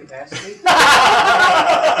fucking make a pass to me?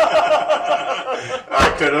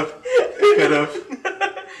 I could have.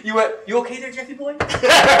 You went, you okay there, Jeffy boy?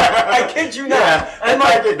 I kid you not. Yeah, I'm I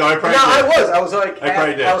like, did. No, I probably no, did. I was like, I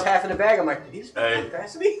probably did. I was half in the bag. I'm like, did you just Hey. fucking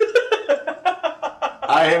pass to me?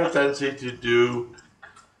 I have a tendency to do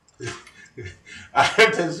I have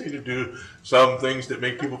a tendency to do some things that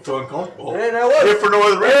make people feel uncomfortable. And I was. If for no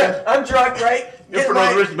other reason. Yeah, I'm drunk, right? If for no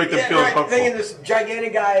other reason to make them feel uncomfortable. Thinking this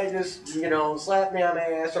gigantic guy just, slapped me on my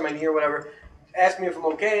ass or my knee or whatever, asked me if I'm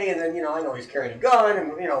okay, and then, I know he's carrying a gun,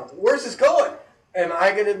 and, where's this going? Am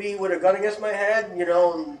I going to be with a gun against my head?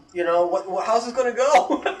 How's this going to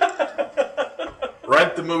go?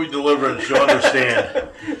 Rent the movie Deliverance, you'll understand.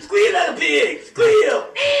 Squeal like a pig! Squeal!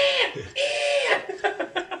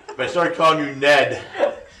 If I start calling you Ned,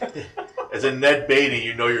 as in Ned Beatty,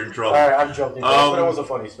 you know you're in trouble. All right, I'm joking. But it was a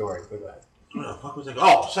funny story. Go ahead. What the fuck was I?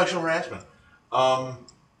 Oh, sexual harassment.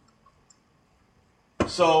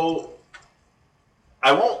 So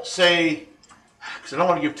I won't say, because I don't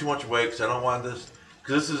want to give too much away, because I don't want this,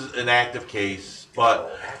 because this is an active case,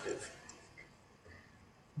 but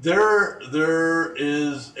there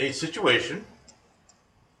is a situation,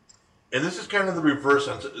 and this is kind of the reverse.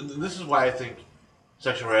 This is why I think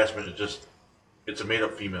sexual harassment is just, it's a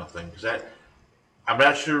made-up female thing, because I'm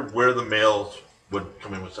not sure where the males would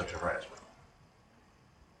come in with sexual harassment.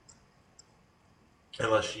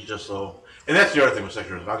 Unless she's just so, and that's the other thing with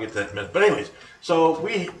sexual harassment. I'll get to that in a minute. But anyways, so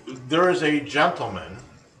there is a gentleman,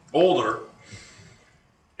 older,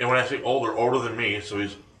 and when I say older than me, so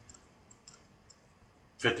he's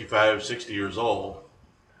 55, 60 years old,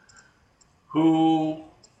 who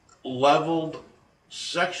leveled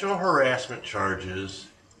sexual harassment charges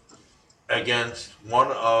against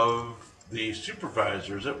one of the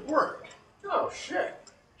supervisors at work. Oh, shit.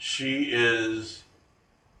 She is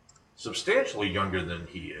substantially younger than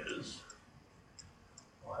he is.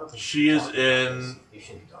 She is in. You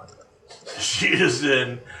shouldn't be talking about this. She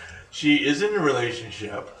is in a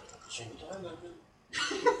relationship. You shouldn't be talking about this.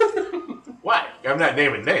 Why? I'm not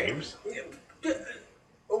naming names.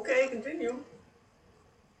 Okay, continue.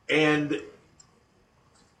 And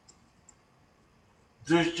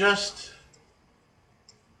there's just,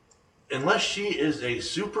 unless she is a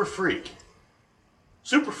super freak,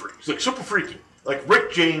 it's like super freaky, like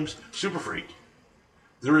Rick James, super freak,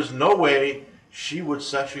 there is no way she would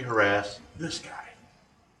sexually harass this guy.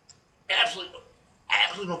 Absolutely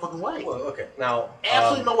no fucking way. Well, okay, now...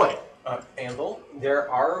 Absolutely no way. Anvil, there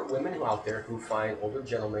are women out there who find older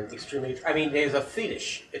gentlemen extremely... I mean, there's a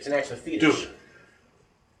fetish. It's an actual fetish. Dude.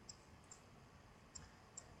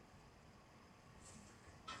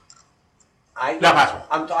 Not possible.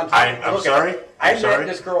 I'm sorry. I met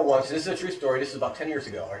this girl once. This is a true story. This is about 10 years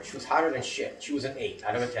ago. Right? She was hotter than shit. She was an 8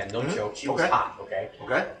 out of a 10. No joke. She was hot, okay?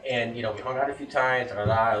 Okay. And, we hung out a few times.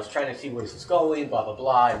 I was trying to see where this was going, blah, blah,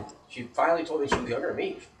 blah. And she finally told me she was younger than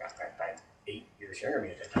me. She was about 8 years younger than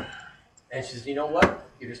me at that time. And she says, you know what?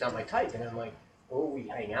 You're just not my type. And I'm like, well, we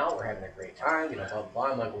hang out. We're having a great time. Blah, blah,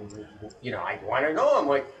 blah. I'm like, well, I want to know. I'm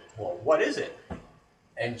like, well, what is it?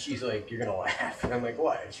 And she's like, you're going to laugh. And I'm like,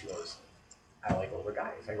 what? And she goes, I like older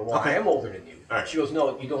guys. I go, well, I am older than you. Right. She goes,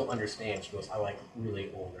 no, you don't understand. She goes, I like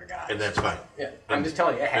really older guys. And that's fine. Yeah, I'm just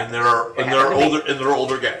telling you, it happens. And there are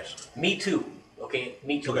older guys. Me too. Okay,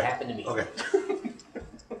 me too. Okay. It happened to me. Okay.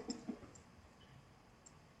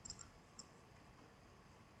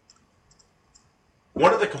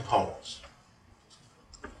 One of the components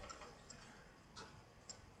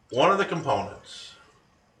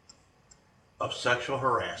of sexual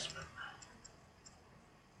harassment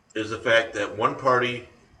is the fact that one party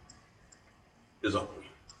is ugly.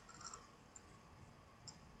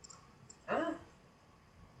 Huh?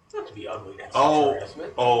 Not to be ugly, that's sexual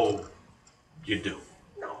harassment. Oh, you do.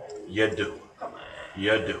 No. You do. Come on.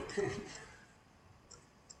 You do.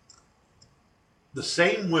 The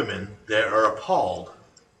same women that are appalled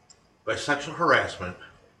by sexual harassment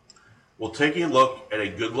will take a look at a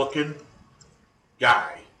good-looking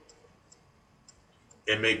guy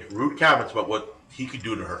and make rude comments about what he could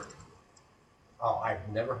do to her. Oh, I've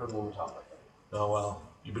never heard a woman talk like that. Oh, well,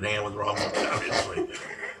 you've been hanging with the wrong woman, obviously.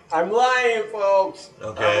 I'm lying, folks.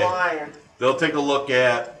 Okay. I'm lying. They'll take a look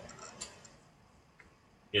at,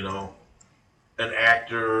 an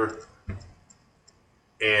actor,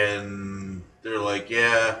 and they're like,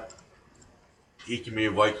 yeah, he can be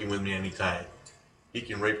a Viking with me anytime. He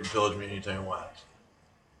can rape and pillage me anytime he wants.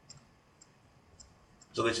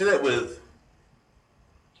 So they say that with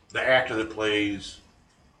the actor that plays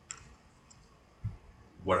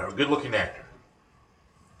whatever, good-looking actor.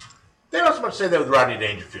 They don't so much say that with Rodney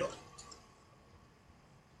Dangerfield.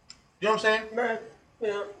 You know what I'm saying? Right.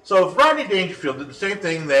 Yeah. So if Rodney Dangerfield did the same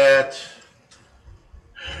thing that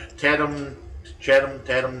Chatham,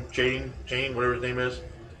 whatever his name is,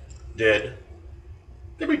 did,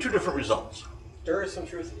 there'd be two different results. There is some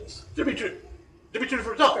truth in this. There'd be two different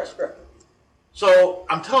results. Correct. So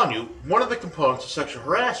I'm telling you, one of the components of sexual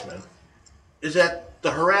harassment is that the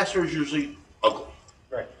harasser is usually ugly.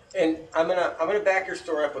 Right. And I'm gonna back your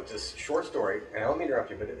story up with this short story, and I don't mean to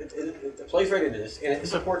interrupt you, but it plays right into this, and it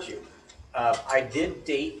supports you. I did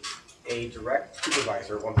date a direct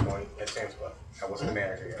supervisor at one point at Sam's Club. I wasn't a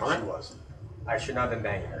manager yet. She was. I should not have been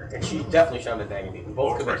banging her, and she definitely should not have been banging me. We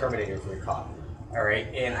both could have been terminated if we were caught. All right,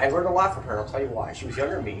 and I learned a lot from her, and I'll tell you why. She was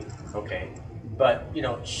younger than me, okay, but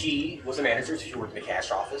she was a manager, so she worked in the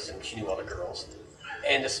cash office, and she knew all the girls.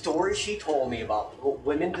 And the stories she told me about what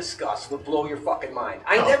women discuss would blow your fucking mind.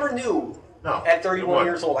 I never knew at 31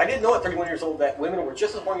 years old. I didn't know at 31 years old that women were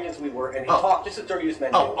just as horny as we were, and they talked just as dirty as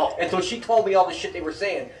men do. And so she told me all the shit they were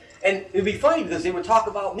saying. And it'd be funny because they would talk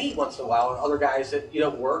about me once in a while, and other guys that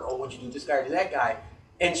work. Oh, what'd you do this guy or do that guy?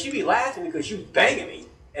 And she'd be laughing because she was banging me,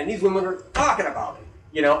 and these women were talking about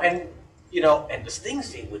it. And the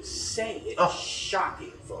things they would say, it's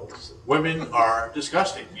shocking, folks. Women are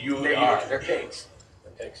disgusting. They are. They're pigs.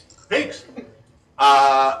 Pigs.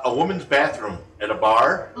 A woman's bathroom at a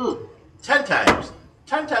bar, 10 times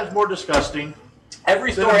more disgusting.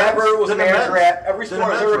 Every store I ever was a manager at, every store I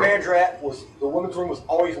was ever a manager at, was the women's room was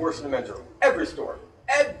always worse than the men's room. Every store.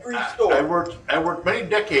 I worked many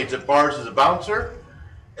decades at bars as a bouncer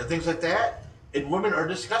and things like that, and women are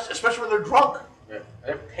disgusting, especially when they're drunk. Yeah,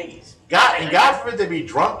 they're pigs. God forbid they be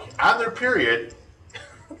drunk on their period.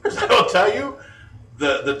 Because I will tell you,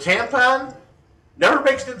 the tampon never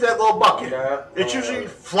makes it into that little bucket. Yeah. It's usually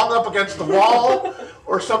flung up against the wall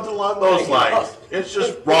or something along those lines. It's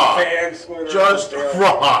just wrong. Just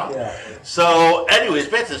wrong. Yeah. So, anyways,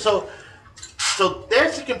 so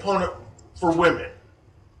that's the component for women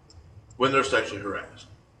when they're sexually harassed.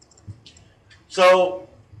 So,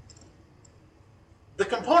 the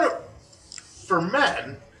component for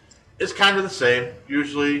men is kind of the same.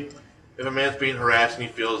 Usually, if a man's being harassed and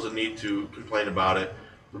he feels the need to complain about it,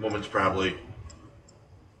 the woman's probably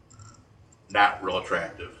not real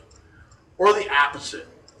attractive. Or the opposite,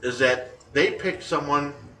 is that they pick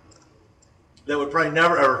someone that would probably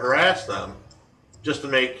never ever harass them just to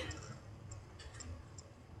make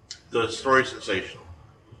the story sensational.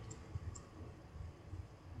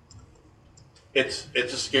 It's a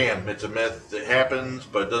scam. It's a myth. It happens,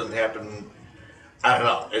 but it doesn't happen. I don't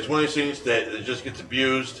know. It's one of these things that it just gets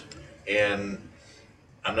abused, and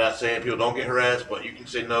I'm not saying people don't get harassed, but you can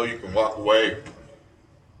say no, you can walk away.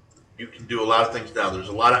 You can do a lot of things now. There's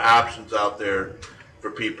a lot of options out there for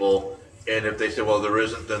people, and if they say, well, there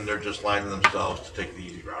isn't, then they're just lying to themselves to take the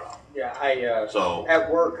easy route out. Yeah, at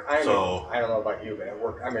work, I don't know about you, but at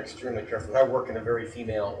work, I'm extremely careful. I work in a very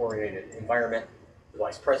female-oriented environment. The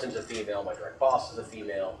vice president's a female. My direct boss is a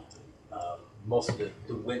female. Most of the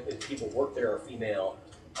people work there are female.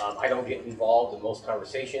 I don't get involved in most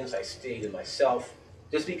conversations. I stay to myself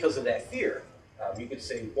just because of that fear. You could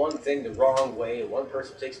say one thing the wrong way, and one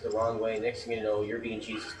person takes it the wrong way. Next thing you know, you're being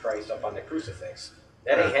Jesus Christ up on the crucifix.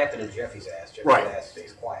 That ain't happening to Jeffy's ass. Jeffy's ass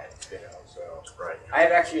stays quiet. So I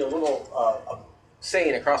have actually a little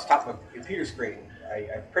saying across the top of my computer screen.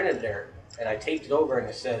 I printed it there, and I taped it over, and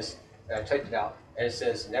it says, and I typed it out, and it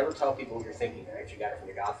says, never tell people what you're thinking. I actually got it from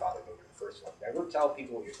The Godfather movie, the first one. Never tell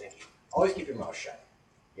people what you're thinking. Always keep your mouth shut.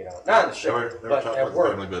 Not in the show, but at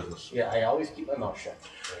work. Family business. Yeah, I always keep my mouth shut.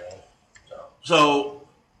 So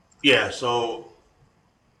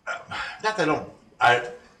not that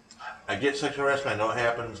I get sexual harassment, I know it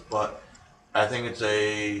happens, but I think it's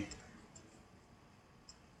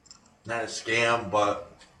not a scam,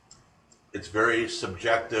 but it's very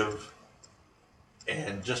subjective,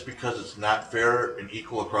 and just because it's not fair and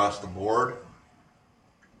equal across the board,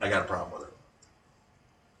 I got a problem with it.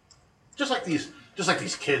 Just like these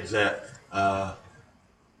kids that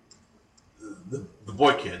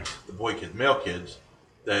the male kids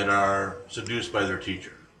that are seduced by their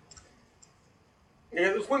teacher.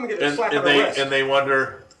 Yeah, those women get a slap on the wrist. And they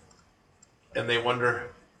wonder,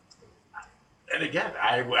 and again,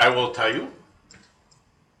 I will tell you,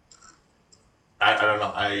 I don't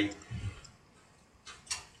know,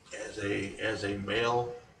 as a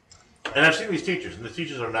male, and I've seen these teachers, and the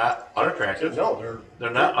teachers are not unattractive. No, they're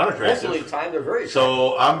not unattractive. Most of the time, they're very attractive.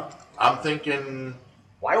 So I'm thinking,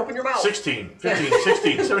 why open your mouth? 16, 15,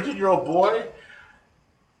 16, 17-year-old boy.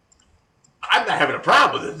 I'm not having a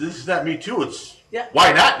problem with it. This is not Me Too. It's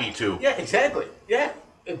why not Me Too? Yeah, exactly. Yeah,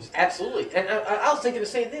 absolutely. And I was thinking the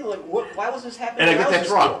same thing. Like, why was this happening? And I get that's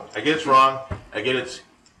wrong. I get it's wrong. I get it's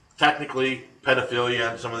technically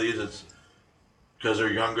pedophilia on some of these. It's because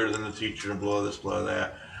they're younger than the teacher and blah this, blah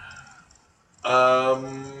that.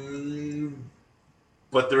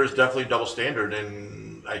 But there is definitely a double standard,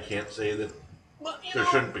 and I can't say that there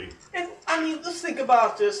shouldn't be. And I mean, let's think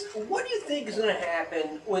about this. What do you think is going to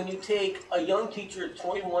happen when you take a young teacher at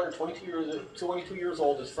 21 or 22 years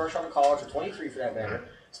old, that's fresh out of college, or 23 for that matter,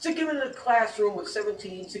 stick him in a classroom with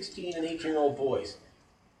 17, 16, and 18-year-old boys?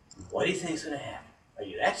 What do you think is going to happen? Are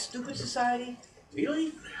you that stupid, society?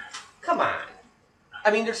 Really? Come on.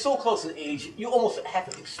 I mean, they're so close in age, you almost have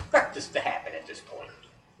to expect this to happen at this point.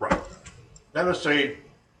 Right. Not necessarily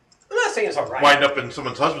I'm not saying it's all right. wind up in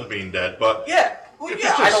someone's husband being dead, but Yeah. Well, if yeah,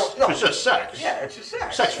 it's just, I don't know. if it's just sex. Yeah, it's just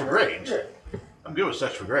sex. Sex for grades. Yeah. I'm good with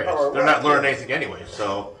sex for grades. Oh, They're right. not learning anything anyway,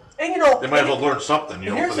 so And you know, they might as well learn something. And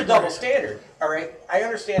You know, here's for the the double grades. standard, all right? I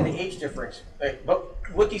understand the age difference, right? But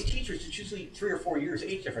with these teachers, it's usually 3 or 4 years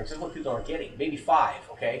age difference. That's what people aren't getting, maybe 5,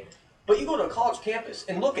 okay? But you go to a college campus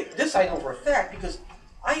and look at this. I know for a fact because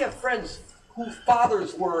I have friends whose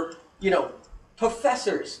fathers were,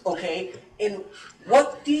 professors, okay? And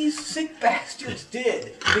what these sick bastards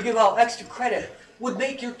did to give out extra credit would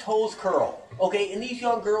make your toes curl, okay? And these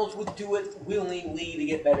young girls would do it willingly to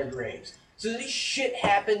get better grades. So this shit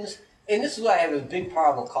happens, and this is why I have a big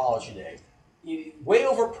problem with college today. Way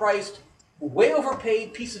overpriced, way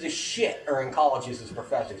overpaid pieces of shit are in colleges as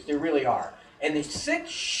professors. They really are. And the sick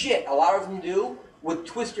shit a lot of them do would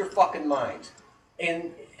twist your fucking minds.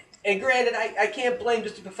 And granted, I can't blame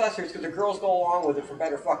just the professors because the girls go along with it for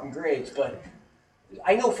better fucking grades, but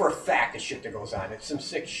I know for a fact the shit that goes on. It's some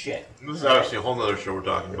sick shit. This is obviously a whole other show we're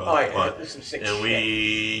talking about. Oh, yeah, but, this is some sick and shit.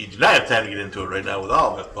 we do not have time to get into it right now with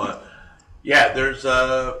all of it, but yeah,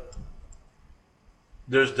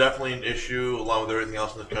 there's definitely an issue, along with everything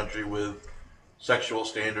else in the country, with sexual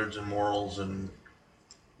standards and morals and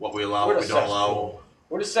what we allow, What what a we don't cesspool. allow.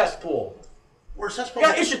 What a cesspool. We're cesspool. You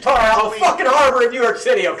got Ishtar out of the fucking harbor in New York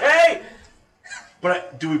City, okay?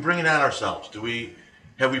 But do we bring it on ourselves?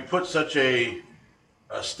 Have we put such a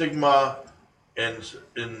stigma and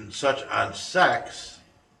such on sex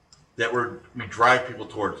that we drive people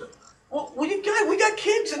towards it? Well, we got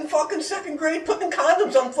kids in fucking second grade putting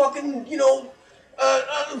condoms on fucking, bananas.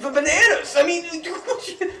 I mean,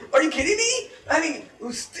 are you kidding me? I mean,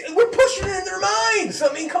 we're pushing it in their minds.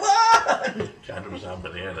 I mean, come on. Condoms on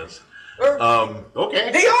bananas. Okay.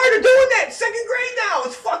 Okay. They are. They're doing that in second grade now.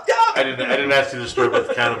 It's fucked up. I didn't ask you the story about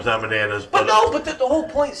the condoms on bananas, But the whole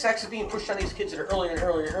point, sex is being pushed on these kids at an earlier and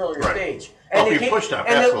earlier and earlier Right. stage. Oh, they being keep- pushed on,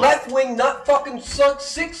 And the absolutely. left-wing nut fucking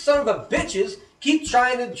sick son of a bitches keep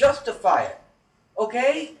trying to justify it.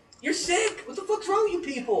 Okay? You're sick. What the fuck's wrong with you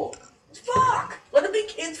people? Fuck. Let them be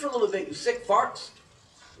kids for a little bit, you sick farts.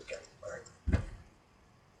 Okay, all right.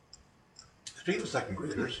 Speaking of second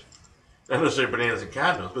graders, not necessarily bananas and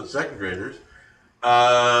condoms, but second graders,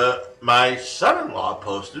 my son-in-law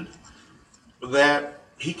posted that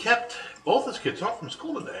he kept both his kids home from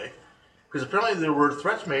school today because apparently there were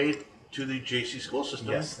threats made to the JC school system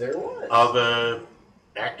Yes, there was. of a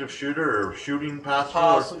active shooter or shooting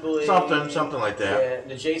Possibly. or something like that. Yeah,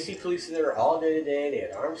 the JC police are there all day today. They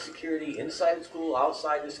had armed security inside the school,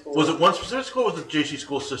 outside the school. Was it one specific school or was it the JC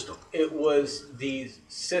school system? It was the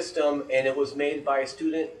system, and it was made by a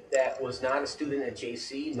student that was not a student at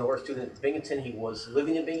JC, nor a student at Binghamton. He was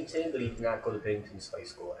living in Binghamton, but he did not go to Binghamton's high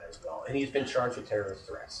school as well. And he's been charged with terrorist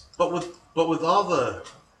threats. But with all the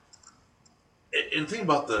and think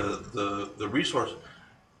about the resource,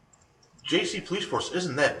 JC police force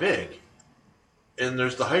isn't that big, and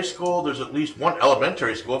there's the high school. There's at least one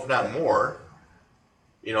elementary school, if not more.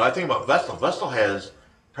 I think about Vestal. Vestal has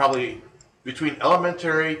probably between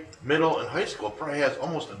elementary, middle, and high school probably has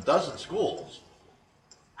almost a dozen schools.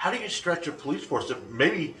 How do you stretch a police force that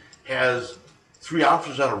maybe has 3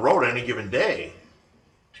 officers on a road any given day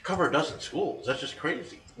to cover a dozen schools? That's just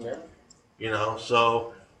crazy. Yeah.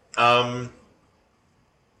 So,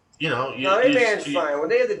 No, that man's fine. When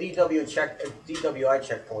they had the DWI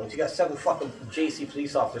checkpoints, you got 7 fucking JC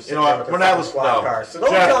police officers sitting there with their fucking squad cars. So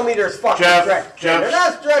don't tell me there's fucking stretch. They're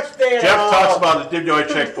not stretch thin. Jeff talks about the DWI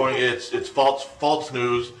checkpoint. It's false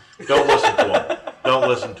news. Don't listen to him. Don't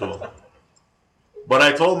listen to him. But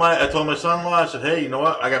I told my son-in-law, I said, hey, you know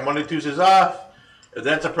what? I got Monday, Tuesdays off. If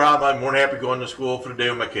that's a problem, I'm more than happy going to school for the day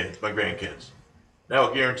with my kids, my grandkids. Now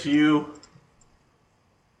I guarantee you,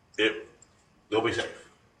 they'll be safe.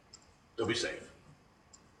 They'll be safe.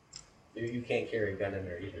 You can't carry a gun in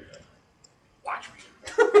there either. Watch me.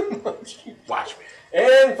 Watch me.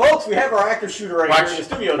 And folks, we have our active shooter right here in the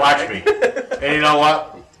studio. Watch me. And you know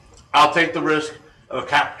what? I'll take the risk of a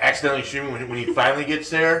cop accidentally shooting when he finally gets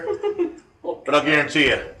there. But I'll guarantee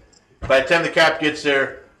you, by the time the cop gets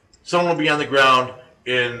there, someone will be on the ground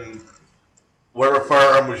in whatever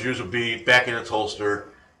firearm was used will be back in its holster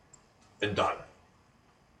and done.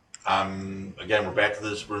 Again, we're back to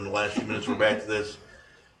this. We're in the last few minutes. We're back to this.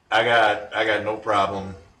 I got no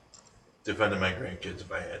problem defending my grandkids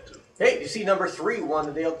if I had to. Hey, you see, number 3 won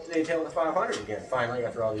the Daytona 500 again. Finally,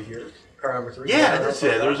 after all these years, car number 3. Yeah, that's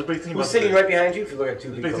it. There was a big thing. Who's about sitting the, right behind you? If you look at two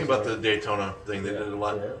the big thing vehicles about the Daytona thing. They Yeah. did a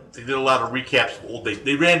lot. Yeah. They did a lot of recaps of old days.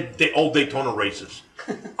 They ran old Daytona races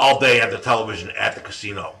all day at the television at the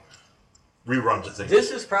casino. Reruns of things. This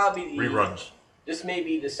is probably the Reruns. This may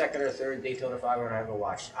be the second or third Daytona 500 I haven't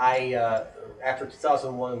watched. I after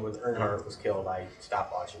 2001 when Earnhardt was killed, I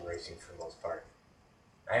stopped watching racing for the most part.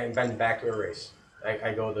 I haven't been back to a race.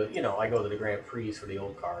 I go to the Grand Prix for the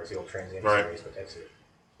old cars, the old Trans Am Right. race, but that's it.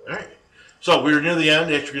 All right. So we're near the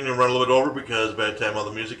end. Actually, we're going to run a little bit over because by the time all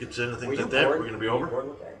the music gets in and things like that, we're going to be Were you over. bored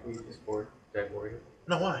with that? Were you just bored? Did I bore you?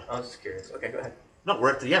 No, why? I was just curious. Okay, go ahead. No,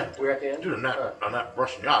 we're at the end. We're at the end. Dude, I'm not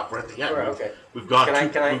brushing you off. We're at the end. All right, okay. We've gone Can I- two.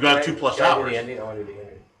 can I- We've gone can I- 2+ can I do hours. the ending? I want to do the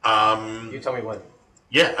ending. You tell me when.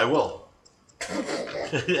 Yeah, I will.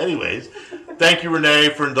 Anyways, thank you, Renee,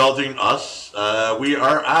 for indulging us. We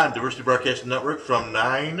are on Diversity Broadcasting Network from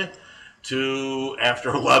 9 to after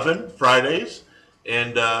 11 Fridays,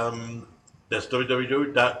 and that's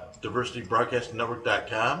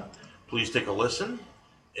www.diversitybroadcastingnetwork.com. Please take a listen.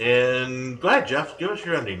 And go ahead, Jeff. Give us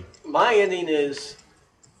your ending. My ending is,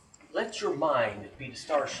 let your mind be the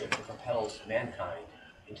starship that propels mankind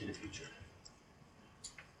into the future.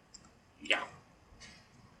 Yeah.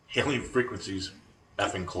 Hailing frequencies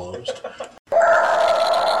effing closed.